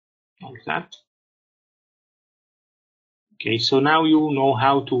like that. Okay, so now you know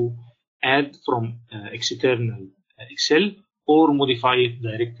how to add from external Excel or modify it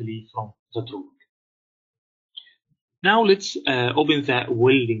directly from the drawing. Now let's open the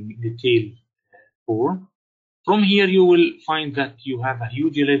welding detail form. From here you will find that you have a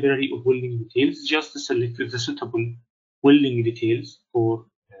huge library of welding details. Just select the suitable welding details for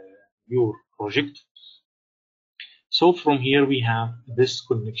your project. So from here we have this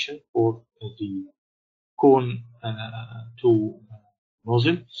connection for the cone to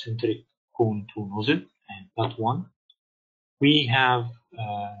nozzle, centric cone to nozzle, and that one. We have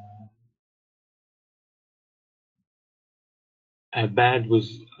a bad with,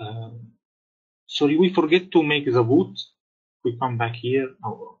 sorry, we forget to make the boot. We come back here.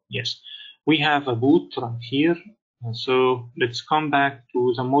 Oh, yes, we have a boot right here. So let's come back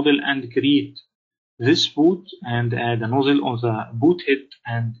to the model and create this boot and add a nozzle on the boot head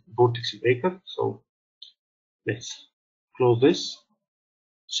and vortex breaker. So let's close this,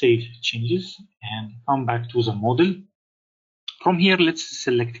 save changes, and come back to the model. From here, let's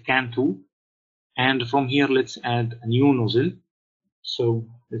select can to, and from here, let's add a new nozzle. So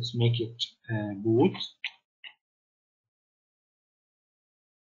let's make it boot.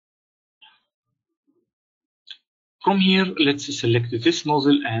 From here, let's select this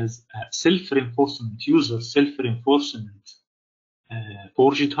nozzle as a self-reinforcement user self-reinforcement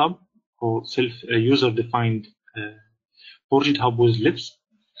forged hub or user-defined forged hub with lips.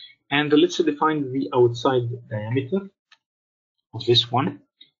 And let's define the outside diameter of this one,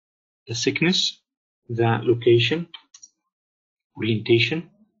 the thickness, the location, orientation.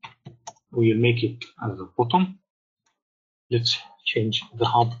 We'll make it as a bottom. Let's change the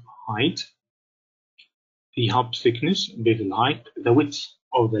hub height, the hub thickness, bevel height, the width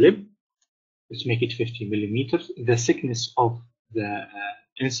of the lip. Let's make it 50 millimeters. The thickness of the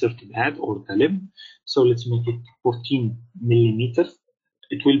inserted head or the lip. So let's make it 14 millimeters.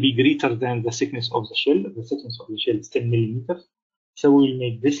 It will be greater than the thickness of the shell. The thickness of the shell is 10 millimeters. So we'll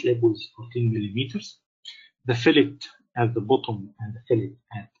make this lip with 14 millimeters. The fillet at the bottom and the fillet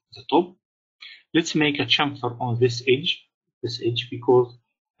at the top. Let's make a chamfer on this edge because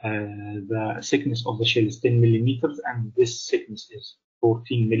the thickness of the shell is 10 millimeters and this thickness is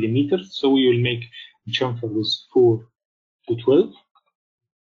 14 millimeters. So we will make a chamfer with 4 to 12.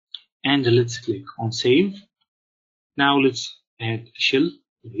 And let's click on save. Now let's add a shell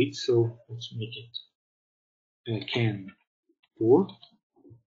plate. So let's make it can 4.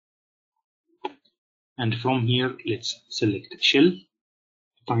 And from here, let's select shell,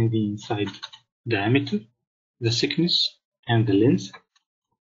 find the inside diameter, the thickness, and the length.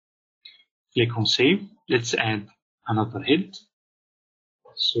 Click on save. Let's add another head.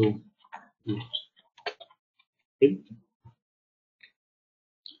 So head.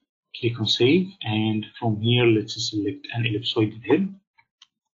 Click on save, and from here let's select an ellipsoid head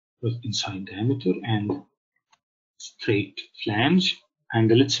with inside diameter and straight flange,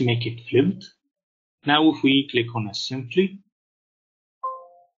 and let's make it flipped. Now if we click on assembly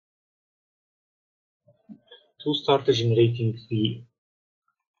to start generating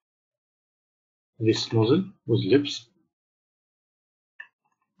this nozzle with lips.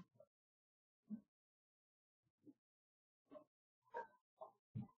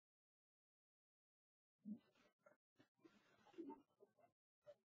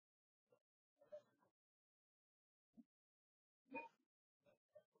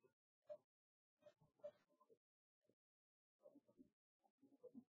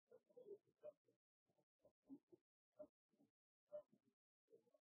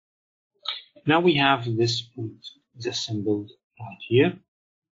 Now we have this boot assembled right here,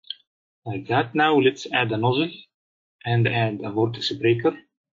 like that. Now let's add a nozzle and add a vortex breaker,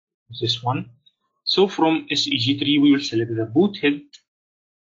 this one. So from SEG tree, we will select the boot head.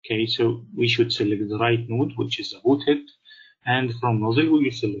 Okay, so we should select the right node, which is the boot head. And from nozzle, we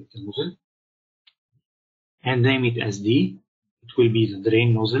will select the nozzle and name it as D. It will be the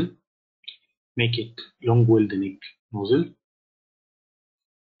drain nozzle. Make it long weld neck nozzle,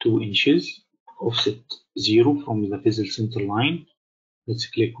 2 inches, offset 0 from the bezel center line. Let's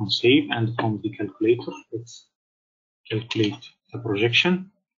click on save, and from the calculator, let's calculate the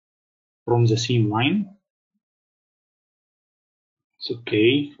projection from the seam line. It's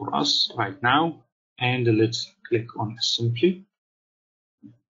okay for us right now, and let's click on assembly.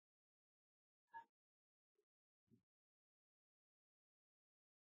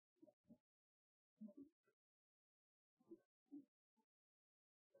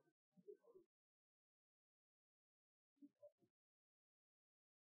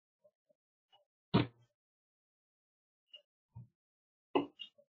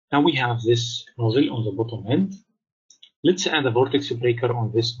 Now we have this nozzle on the bottom end. Let's add a vortex breaker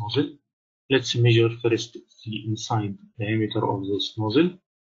on this nozzle. Let's measure first the inside diameter of this nozzle.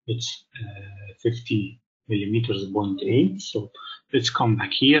 It's 50 millimeters, 0.8. So let's come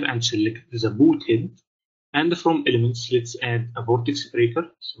back here and select the boot head. And from elements, let's add a vortex breaker.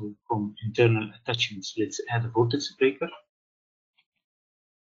 So from internal attachments, let's add a vortex breaker.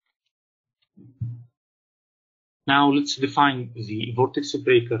 Now let's define the vortex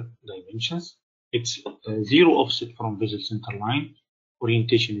breaker dimensions. It's 0 offset from vessel center line.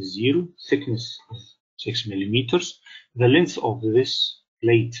 Orientation is 0. Thickness is 6 millimeters. The length of this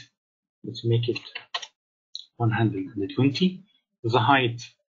plate, let's make it 120. The height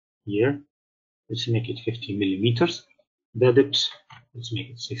here, let's make it 50 millimeters. The depth, let's make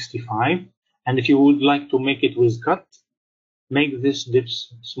it 65. And if you would like to make it with cut, make this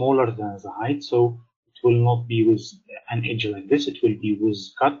depth smaller than the height. So it will not be with an edge like this. It will be with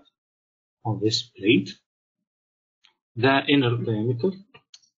cut on this plate. The inner diameter.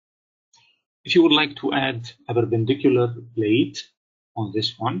 If you would like to add a perpendicular plate on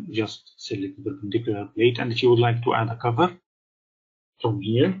this one, just select the perpendicular plate. And if you would like to add a cover from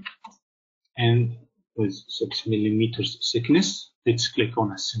here and with 6 millimeters thickness, let's click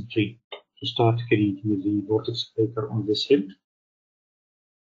on Assembly to start creating the vortex breaker on this head.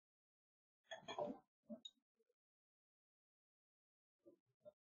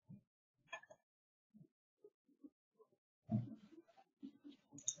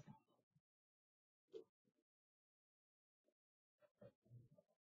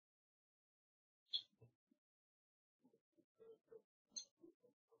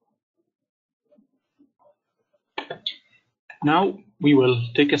 Now we will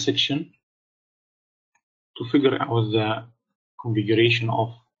take a section to figure out the configuration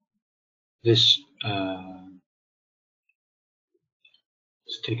of this.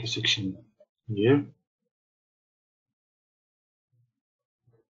 Let's take a section here,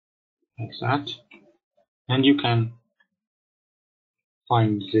 like that, and you can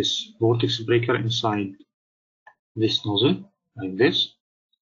find this vortex breaker inside this nozzle, like this.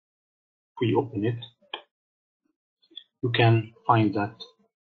 If we open it, you can find that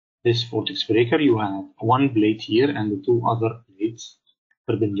this vortex breaker, you have one plate here and two other plates,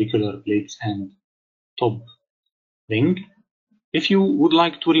 perpendicular plates and top ring. If you would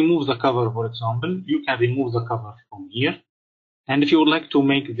like to remove the cover, for example, you can remove the cover from here. And if you would like to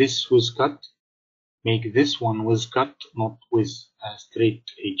make this with cut, make this one with cut, not with a straight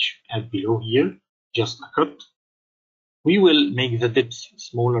edge as below here, just a cut. We will make the depth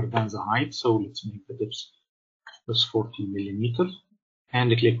smaller than the height, so let's make the depth plus 40 millimeters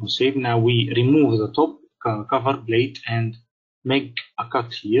and click on save. Now we remove the top cover plate and make a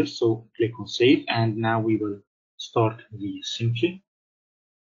cut here, so click on save, and now we will start the assembly.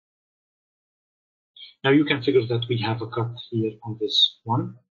 Now you can figure that we have a cut here on this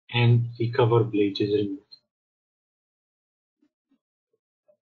one and the cover plate is removed.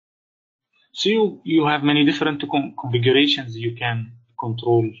 So you have many different configurations you can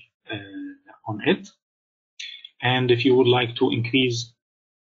control on it. And if you would like to increase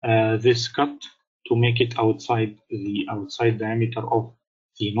this cut to make it outside the outside diameter of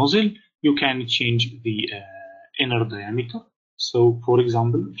the nozzle, you can change the inner diameter. So for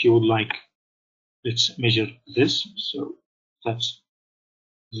example, if you would like, let's measure this. So that's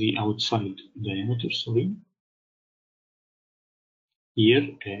the outside diameter, sorry. Here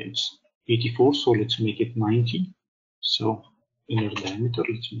it's 84, so let's make it 90. So inner diameter,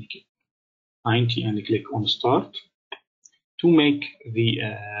 let's make it 90 and click on start. To make the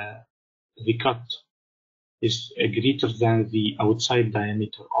cut is greater than the outside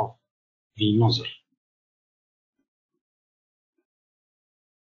diameter of the nozzle.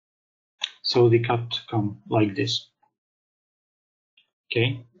 So the cut come like this.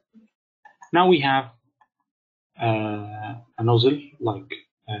 Okay. Now we have a nozzle like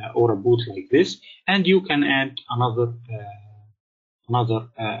or a boot like this, and you can add another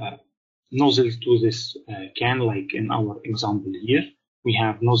nozzle to this can, like in our example here. We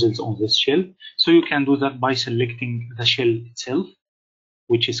have nozzles on this shell, so you can do that by selecting the shell itself,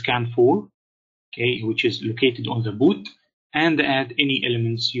 which is can 4, okay, which is located on the boot, and add any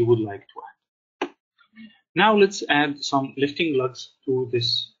elements you would like to add. Now let's add some lifting lugs to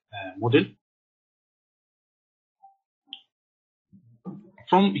this model.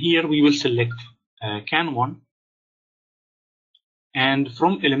 From here we will select can 1, and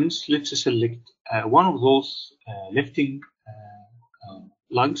from elements let's select one of those lifting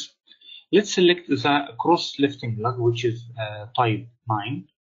lugs. Let's select the cross lifting lug, which is type 9.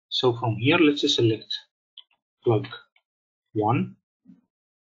 So from here let's select plug 1,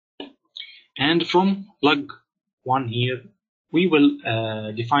 And from lug 1 here, we will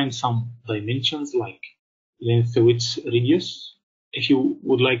define some dimensions like length, width, radius. If you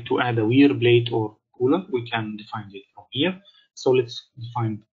would like to add a wear plate or cooler, we can define it from here. So let's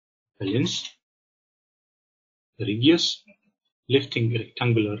define the length, the radius, lifting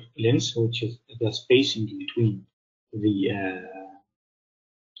rectangular length, which is the spacing between the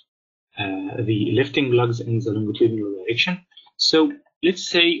lifting lugs in the longitudinal direction. So let's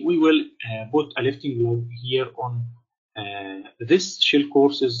say we will put a lifting lug here on this shell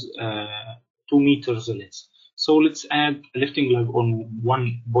course is 2 meters length. So let's add a lifting lug on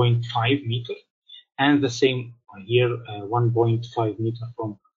 1.5 meter, and the same here 1.5 meter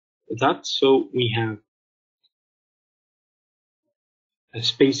from that. So we have a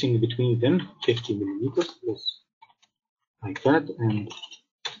spacing between them 50 millimeters, like that, and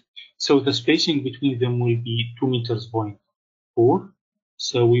so the spacing between them will be 2 meters point 4.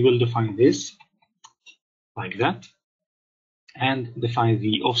 So we will define this like that and define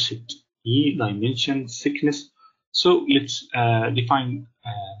the offset E, dimension, thickness. So let's define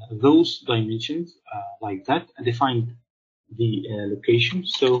those dimensions like that and define the location.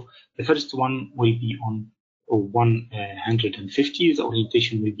 So the first one will be on 150, the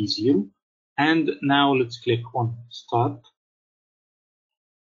orientation will be 0. And now let's click on start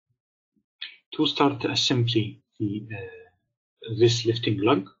to start assembly this lifting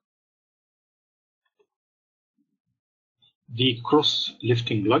lug. The cross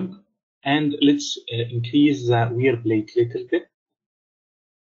lifting lug, and let's increase the wear plate a little bit.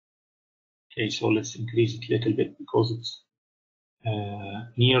 Okay, so let's increase it a little bit because it's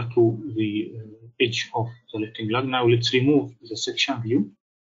near to the edge of the lifting lug. Now let's remove the section view.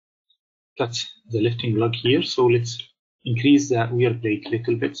 That's the lifting lug here. So let's increase the wear plate a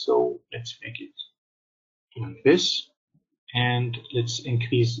little bit. So let's make it like this, and let's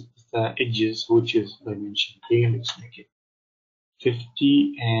increase the edges, which is dimension here. Let's make it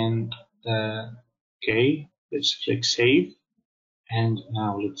 50, and okay, let's click save, and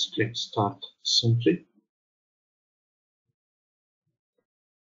now let's click start assembly.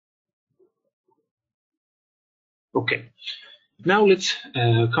 Okay, now let's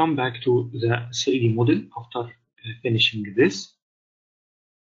come back to the 3D model after finishing this,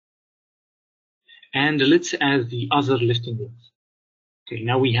 and let's add the other lifting lugs. Okay,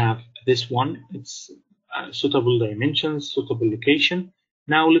 now we have this one, it's suitable dimensions, suitable location.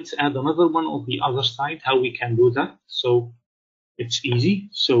 Now let's add another one on the other side. How we can do that? So it's easy.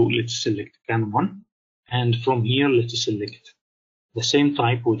 So let's select CAN 1, and from here let's select the same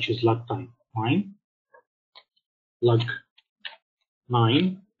type, which is lug type 9, lug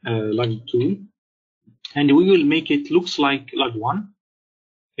 9, lug 2, and we will make it looks like lug 1.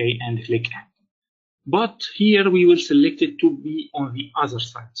 Okay, and click add. But here we will select it to be on the other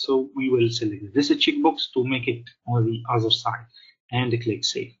side. So we will select this checkbox to make it on the other side and click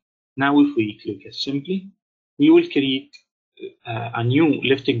save. Now if we click assembly, we will create a new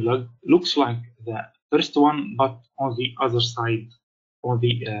lifting lug. Looks like the first one, but on the other side, on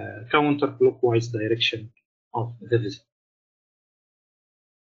the counterclockwise direction of the visit.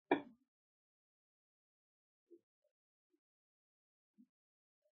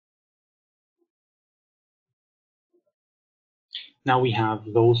 Now we have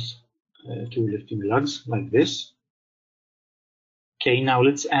those two lifting lugs like this. Okay, now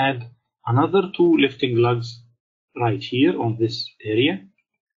let's add another two lifting lugs right here on this area.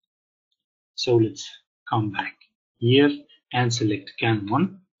 So let's come back here and select CAN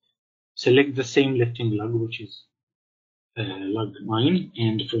 1. Select the same lifting lug, which is lug 9,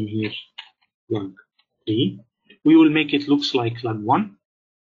 and from here lug 3. We will make it looks like lug 1,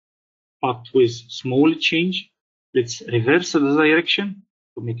 but with small change. Let's reverse the direction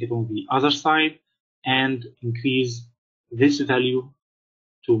to make it on the other side and increase this value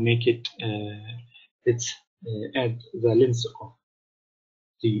to make it, let's add the length of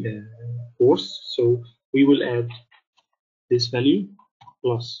the course. So we will add this value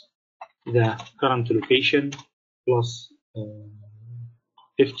plus the current location plus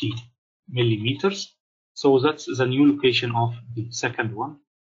 50 millimeters. So that's the new location of the second one.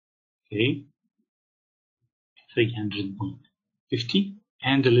 Okay, 300.50,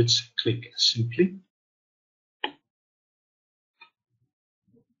 and let's click simply.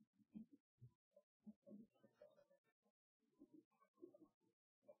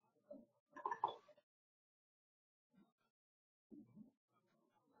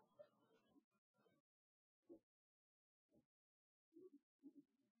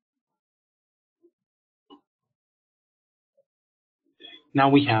 Now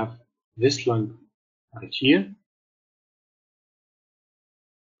we have this lug right here.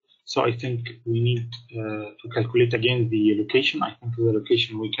 So I think we need to calculate again the location. I think the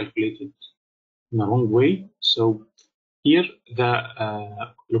location we calculated in the wrong way. So here the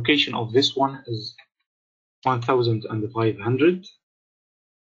location of this one is 1500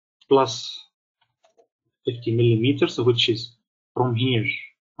 plus 50 millimeters, which is from here,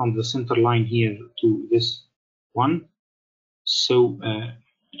 from the center line here to this one. So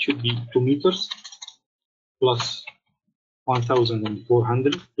it should be 2 meters plus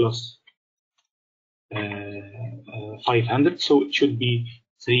 1400 plus 500. So it should be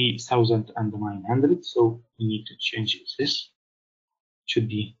 3900. So we need to change this. It should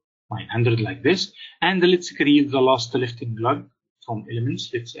be 900 like this. And let's create the last lifting lug from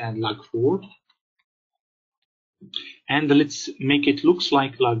elements. Let's add lug 4. And let's make it looks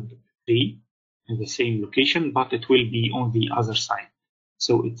like lug 3 in the same location, but it will be on the other side.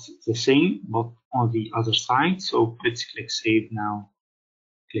 So it's the same, but on the other side. So let's click save now.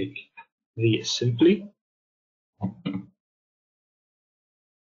 Click reassembly.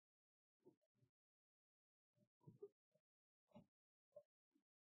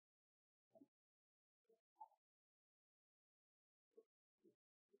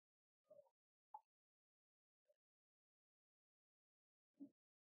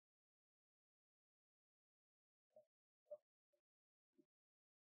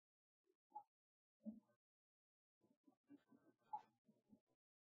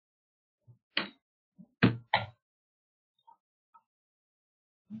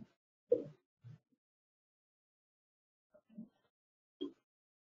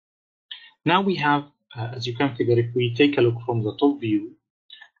 Now we have, as you can figure, if we take a look from the top view,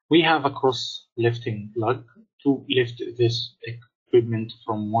 we have a cross lifting lug to lift this equipment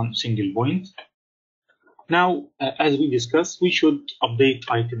from one single point. Now, as we discussed, we should update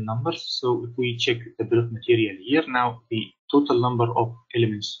item numbers. So if we check the bill of material here, now the total number of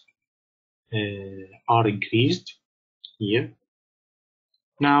elements are increased here.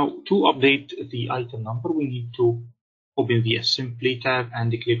 Now, to update the item number, we need to open the assembly tab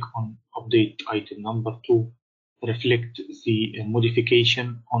and click on update item number to reflect the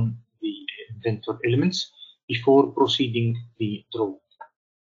modification on the inventor elements before proceeding the draw.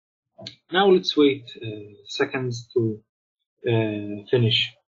 Now let's wait seconds to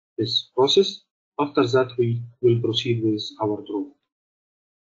finish this process. After that, we will proceed with our draw.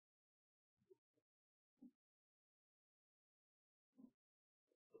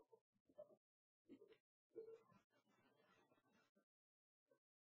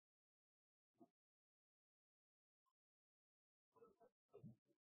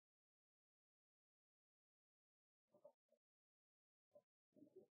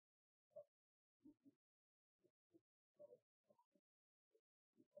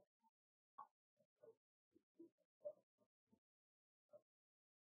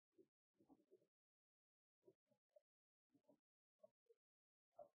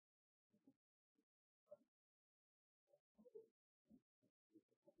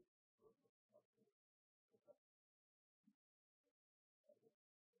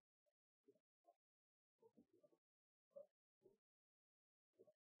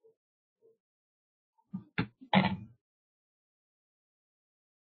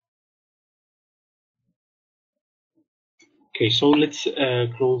 Okay, so let's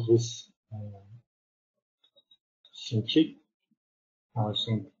close this simply. I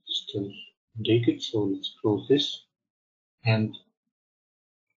think it's still updated, so let's close this and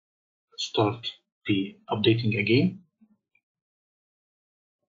start the updating again.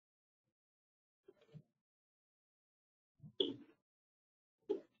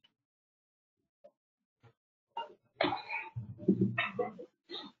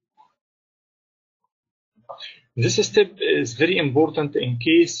 This step is very important in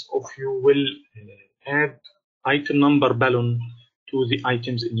case of you will add item number balloon to the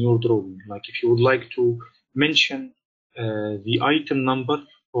items in your drawing. Like if you would like to mention the item number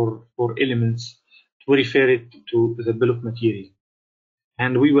for elements to refer it to the bill of material.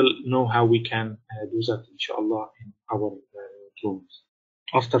 And we will know how we can do that, inshallah, in our drawings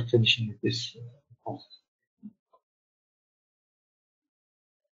after finishing this process.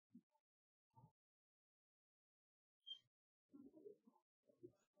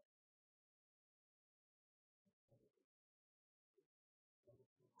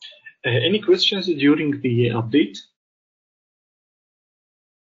 Any questions during the update?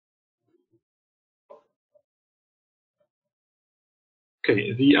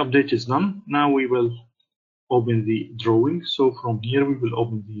 Okay, the update is done. Now we will open the drawing. So from here we will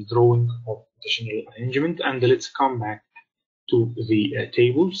open the drawing of additional arrangement, and let's come back to the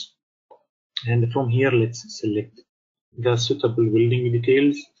tables. And from here let's select the suitable building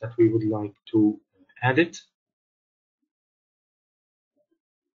details that we would like to add it.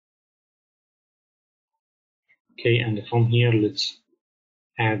 Okay, and from here, let's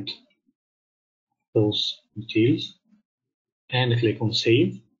add those details and click on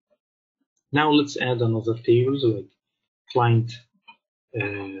Save. Now let's add another table like client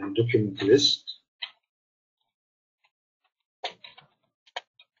document list.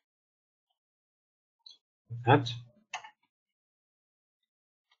 That.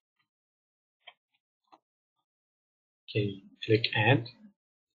 Okay, click Add.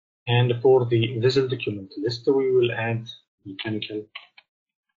 And for the vessel document list, we will add mechanical.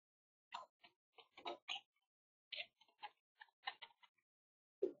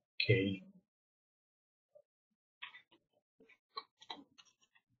 Okay.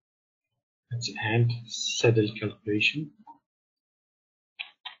 Let's add saddle calculation.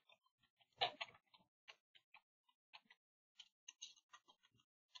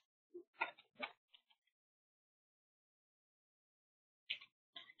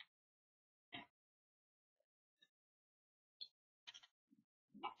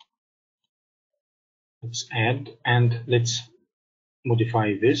 Let's add and let's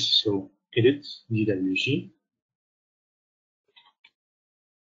modify this. So edit DWG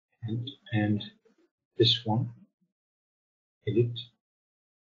and this one edit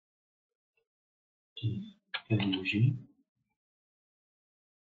DWG.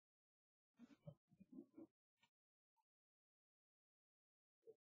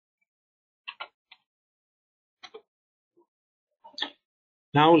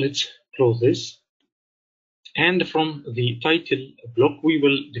 Now let's close this. And from the title block, we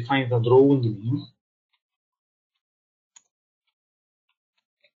will define the drawing name,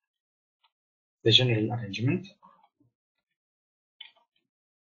 the general arrangement,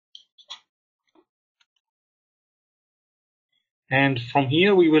 and from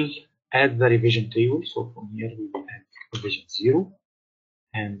here we will add the revision table. So from here we will add revision 0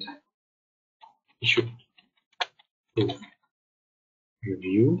 and issue to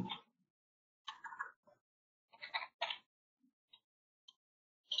review.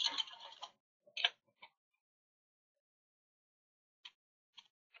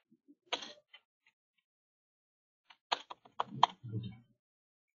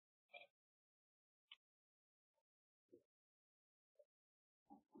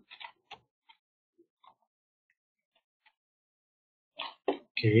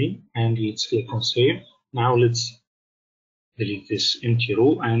 Okay, and let's click on save. Now let's delete this empty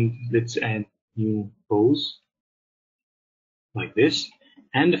row and let's add new rows like this.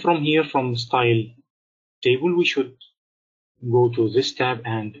 And from here, from style table, we should go to this tab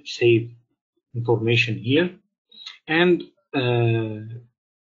and save information here. And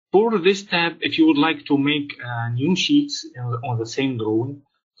for this tab, if you would like to make new sheets on the same drawing,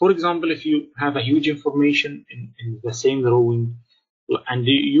 for example, if you have a huge information in the same drawing and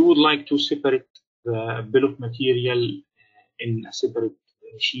you would like to separate the bill of material in a separate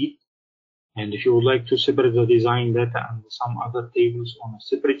sheet, and if you would like to separate the design data and some other tables on a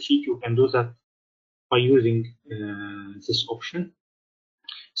separate sheet, you can do that by using this option.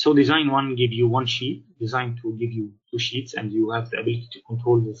 So design 1 give you one sheet, design 2 give you two sheets, and you have the ability to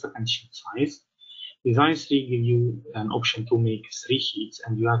control the second sheet size. Design 3 give you an option to make 3 sheets,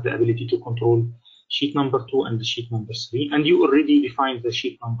 and you have the ability to control sheet number 2 and the sheet number 3, and you already defined the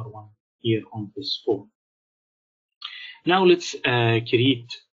sheet number 1 here on this form. Now let's create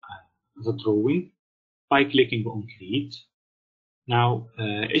the drawing by clicking on create. Now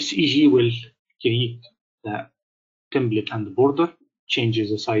SEG will create the template and the border,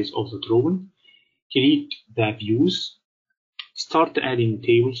 changes the size of the drawing, create the views, start adding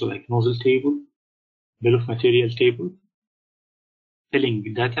tables like nozzle table, bill of material table,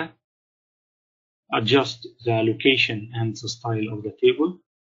 filling data, adjust the location and the style of the table.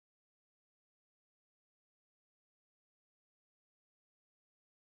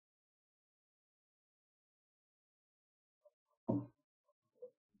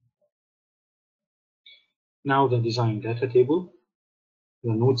 Now the design data table,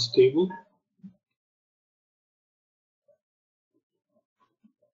 the nodes table,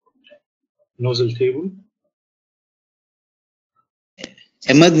 nozzle table.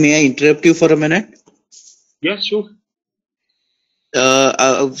 Ahmed, may I interrupt you for a minute? Yes, sure.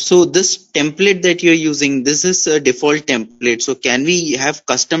 So this template that you're using, this is a default template. So can we have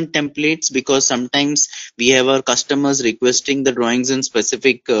custom templates? Because sometimes we have our customers requesting the drawings in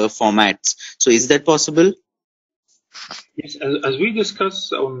specific formats. So is that possible? Yes, as we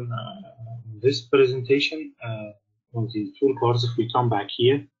discussed on this presentation, on the toolbars, if we come back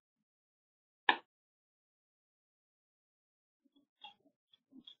here,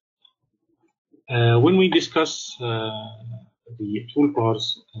 When we discuss the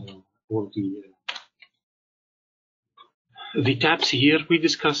toolbars or the tabs here, we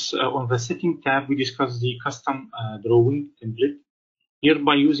discuss on the setting tab, we discuss the custom drawing template. Here,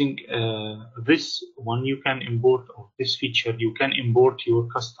 by using this one, you can import, or this feature, you can import your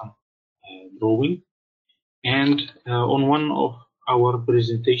custom drawing. And on one of our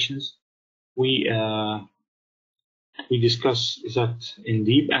presentations, we discuss that in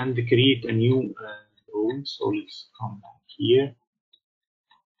deep and create a new drawing. So let's come back here.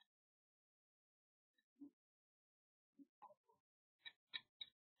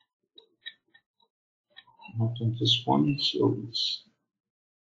 Not on this one, so it's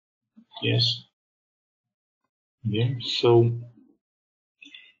yes. Yeah. So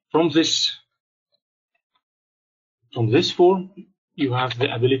from this form, you have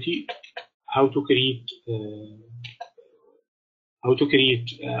the ability how to create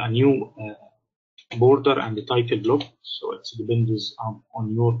a new border and the title block. So it depends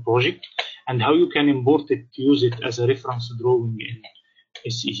on your project and how you can import it, use it as a reference drawing in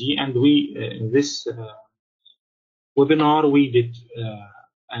SEG. And we in this webinar we did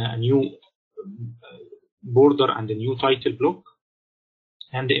a new border and a new title block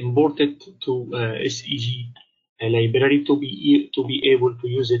and import it to SEG library to be able to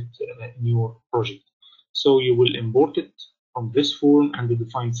use it in your project. So you will import it from this form and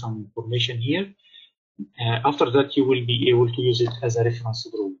define some information here. After that, you will be able to use it as a reference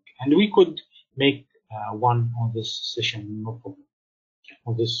drawing, and we could make one on this session, no problem,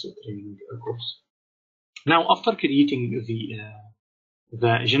 on this training course. Now, after creating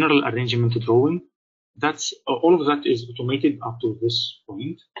the general arrangement drawing, that's all of that is automated up to this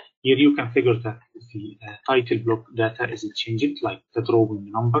point. Here you can figure that the title block data is changed, like the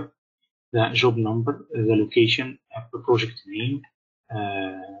drawing number, the job number, the location, the project name,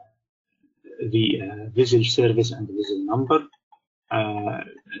 the visual service and the visual number,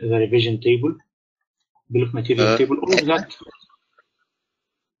 the revision table, bill of material table, all of that.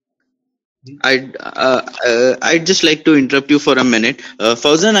 I'd just like to interrupt you for a minute.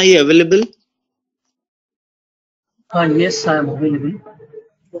 Fauzan, are you available? Yes, I am available.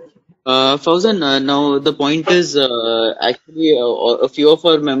 Fauzan, now the point is actually a few of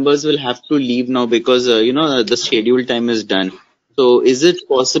our members will have to leave now because the schedule time is done. So is it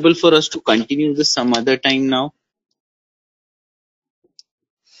possible for us to continue this some other time now?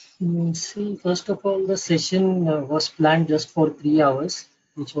 See, first of all, the session was planned just for 3 hours,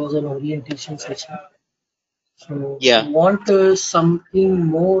 which was an orientation session. So Yeah. you want something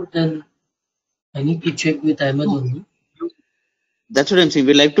more than I need to check with Ahmed only. That's what I'm saying.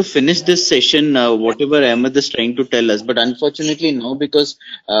 We like to finish this session, whatever Ahmed is trying to tell us. But unfortunately, no, because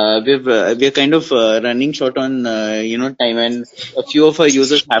we're kind of running short on time, and a few of our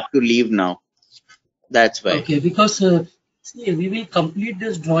users have to leave now. That's why. Okay, because see, we will complete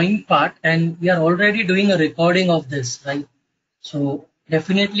this drawing part, and we are already doing a recording of this, right? So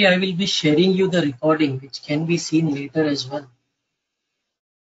definitely, I will be sharing you the recording, which can be seen later as well.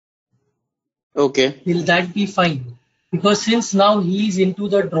 Okay. Will that be fine? Because since now he is into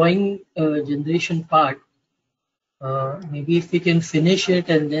the drawing generation part, maybe if we can finish it,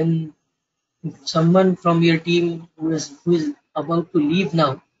 and then if someone from your team who is about to leave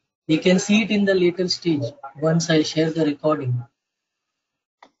now, they can see it in the later stage once I share the recording.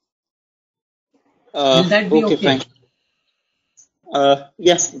 Will that be okay? Fine.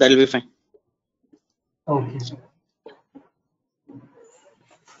 Yes, that'll be fine. Okay.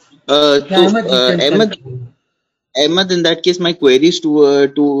 Ahmed, in that case, my queries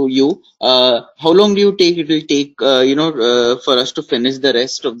to you. How long do you take? It will take, for us to finish the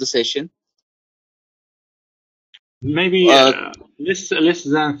rest of the session. Maybe less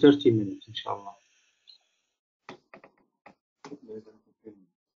than 30 minutes, inshallah.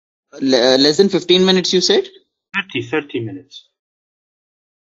 Less than 15 minutes, you said? 30 minutes.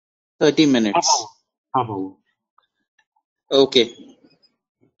 30 minutes. Half hour. Okay.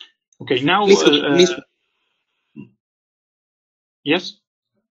 Okay, now please. Yes.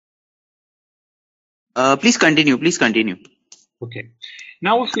 Please continue. Please continue. Okay.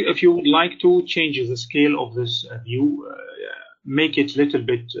 Now, if you would like to change the scale of this view, make it a little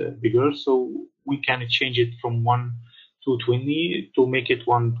bit bigger, so we can change it from 1 to 20 to make it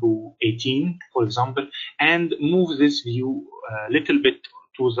 1 to 18, for example, and move this view a little bit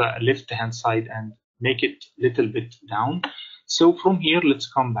to the left-hand side and make it a little bit down. So from here, let's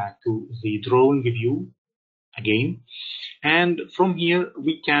come back to the drawing view again. And from here,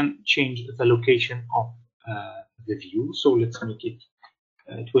 we can change the location of the view. So let's make it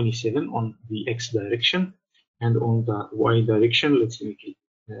 27 on the X direction, and on the Y direction, let's make it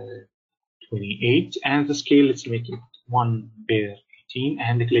 28, and the scale, let's make it 1/18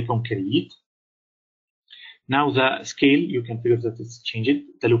 and click on create. Now the scale, you can figure that it's changed.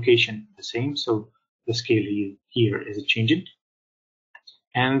 The location the same, so the scale here is changed,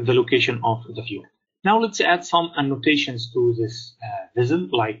 and the location of the view. Now let's add some annotations to this vessel,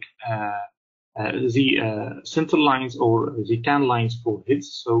 like the center lines or the tan lines for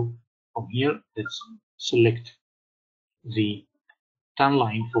heads. So from here, let's select the tan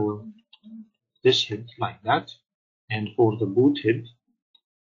line for this head like that, and for the boot head,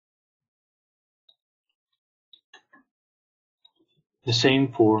 the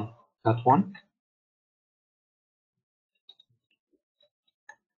same for that one.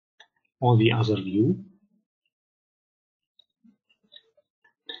 On the other view,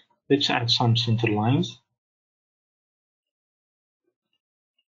 let's add some center lines.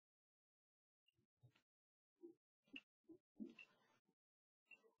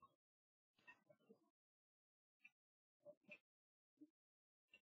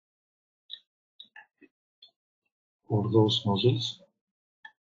 For those nozzles.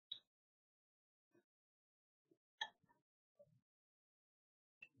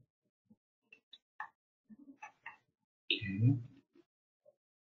 Okay.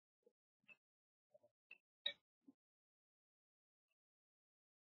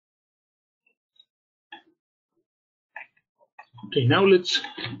 Okay, now let's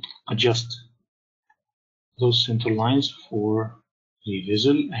adjust those center lines for the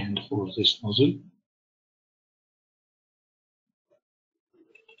vessel and for this nozzle.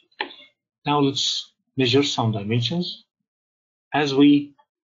 Now let's measure some dimensions. As we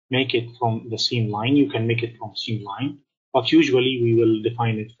make it from the seam line, you can make it from seam line, but usually we will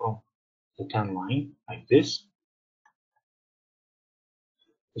define it from the tan line like this.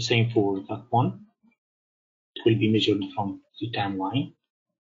 The same for that one. It will be measured from the tan line.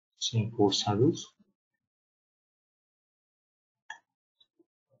 Same for saddles.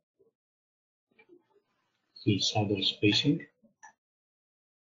 The saddle spacing.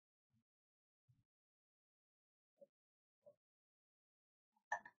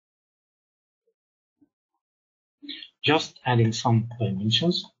 Just adding some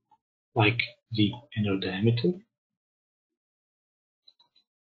dimensions like the inner diameter.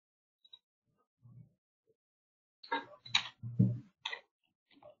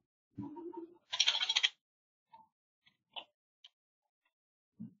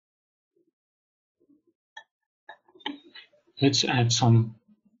 Let's add some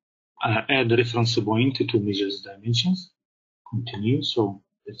add reference point to measure the dimensions. Continue. So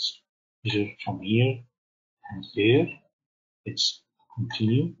let's measure from here and there. Let's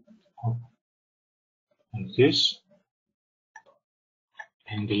continue up like this,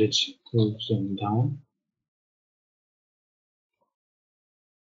 and let's close them down.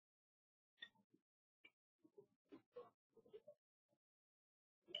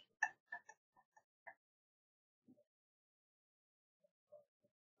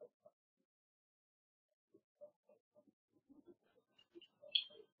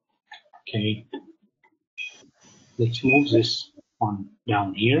 Okay, let's move this one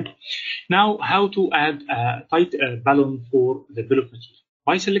down here. Now, how to add a tight balloon for the bill of material?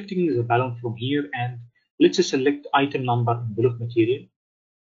 By selecting the balloon from here, and let's select item number in bill of material.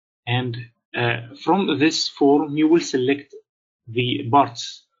 And from this form, you will select the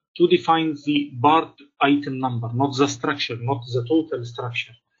parts to define the part item number, not the structure, not the total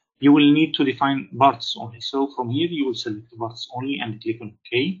structure. You will need to define parts only. So from here, you will select parts only and click on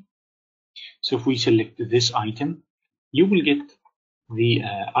OK. So if we select this item, you will get the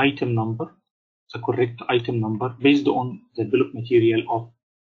item number, the correct item number based on the bill of material of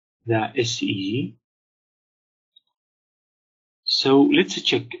the SEG. So let's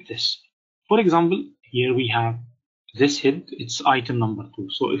check this. For example, here we have this head, it's item number 2.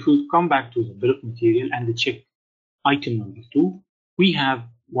 So if we come back to the bill of material and check item number 2, we have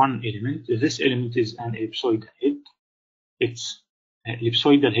one element. This element is an ellipsoidal head. It's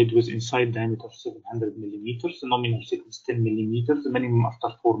ellipsoidal head with inside diameter 700 millimeters, the nominal thickness 10 millimeters, the minimum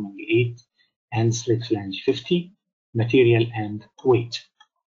after forming 8, and slit flange 50, material and weight.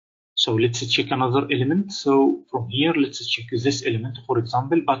 So let's check another element. So from here, let's check this element, for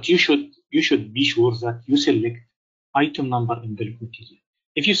example, but you should be sure that you select item number in bill of material.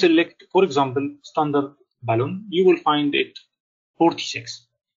 If you select, for example, standard balloon, you will find it 46.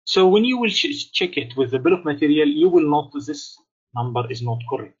 So when you will check it with the bill of material, you will note this number is not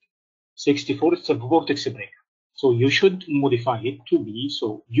correct. 64 is a vortex breaker. So you should modify it to be,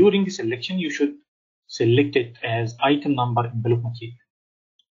 so during the selection, you should select it as item number in bill of material.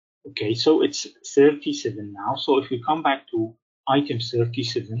 Okay, so it's 37 now. So if we come back to item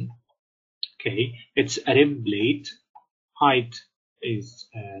 37, Okay, it's a rib blade. Height is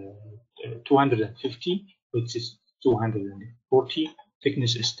 250, width is 240,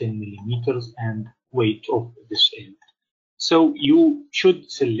 thickness is 10 millimeters, and weight of this end. So you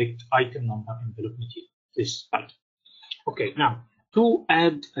should select item number envelope material, this part. Okay, now to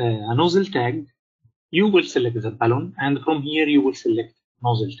add a nozzle tag, you will select the balloon, and from here you will select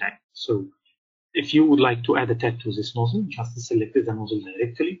nozzle tag. So if you would like to add a tag to this nozzle, just select the nozzle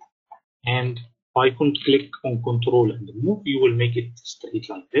directly, and by click on control and move, you will make it straight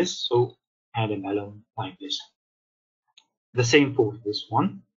like this. So add a balloon like this. The same for this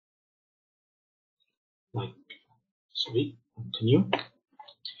one. Continue.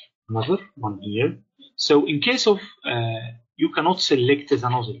 Another one here. So in case of you cannot select the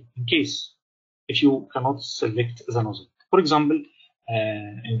nozzle, in case if you cannot select the nozzle, for example,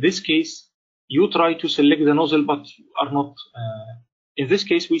 in this case you try to select the nozzle but you are not. In this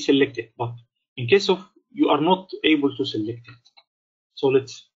case we select it, but in case of you are not able to select it, so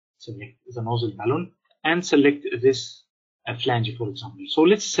let's select the nozzle balloon and select this flange, for example. So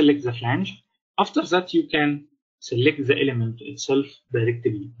let's select the flange. After that, you can select the element itself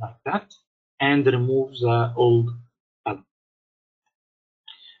directly like that and remove the old balloon.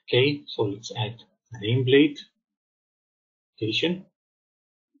 Okay, so let's add the nameplate, station,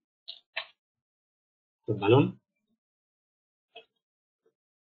 the balloon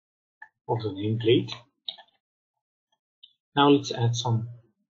of the nameplate. Now let's add some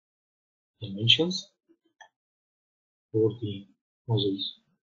dimensions for the nozzle's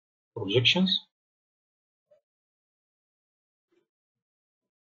projections.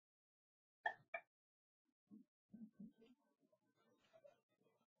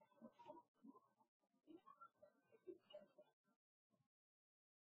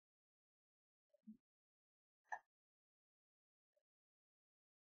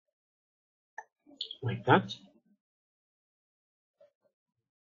 Like that.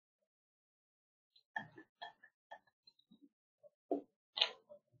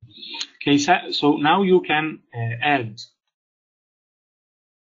 Okay, so now you can add.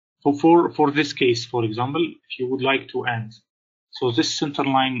 So for this case, for example, if you would like to add, so this center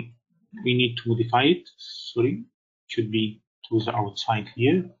line, we need to modify it. Sorry, it should be to the outside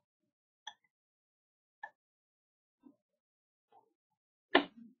here.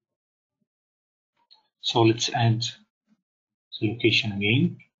 So let's add the location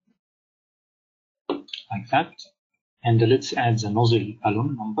again, like that. And let's add the nozzle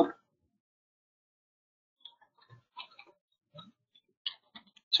balloon number.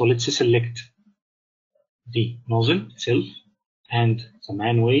 So let's select the nozzle itself and the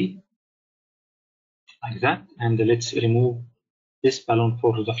manway, like that. And let's remove this balloon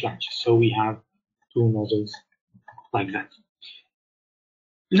for the flange. So we have two nozzles like that.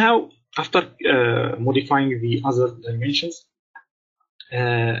 Now, after modifying the other dimensions,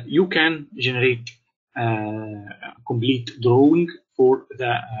 you can generate a complete drawing for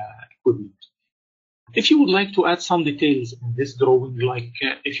the equipment. If you would like to add some details in this drawing, like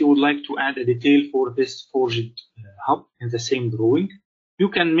if you would like to add a detail for this forged hub in the same drawing, you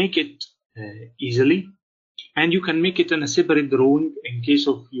can make it easily, and you can make it in a separate drawing in case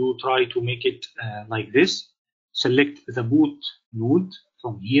of you try to make it like this. Select the boot node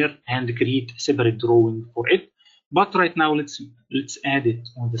from here and create a separate drawing for it. But right now, let's add it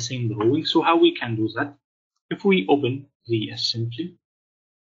on the same drawing. So how we can do that? If we open the assembly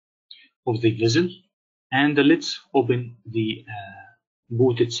of the vessel, and let's open the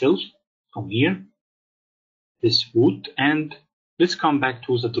boot itself from here, this boot, and let's come back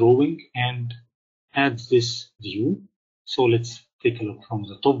to the drawing and add this view. So let's take a look from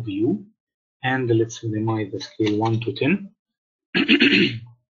the top view, and let's minimize the scale 1 to 10,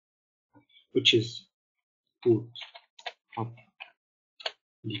 which is boot up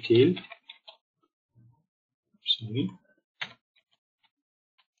detail. Sorry.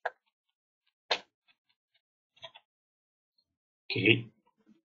 Okay,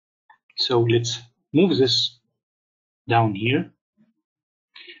 so let's move this down here,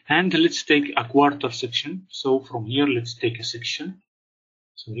 and let's take a quarter section. So from here, let's take a section.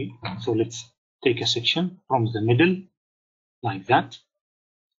 Sorry. So let's take a section from the middle like that,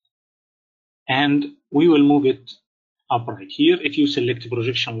 and we will move it up right here. If you select a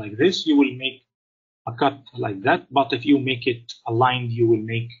projection like this, you will make a cut like that. But if you make it aligned, you will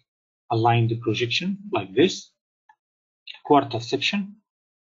make aligned projection like this, quarter section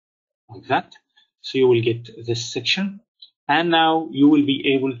like that. So you will get this section, and now you will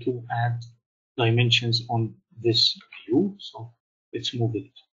be able to add dimensions on this view. So let's move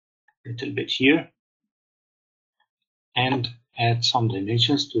it a little bit here and add some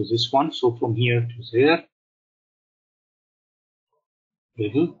dimensions to this one. So from here to there,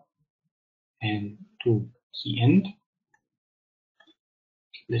 level, and to the end,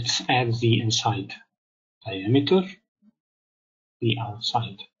 let's add the inside diameter, the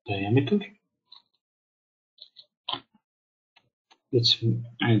outside diameter. Let's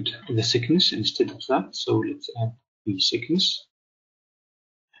add the thickness instead of that. So let's add the thickness,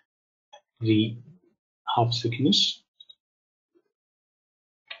 the half thickness,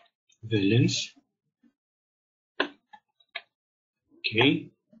 the length.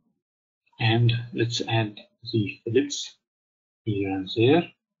 Okay, and let's add the fillets here and there.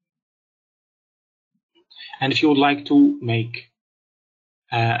 And if you would like to make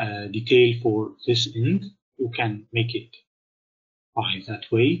a detail for this end, you can make it by that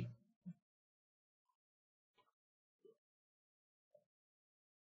way.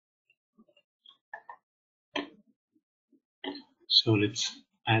 So let's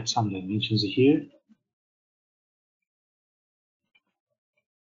add some dimensions here.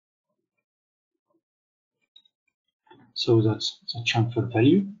 So that's the chamfer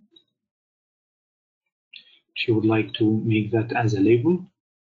value. If you would like to make that as a label,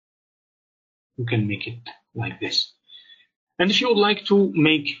 you can make it like this. And if you would like to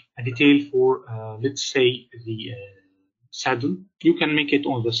make a detail for, let's say, the saddle, you can make it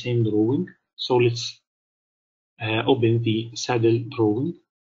on the same drawing. So let's open the saddle drawing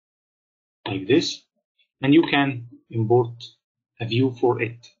like this, and you can import a view for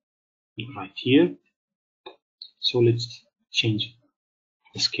it right here. So let's change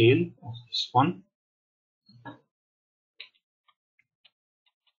the scale of this one.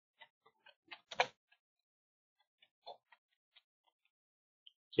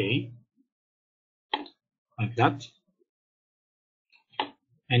 Okay, like that.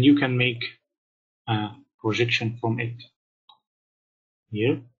 And you can make a projection from it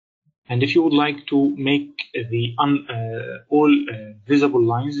here. And if you would like to make the all visible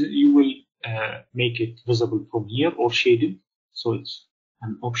lines, you will make it visible from here or shaded. So it's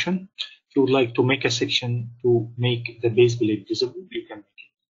an option. If you would like to make a section to make the base plate visible, you can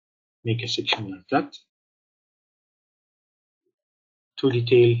make a section like that to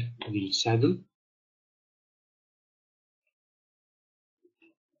detail the saddle.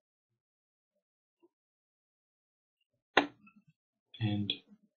 And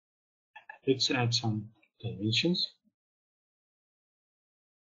let's add some dimensions.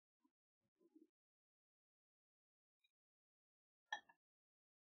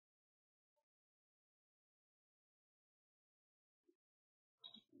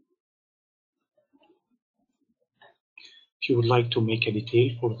 If you would like to make a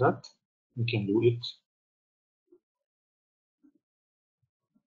detail for that, you can do it.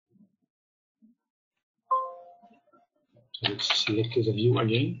 So let's select the view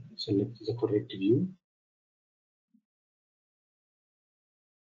again, select the correct view.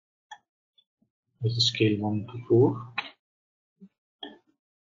 With the scale 1 to 4.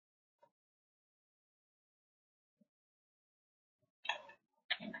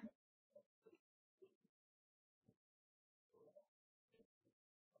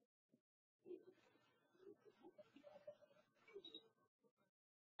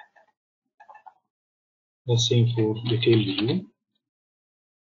 The same for detailed view.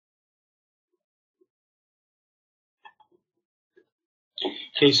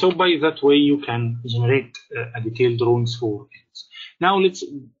 Okay, so by that way you can generate a detailed drawings for it. Now let's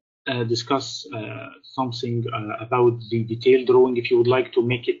discuss something about the detailed drawing if you would like to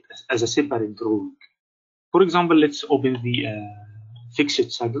make it as a separate drawing. For example, let's open the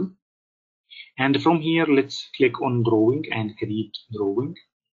fixed saddle, and from here let's click on drawing and create drawing.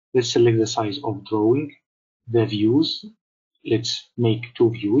 Let's select the size of drawing, the views. Let's make 2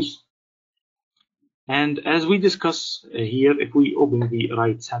 views. And as we discuss here, if we open the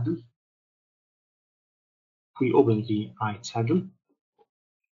right saddle,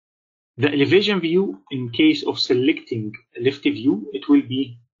 the elevation view, in case of selecting left view, it will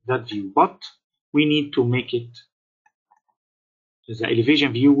be that view, but we need to make it, the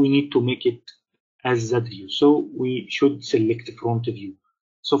elevation view, we need to make it as that view. So we should select front view.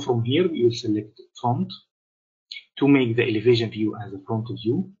 So from here, you select front to make the elevation view as a front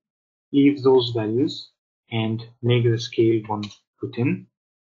view. Leave those values and make the scale 1 to 10.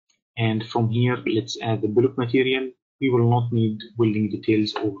 And from here, let's add the block material. We will not need welding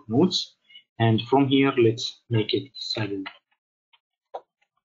details or nodes. And from here, let's make it saddle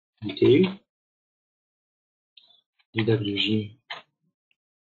detail. DWG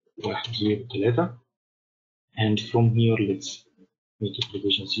 103. And from here, let's make it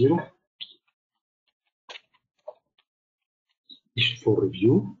division 0. for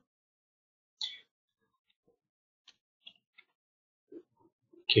review.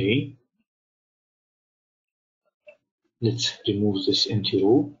 Okay, let's remove this empty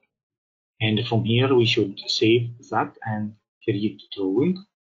row, and from here we should save that and create drawing.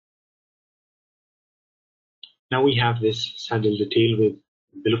 Now we have this saddle detail with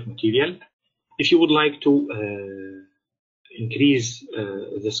bill of material. If you would like to increase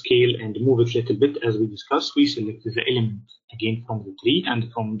the scale and move it a little bit, as we discussed, we select the element again from the tree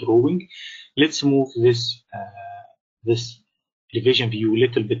and from drawing. Let's move this this division view a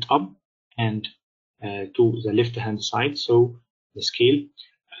little bit up and to the left hand side, so the scale.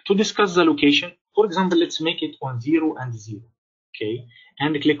 To discuss the location, for example, let's make it on 0 and 0, okay,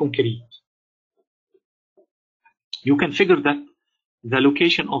 and click on create. You can figure that the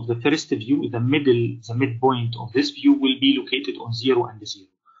location of the first view, the midpoint of this view will be located on 0 and 0.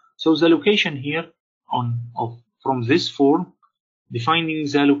 So the location here from this form defining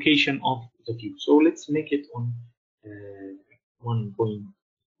the location of the view. So let's make it on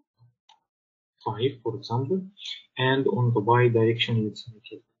 1.5, for example, and on the Y direction, let's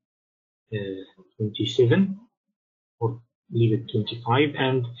make it 27 or leave it 25,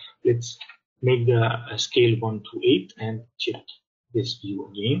 and let's make the scale 1 to 8 and check this view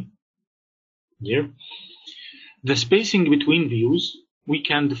again. Here, the spacing between views, we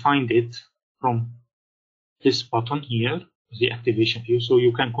can define it from this button here, the activation view, so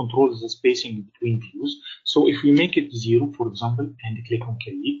you can control the spacing between views. So if we make it 0, for example, and click on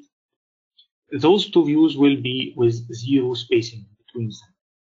create, those two views will be with 0 spacing between them.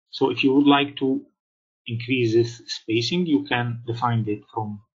 So if you would like to increase this spacing, you can define it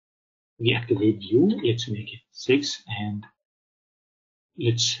from the activate view. Let's make it 6 and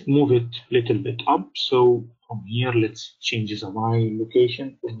let's move it a little bit up. So from here, let's change the Y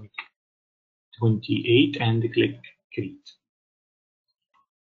location to make 28 and click create.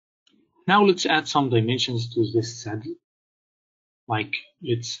 Now let's add some dimensions to this saddle. Like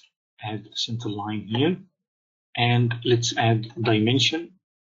let's add a center line here, and let's add dimension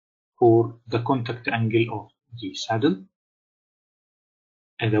for the contact angle of the saddle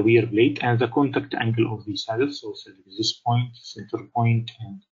and the wear plate and the contact angle of the saddle. So select this point, center point,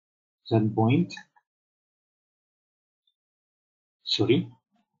 and that point. Sorry.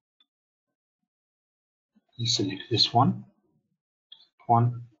 Let's select this one,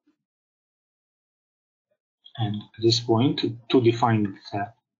 and this point to define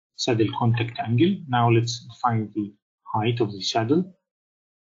the saddle contact angle. Now let's define the height of the saddle,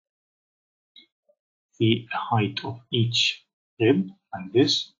 the height of each rib like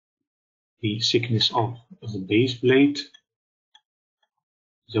this, the thickness of the base plate,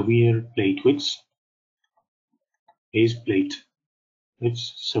 the wear plate width, base plate width.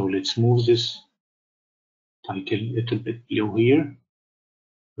 So let's move this title a little bit below here.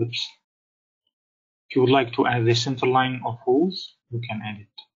 Oops. If you would like to add the center line of holes, you can add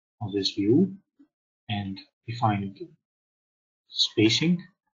it on this view and define the spacing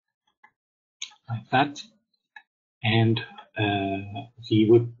like that, and the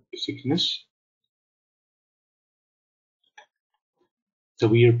width thickness, the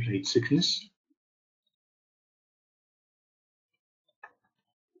wear plate thickness.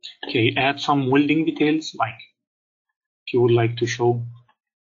 Okay, add some welding details, like if you would like to show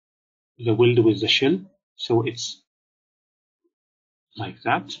the weld with the shell, so it's like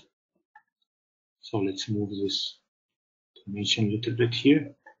that. So let's move this dimension a little bit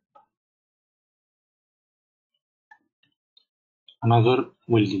here. Another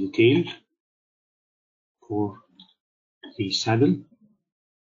weld detail for the saddle.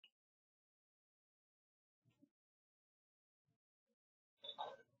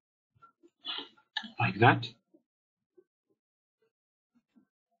 Like that.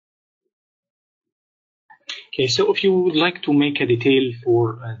 Okay, so if you would like to make a detail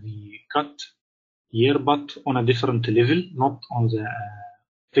for the cut here, but on a different level, not on the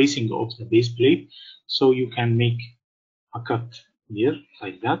facing of the base plate, so you can make a cut here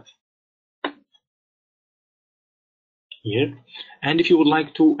like that. Here, and if you would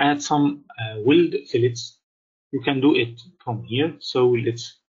like to add some weld fillets, you can do it from here. So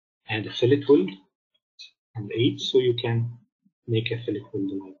let's add a fillet weld and 8, so you can make a fillet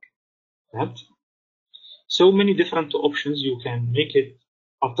weld like that. So many different options. You can make it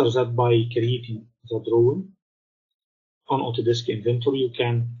after that by creating the drawing on Autodesk Inventor. You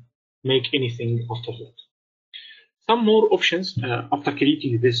can make anything after that. Some more options after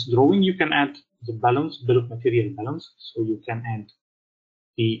creating this drawing. You can add the balance, bill of material balance. So you can add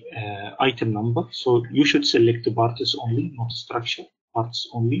the item number. So you should select the parts only, not structure, parts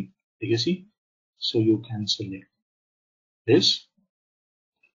only, Hegazy. So you can select this.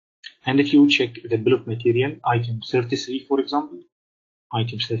 And if you check the bill of material, item 33, for example,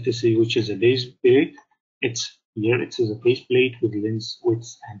 item 33, which is a base plate, it's here. It is a base plate with length,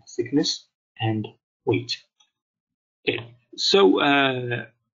 width, and thickness and weight. Okay, so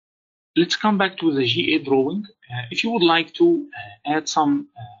let's come back to the GA drawing. If you would like to add some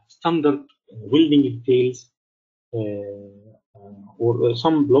standard welding details or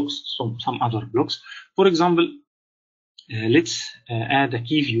some blocks, some other blocks, for example, let's add a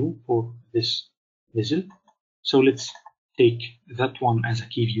key view for this vessel. So let's take that one as a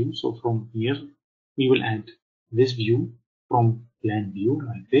key view. So from here, we will add this view from plan view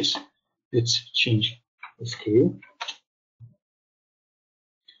like this. Let's change the scale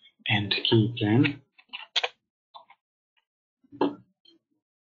and key plan.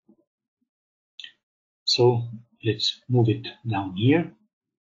 So let's move it down here.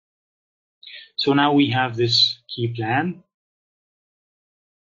 So now we have this key plan,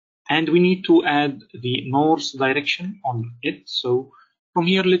 and we need to add the north direction on it. So from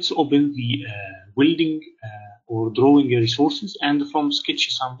here, let's open the welding or drawing resources, and from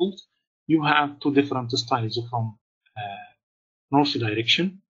sketch samples, you have two different styles from north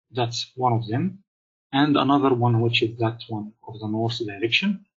direction. That's one of them, and another one, which is that one of the north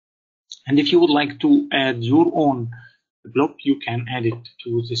direction. And if you would like to add your own block, you can add it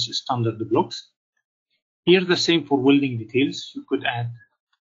to this standard blocks. Here, the same for welding details. You could add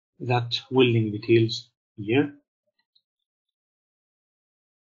that welding details here,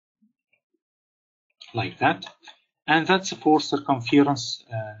 like that. And that's for circumference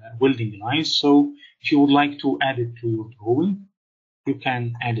welding lines. So if you would like to add it to your drawing, you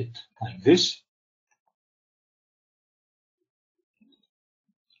can add it like this.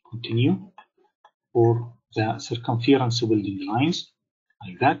 Continue for the circumference welding lines,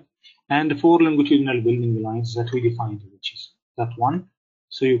 like that. And for longitudinal welding lines that we defined, which is that one.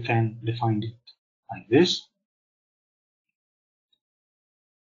 So you can define it like this.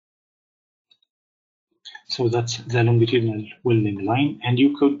 So that's the longitudinal welding line, and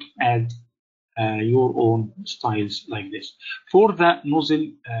you could add your own styles like this. For the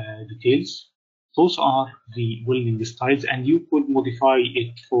nozzle details, those are the welding styles, and you could modify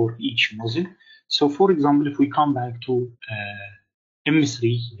it for each nozzle. So for example, if we come back to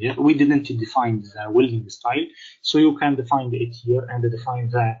M3 here, we didn't define the welding style, so you can define it here and define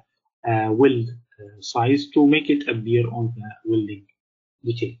the weld size to make it appear on the welding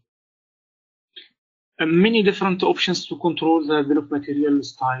detail. Many different options to control the bill of material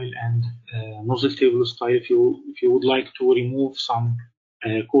style and nozzle table style. If you would like to remove some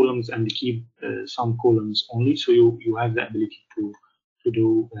columns and keep some columns only, so you have the ability to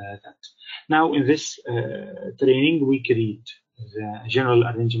do that. Now in this training, we create the general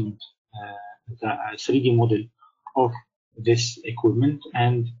arrangement, the 3D model of this equipment,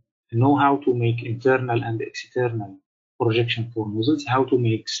 and know how to make internal and external projection for nozzles, how to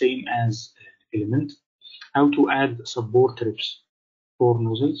make same as element, how to add support trips for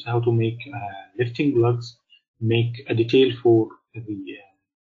nozzles, how to make lifting lugs, make a detail for the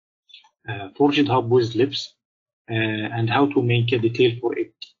forged hub with lips, and how to make a detail for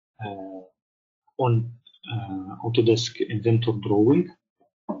it on Autodesk Inventor drawing,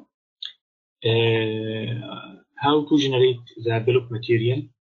 how to generate the bill of material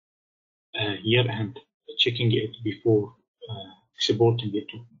here and checking it before exporting it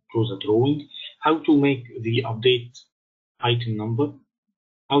to the drawing, how to make the update item number,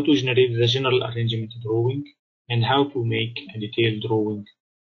 how to generate the general arrangement drawing, and how to make a detailed drawing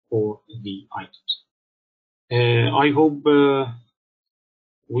for the items. I hope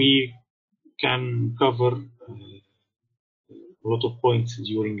we can cover a lot of points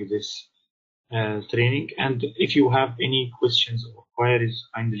during this training, and if you have any questions or queries,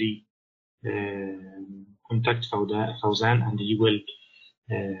 kindly contact Fawzan and he will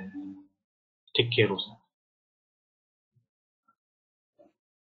take care of that.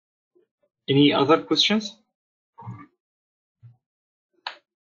 Any other questions?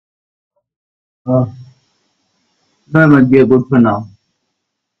 No, it might be good for now.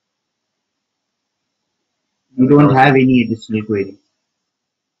 We don't have any additional query.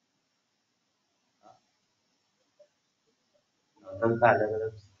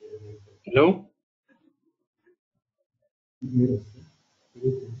 Hello?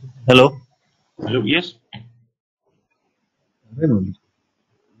 Hello. Hello, yes?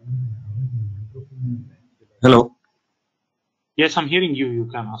 Hello. Yes, I'm hearing you. You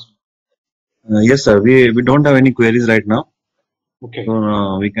can ask. Yes, sir. We don't have any queries right now. Okay.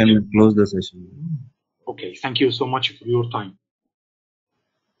 So we can close the session. Okay. Thank you so much for your time.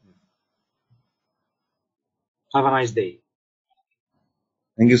 Have a nice day.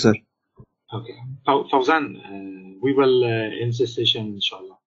 Thank you, sir. Okay. Fawzan, we will end this session,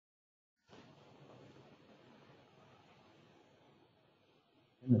 inshallah.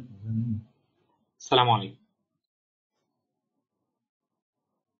 Assalamu alaikum.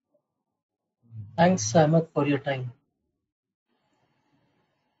 Thanks, Ahmed, for your time.